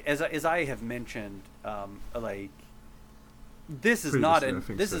 Yeah, like as I have mentioned, like this is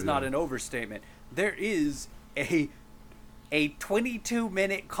Previously, not an overstatement. There is a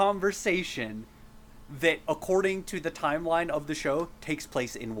 22-minute conversation that, according to the timeline of the show, takes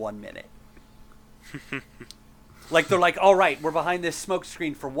place in 1 minute. Like, they're like, all right, we're behind this smoke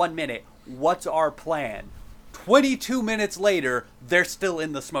screen for 1 minute. What's our plan? 22 minutes later, they're still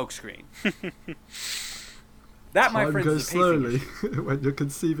in the smoke screen. That, my Time friends, goes is a pacing slowly issue. when you're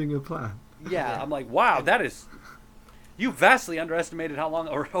conceiving a plan. Yeah, I'm like, wow, that is... You vastly underestimated how long,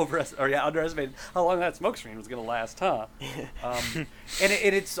 underestimated how long that smoke screen was going to last, huh? And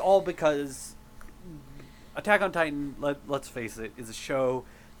it's all because Attack on Titan, let's face it, is a show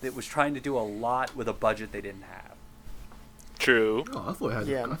that was trying to do a lot with a budget they didn't have. True. Oh, I thought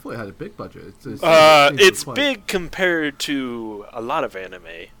it had a big budget. It's big compared to a lot of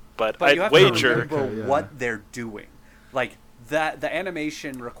anime, but you I'd have wager. to remember what they're doing. Like, the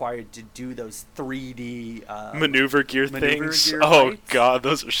animation required to do those 3D maneuver gear things. gear Oh fights. god,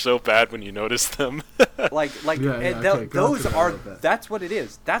 those are so bad when you notice them. Those are. That's what it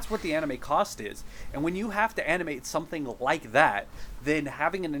is. That's what the anime cost is. And when you have to animate something like that, then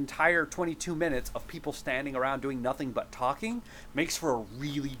having an entire 22 minutes of people standing around doing nothing but talking makes for a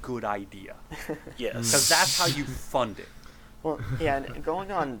really good idea. Yes, Because that's how you fund it. Well, yeah, and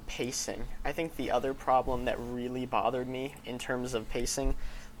going on pacing, I think the other problem that really bothered me in terms of pacing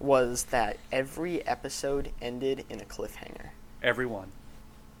was that every episode ended in a cliffhanger. Everyone.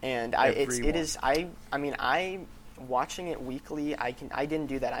 And I watching it weekly, I didn't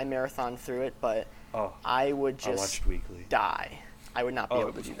do that. I marathoned through it, but I would just watched weekly. die. I would not be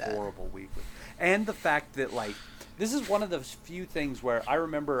able to do that. It was horrible weekly. And the fact that, like, this is one of those few things where I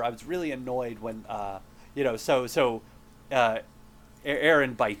remember I was really annoyed when,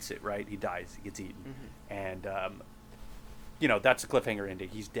 Aaron bites it, right? He dies. He gets eaten. Mm-hmm. And, that's a cliffhanger ending.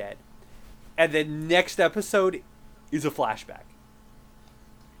 He's dead. And then next episode is a flashback.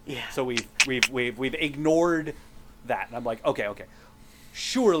 Yeah. So we've ignored that. And I'm like, okay.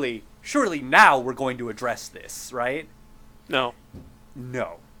 Surely now we're going to address this, right? No.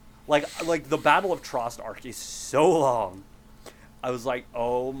 Like the Battle of Trost arc is so long. I was like,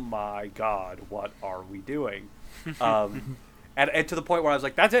 oh my god, what are we doing? And to the point where I was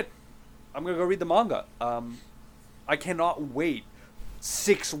like, that's it. I'm going to go read the manga. I cannot wait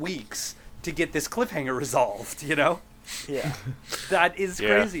 6 weeks to get this cliffhanger resolved, Yeah. That is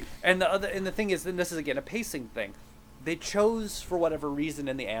crazy. And the thing is, then this is again a pacing thing. They chose, for whatever reason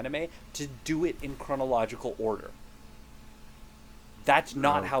in the anime, to do it in chronological order. That's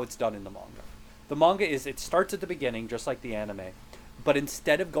not how it's done in the manga. The manga it starts at the beginning, just like the anime, but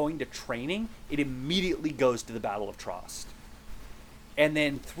instead of going to training, it immediately goes to the Battle of Trost. And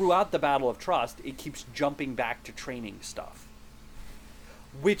then throughout the Battle of Trost, it keeps jumping back to training stuff.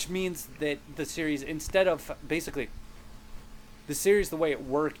 Which means that the series, instead of basically... The series, the way it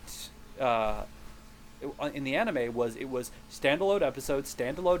worked in the anime was standalone episode,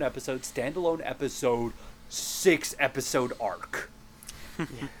 6-episode arc.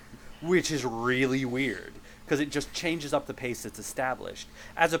 Which is really weird, because it just changes up the pace that's established,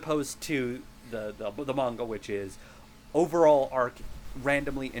 as opposed to the manga, which is overall arc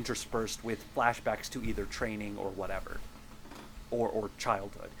randomly interspersed with flashbacks to either training or whatever, or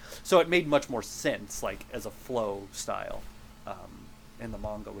childhood. So it made much more sense, like as a flow style, in the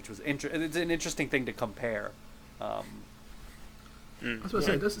manga, which was it's an interesting thing to compare. I was going to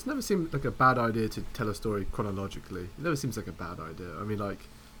say, it never seemed like a bad idea to tell a story chronologically. It never seems like a bad idea. I mean, like,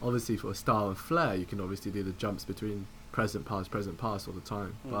 obviously for a style and flair, you can obviously do the jumps between present, past all the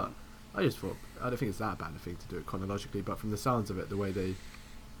time. But I just thought, I don't think it's that bad a thing to do it chronologically, but from the sounds of it, the way the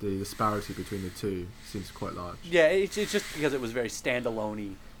disparity between the two seems quite large. Yeah, it's just because it was very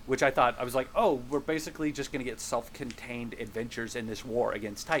standalone-y, which I was like, oh, we're basically just going to get self-contained adventures in this war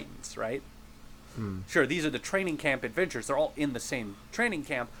against Titans, right? Sure, these are the training camp adventures. They're all in the same training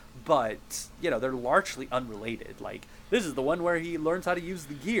camp, but, they're largely unrelated. Like, this is the one where he learns how to use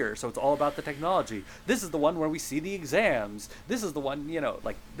the gear, so it's all about the technology. This is the one where we see the exams. This is the one,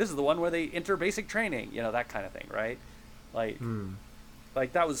 this is the one where they enter basic training, that kind of thing, right? Like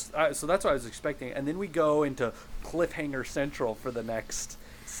that was, so that's what I was expecting. And then we go into Cliffhanger Central for the next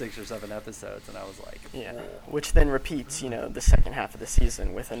 6 or 7 episodes, and I was like, yeah, which then repeats, the second half of the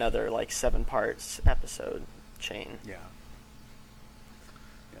season with another 7 parts episode chain. Yeah.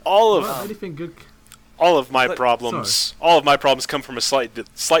 Anything good? All of my problems come from a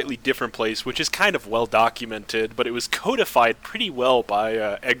slightly different place, which is kind of well documented, but it was codified pretty well by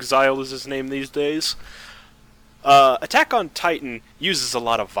Exile is his name these days. Attack on Titan uses a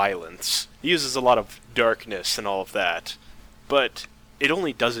lot of violence, uses a lot of darkness and all of that, but it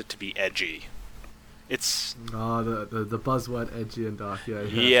only does it to be edgy. It's... the buzzword edgy and dark, yeah.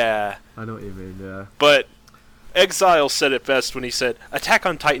 Yeah. I know what you mean, yeah. But Exile said it best when he said, Attack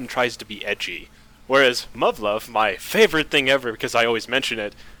on Titan tries to be edgy, whereas Muv-Luv, my favorite thing ever, because I always mention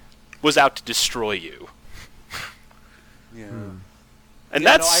it, was out to destroy you. Yeah. And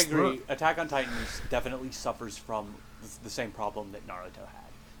yeah, that's... No, I agree. Attack on Titan definitely suffers from the same problem that Naruto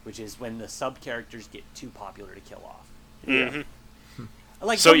had, which is when the sub-characters get too popular to kill off. Mm-hmm.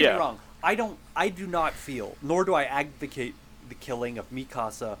 Like, So, don't get yeah. me wrong. I do not feel, nor do I advocate the killing of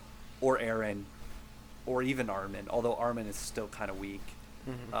Mikasa or Eren or even Armin, although Armin is still kind of weak.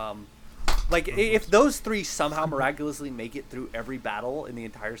 Mm-hmm. If those three somehow miraculously make it through every battle in the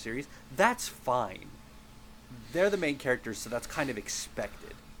entire series, that's fine. They're the main characters, so that's kind of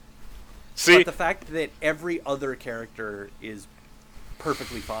expected. See? But the fact that every other character is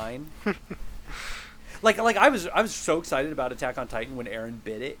perfectly fine. like I was so excited about Attack on Titan when Eren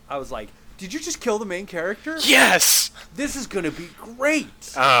bit it. I was like, did you just kill the main character? Yes! This is gonna be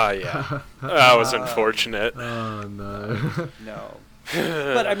great. Ah, yeah. That was unfortunate. Oh, no. No.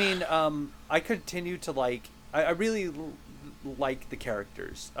 But I mean, I continue to like. I really like the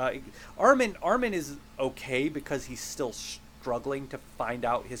characters. Armin is okay because he's still struggling to find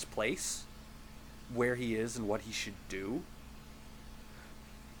out his place, where he is and what he should do.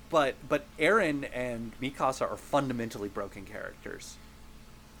 But Eren and Mikasa are fundamentally broken characters.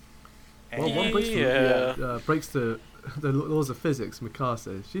 And Well, one Yeah. breaks the laws of physics,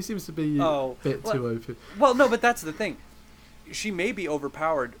 Mikasa. She seems to be a bit too OP. Well, no, but that's the thing. She may be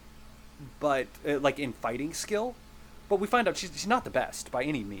overpowered, but like in fighting skill, but we find out she's not the best by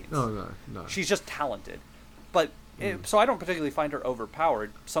any means. No. She's just talented. But so I don't particularly find her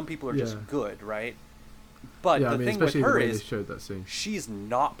overpowered. Some people are just good, right? But Yeah, the I mean, thing with especially her the way is they showed that scene. she's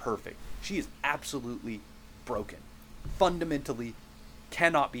not perfect. She is absolutely broken. Fundamentally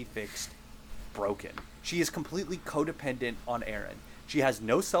cannot be fixed. Broken. She is completely codependent on Eren. She has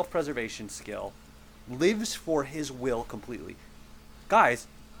no self-preservation skill. Lives for his will completely. Guys,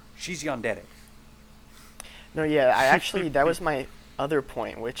 she's yandere. No, yeah, I actually, that was my other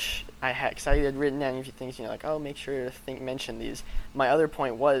point, which I had, because I had written down a few things, like, oh, make sure to mention these. My other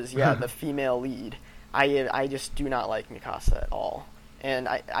point was, the female lead. I just do not like Mikasa at all. And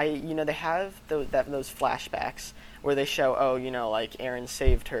they have those flashbacks where they show, like Eren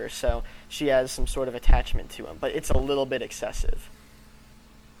saved her, so she has some sort of attachment to him, but it's a little bit excessive.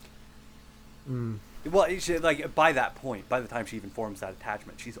 Well, like by that point, by the time she even forms that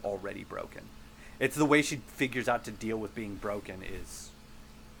attachment, she's already broken. It's the way she figures out to deal with being broken is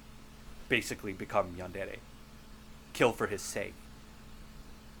basically become yandere. Kill for his sake.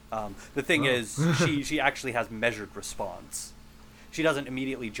 The thing is, she actually has measured response. She doesn't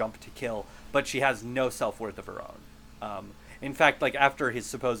immediately jump to kill, but she has no self-worth of her own. In fact, like after his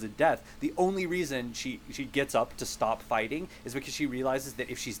supposed death, the only reason she gets up to stop fighting is because she realizes that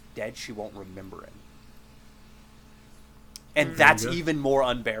if she's dead, she won't remember him. And that's even more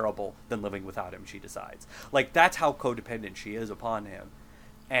unbearable than living without him, she decides. Like, that's how codependent she is upon him.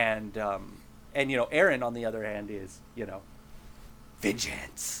 And Eren, on the other hand, is,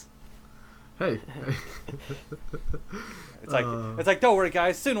 vengeance. Hey. It's like, don't worry,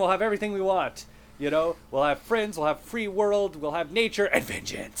 guys. Soon we'll have everything we want. We'll have friends, we'll have free world, we'll have nature, and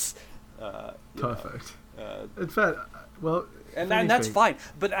vengeance. Perfect. In fact, well... And that's fine.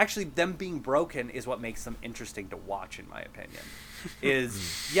 But actually, them being broken is what makes them interesting to watch, in my opinion.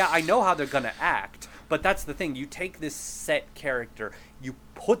 I know how they're going to act, but that's the thing. You take this set character, you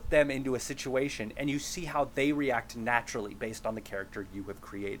put them into a situation, and you see how they react naturally based on the character you have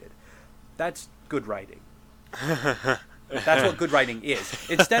created. That's good writing. That's what good writing is.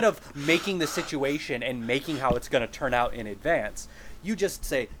 Instead of making the situation and making how it's going to turn out in advance, you just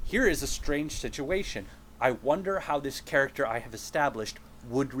say, here is a strange situation. I wonder how this character I have established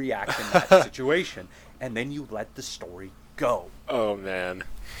would react in that situation. And then you let the story go. Oh, man.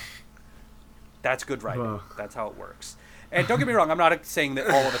 That's good writing. That's how it works. And don't get me wrong, I'm not saying that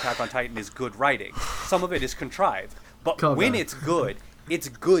all of Attack on Titan is good writing. Some of it is contrived. But when it's good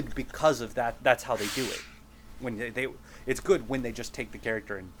because of that. That's how they do it. It's good when they just take the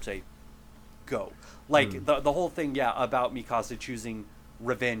character and say, go. Like, the whole thing, about Mikasa choosing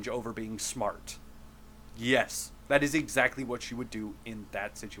revenge over being smart. Yes, that is exactly what she would do in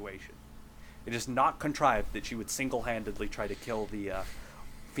that situation. It is not contrived that she would single-handedly try to kill the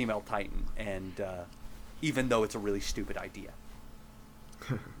female Titan, and even though it's a really stupid idea.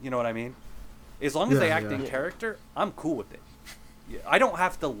 You know what I mean? As long as they act in character, I'm cool with it. I don't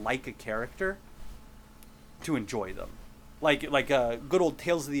have to like a character to enjoy them. Like good old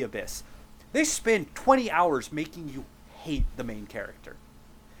Tales of the Abyss. They spend 20 hours making you hate the main character.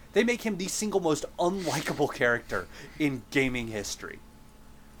 They make him the single most unlikable character in gaming history.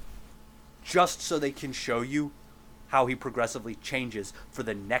 Just so they can show you how he progressively changes for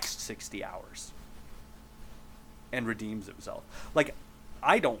the next 60 hours. And redeems himself. Like,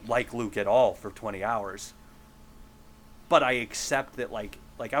 I don't like Luke at all for 20 hours. But I accept that, like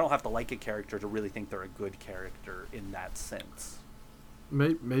I don't have to like a character to really think they're a good character in that sense.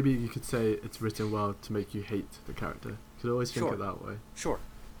 Maybe you could say it's written well to make you hate the character. You could always think it that way. Sure.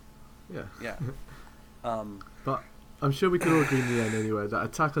 Yeah. Yeah. But I'm sure we can all agree in the end anyway that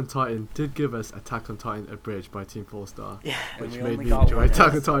Attack on Titan did give us Attack on Titan Abridged by Team 4-Star. Yeah. Which made me enjoy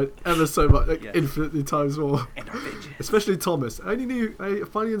Attack on Titan ever so much, infinitely times more. And our bitches. Especially Thomas. I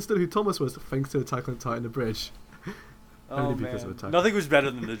finally understood who Thomas was thanks to Attack on Titan Abridged. Oh man, nothing was better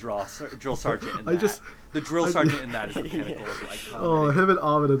than the drill sergeant in that. The drill sergeant in that is the pinnacle of like comedy. Oh, him and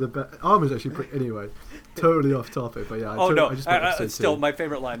Armin are the best. Armin's actually pretty... Anyway, totally off topic, but yeah. Still, my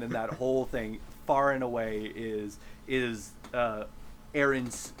favorite line in that whole thing, far and away, is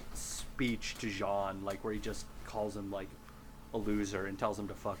Aaron's speech to Jean, like where he just calls him like a loser and tells him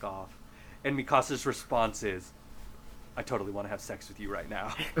to fuck off, and Mikasa's response is, "I totally want to have sex with you right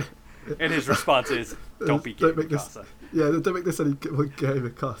now." And his response is, "Don't be gay, Mikasa." Don't make this any more gay,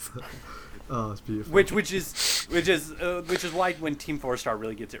 Mikasa. Oh, it's beautiful. Which is why when Team 4-Star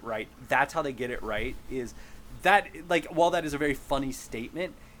really gets it right, that's how they get it right. Is that like while that is a very funny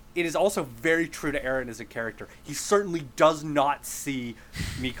statement, it is also very true to Eren as a character. He certainly does not see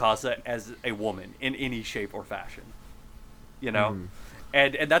Mikasa as a woman in any shape or fashion. You know,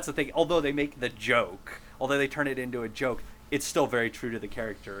 and that's the thing. Although they make the joke, although they turn it into a joke, it's still very true to the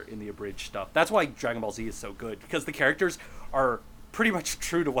character in the abridged stuff. That's why Dragon Ball Z is so good, because the characters are pretty much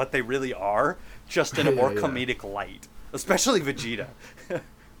true to what they really are, just in a more comedic light. Especially Vegeta.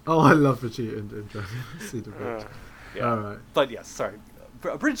 Oh, I love Vegeta in Dragon Ball Z. All right. But yes, sorry.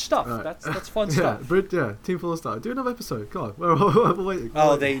 Abridged stuff. Right. That's fun stuff. Team 4-Star. Do another episode. God, we're waiting.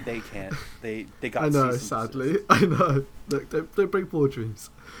 Oh, they can't. They got. I know, sadly. I know. Look, don't break more dreams.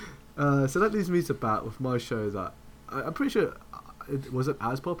 So that leaves me to bat with my show that I'm pretty sure it wasn't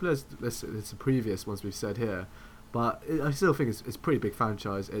as popular as the previous ones we've said here, but I still think it's a pretty big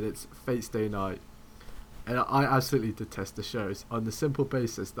franchise, and it's Fate Stay Night. And I absolutely detest the shows on the simple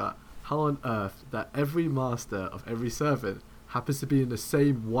basis that how on earth that every master of every servant happens to be in the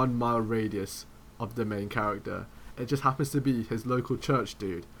same 1 mile radius of the main character. It just happens to be his local church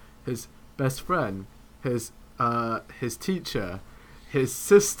dude, his best friend, his teacher, his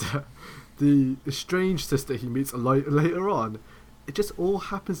sister, the strange sister he meets later on. It just all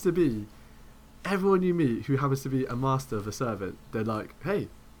happens to be everyone you meet who happens to be a master of a servant. They're like, hey,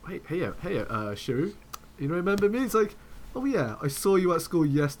 Shiru, you remember me? It's like, oh yeah, I saw you at school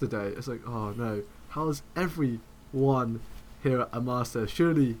yesterday. It's like, oh no, how's everyone here a master?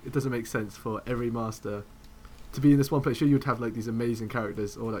 Surely it doesn't make sense for every master to be in this one place. Sure, you'd have like these amazing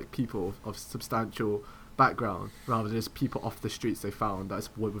characters or like people of substantial background rather than just people off the streets they found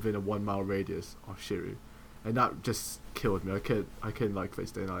that's within a 1 mile radius of Shiru. And that just killed me. I couldn't like Fate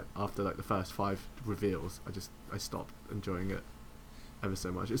Stay Night after like the first 5 reveals. I stopped enjoying it ever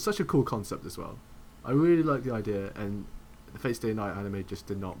so much. It's such a cool concept as well. I really like the idea, and the Fate Stay Night anime just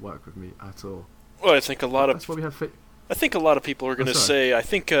did not work with me at all. Well, I think a lot of people are going to say, I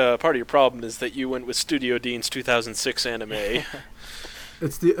think part of your problem is that you went with Studio Dean's 2006 anime.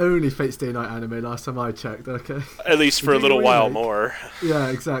 It's the only Fate Stay Night anime last time I checked, okay? At least for a little while more. Yeah,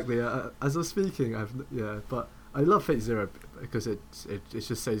 exactly. As I'm speaking, but I love Fate Zero because it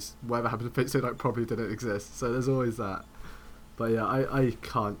just says whatever happened to Fate Stay Night probably didn't exist, so there's always that. But yeah, I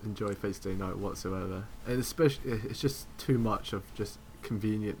can't enjoy Fate Stay Night whatsoever. And especially, it's just too much of just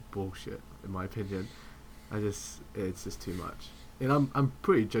convenient bullshit, in my opinion. It's just too much. And I'm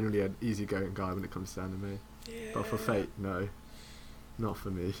pretty generally an easygoing guy when it comes to anime. Yeah. But for Fate, no. Not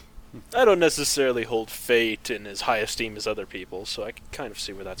for me. I don't necessarily hold Fate in as high esteem as other people, so I can kind of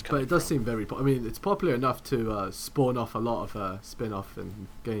see where that's coming from. But it does seem very... I mean, it's popular enough to spawn off a lot of spin-off and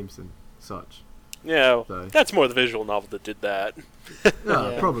games and such. Yeah, so. That's more the visual novel that did that.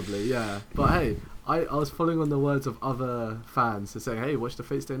 Yeah, probably, yeah. But hey, I was following on the words of other fans to say, hey, watch the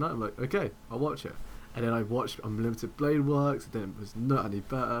Fate Stay Night. I'm like, okay, I'll watch it. And then I watched Unlimited Blade Works, and then it was not any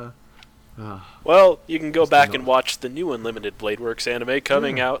better. Well, you can go back and watch the new Unlimited Blade Works anime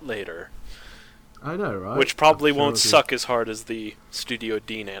coming out later. I know, right? Which probably won't suck as hard as the Studio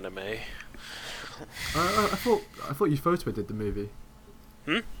Dean anime. I thought Ufotable did the movie.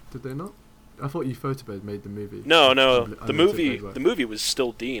 Did they not? I thought Ufotable made the movie. No. The movie was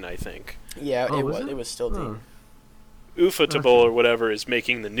still Dean, I think. Yeah, Oh, it was was. it? It was still Dean. Ufotable Okay. or whatever is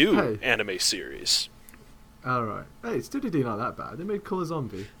making the new Hey. anime series. Alright. Hey, Studio D not that bad. They made Call of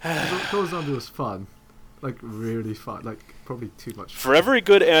Zombie. Call of Zombie was fun. Like, really fun. Like, probably too much For every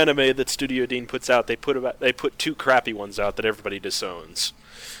good anime that Studio Dean puts out, they put 2 crappy ones out that everybody disowns.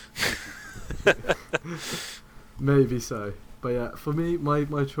 Maybe so. But yeah, for me,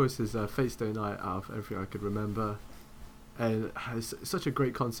 my choice is Fate Stay Night out of everything I could remember. And it's such a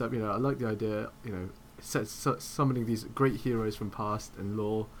great concept, I like the idea, summoning these great heroes from past and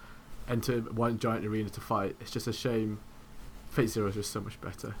lore into one giant arena to fight. It's just a shame Fate Zero is just so much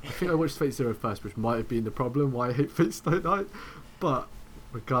better. I think I watched Fate Zero first, which might have been the problem why I hate Fate Stay Night. But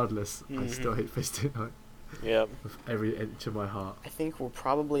regardless, I still hate Fate Stay Night Yeah. with every inch of my heart. I think we're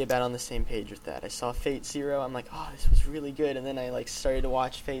probably about on the same page with that. I saw Fate Zero. I'm like, oh, this was really good. And then I started to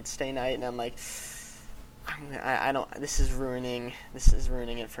watch Fate Stay Night, and I'm like, I don't. This is ruining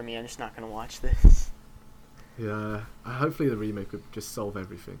it for me. I'm just not gonna watch this. Yeah, hopefully the remake would just solve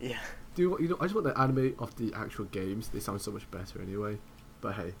everything. Yeah. I just want the anime of the actual games. They sound so much better anyway.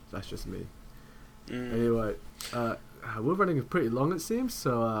 But hey, that's just me. Anyway, we're running pretty long it seems,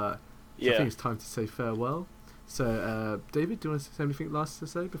 so I think it's time to say farewell. So, David, do you want to say anything last to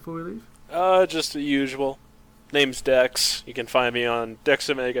say before we leave? Just the usual. Name's Dex. You can find me on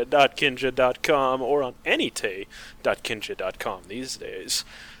dexomega.kinja.com or on ANI-TAY.kinja.com these days.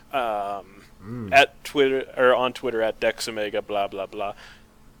 At Twitter or on Twitter at dexomega blah blah blah.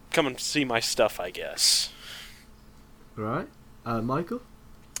 Come and see my stuff, I guess. Right. Michael?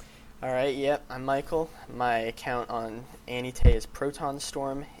 All right. Yep. I'm Michael. My account on AniTAY is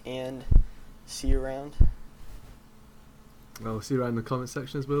Protonstorm, and see you around. I'll see you around in the comment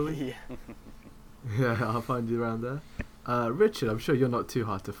sections, will we? Yeah. Yeah, I'll find you around there. Richard, I'm sure you're not too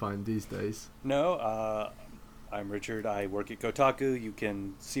hard to find these days. No, I'm Richard. I work at Kotaku. You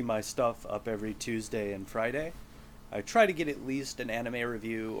can see my stuff up every Tuesday and Friday. I try to get at least an anime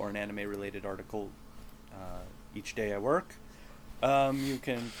review or an anime-related article each day I work. You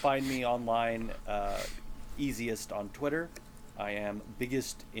can find me online easiest on Twitter. I am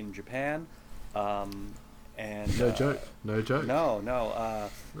biggest in Japan. And No joke. No.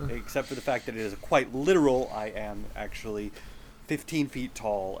 Except for the fact that it is quite literal. I am actually 15 feet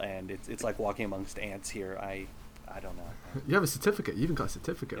tall, and it's like walking amongst ants here. I don't know. You have a certificate. You even got a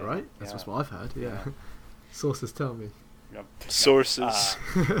certificate, Yeah, right? That's yeah. what I've heard. Yeah. Sources tell me. Yep. Sources.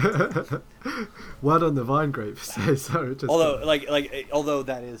 Word on the vine grape. Sorry. Just Although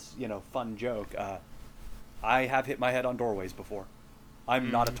that is fun joke. I have hit my head on doorways before.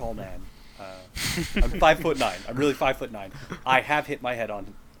 I'm not a tall man. I'm 5'9". I'm really 5'9". I have hit my head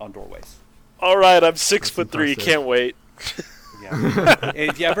on doorways. All right, I'm 6'3". impressive. Can't wait. Yeah.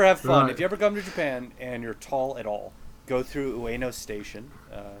 If you ever have fun, Right. if you ever come to Japan and you're tall at all, go through Ueno Station.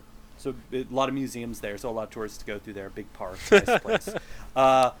 So a lot of museums there, so a lot of tourists go through there. Big park, nice place.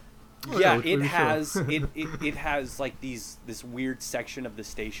 yeah, It for has sure. it has like this weird section of the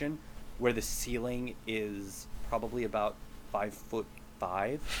station where the ceiling is probably about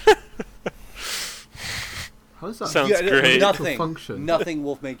 5'5". How does that Sounds great. function? Nothing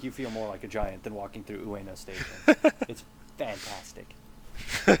will make you feel more like a giant than walking through Ueno Station. It's fantastic.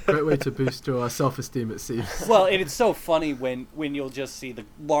 Great way to boost your self-esteem, it seems. Well, and it's so funny when you'll just see the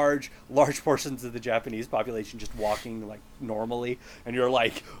large portions of the Japanese population just walking like normally, and you're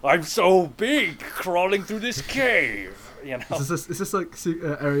like, I'm so big, crawling through this cave. Is this like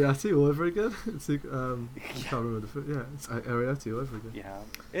Ariati all over again? It's I can't remember the yeah, it's Ariati all over again. Yeah,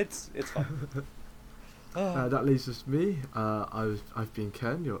 it's fun. That leaves us me. I've been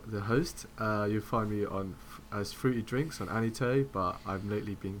Ken, the host. You'll find me as Fruity Drinks on AniTAY, but I've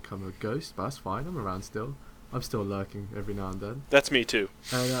lately become a ghost. But that's fine. I'm around still. I'm still lurking every now and then. That's me too.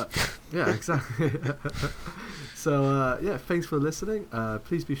 And yeah, exactly. So yeah, thanks for listening.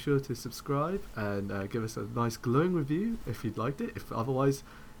 Please be sure to subscribe and give us a nice glowing review if you'd liked it. If otherwise,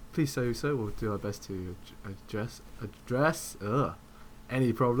 please say so. We'll do our best to address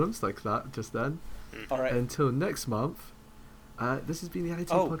any problems like that just then. All right. Until next month, this has been the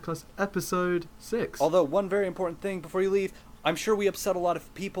AniTAY Podcast, episode 6. Although, one very important thing before you leave, I'm sure we upset a lot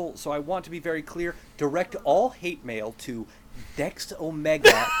of people, so I want to be very clear. Direct all hate mail to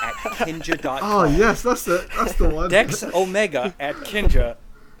dexomega@kinja.com. Oh, yes, that's it. That's the one. dexomega@kinja.com.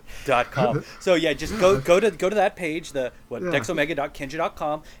 So yeah, just go to that page,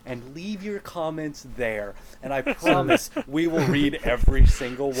 dexomega.kinja.com, and leave your comments there. And I promise we will read every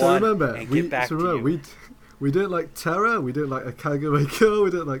single one. So remember, and get back to you. We didn't like Terra, we didn't like Akame Michael, we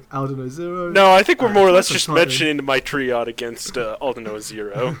didn't like Aldnoah.Zero. No, I think we're more or less that's just fine. mentioning my triad against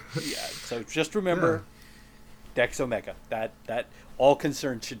Aldnoah.Zero. Yeah, so just remember Dex Omega. That All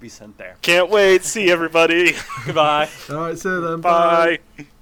concerned should be sent there. Can't wait. See everybody. Goodbye. All right, see you then. Bye.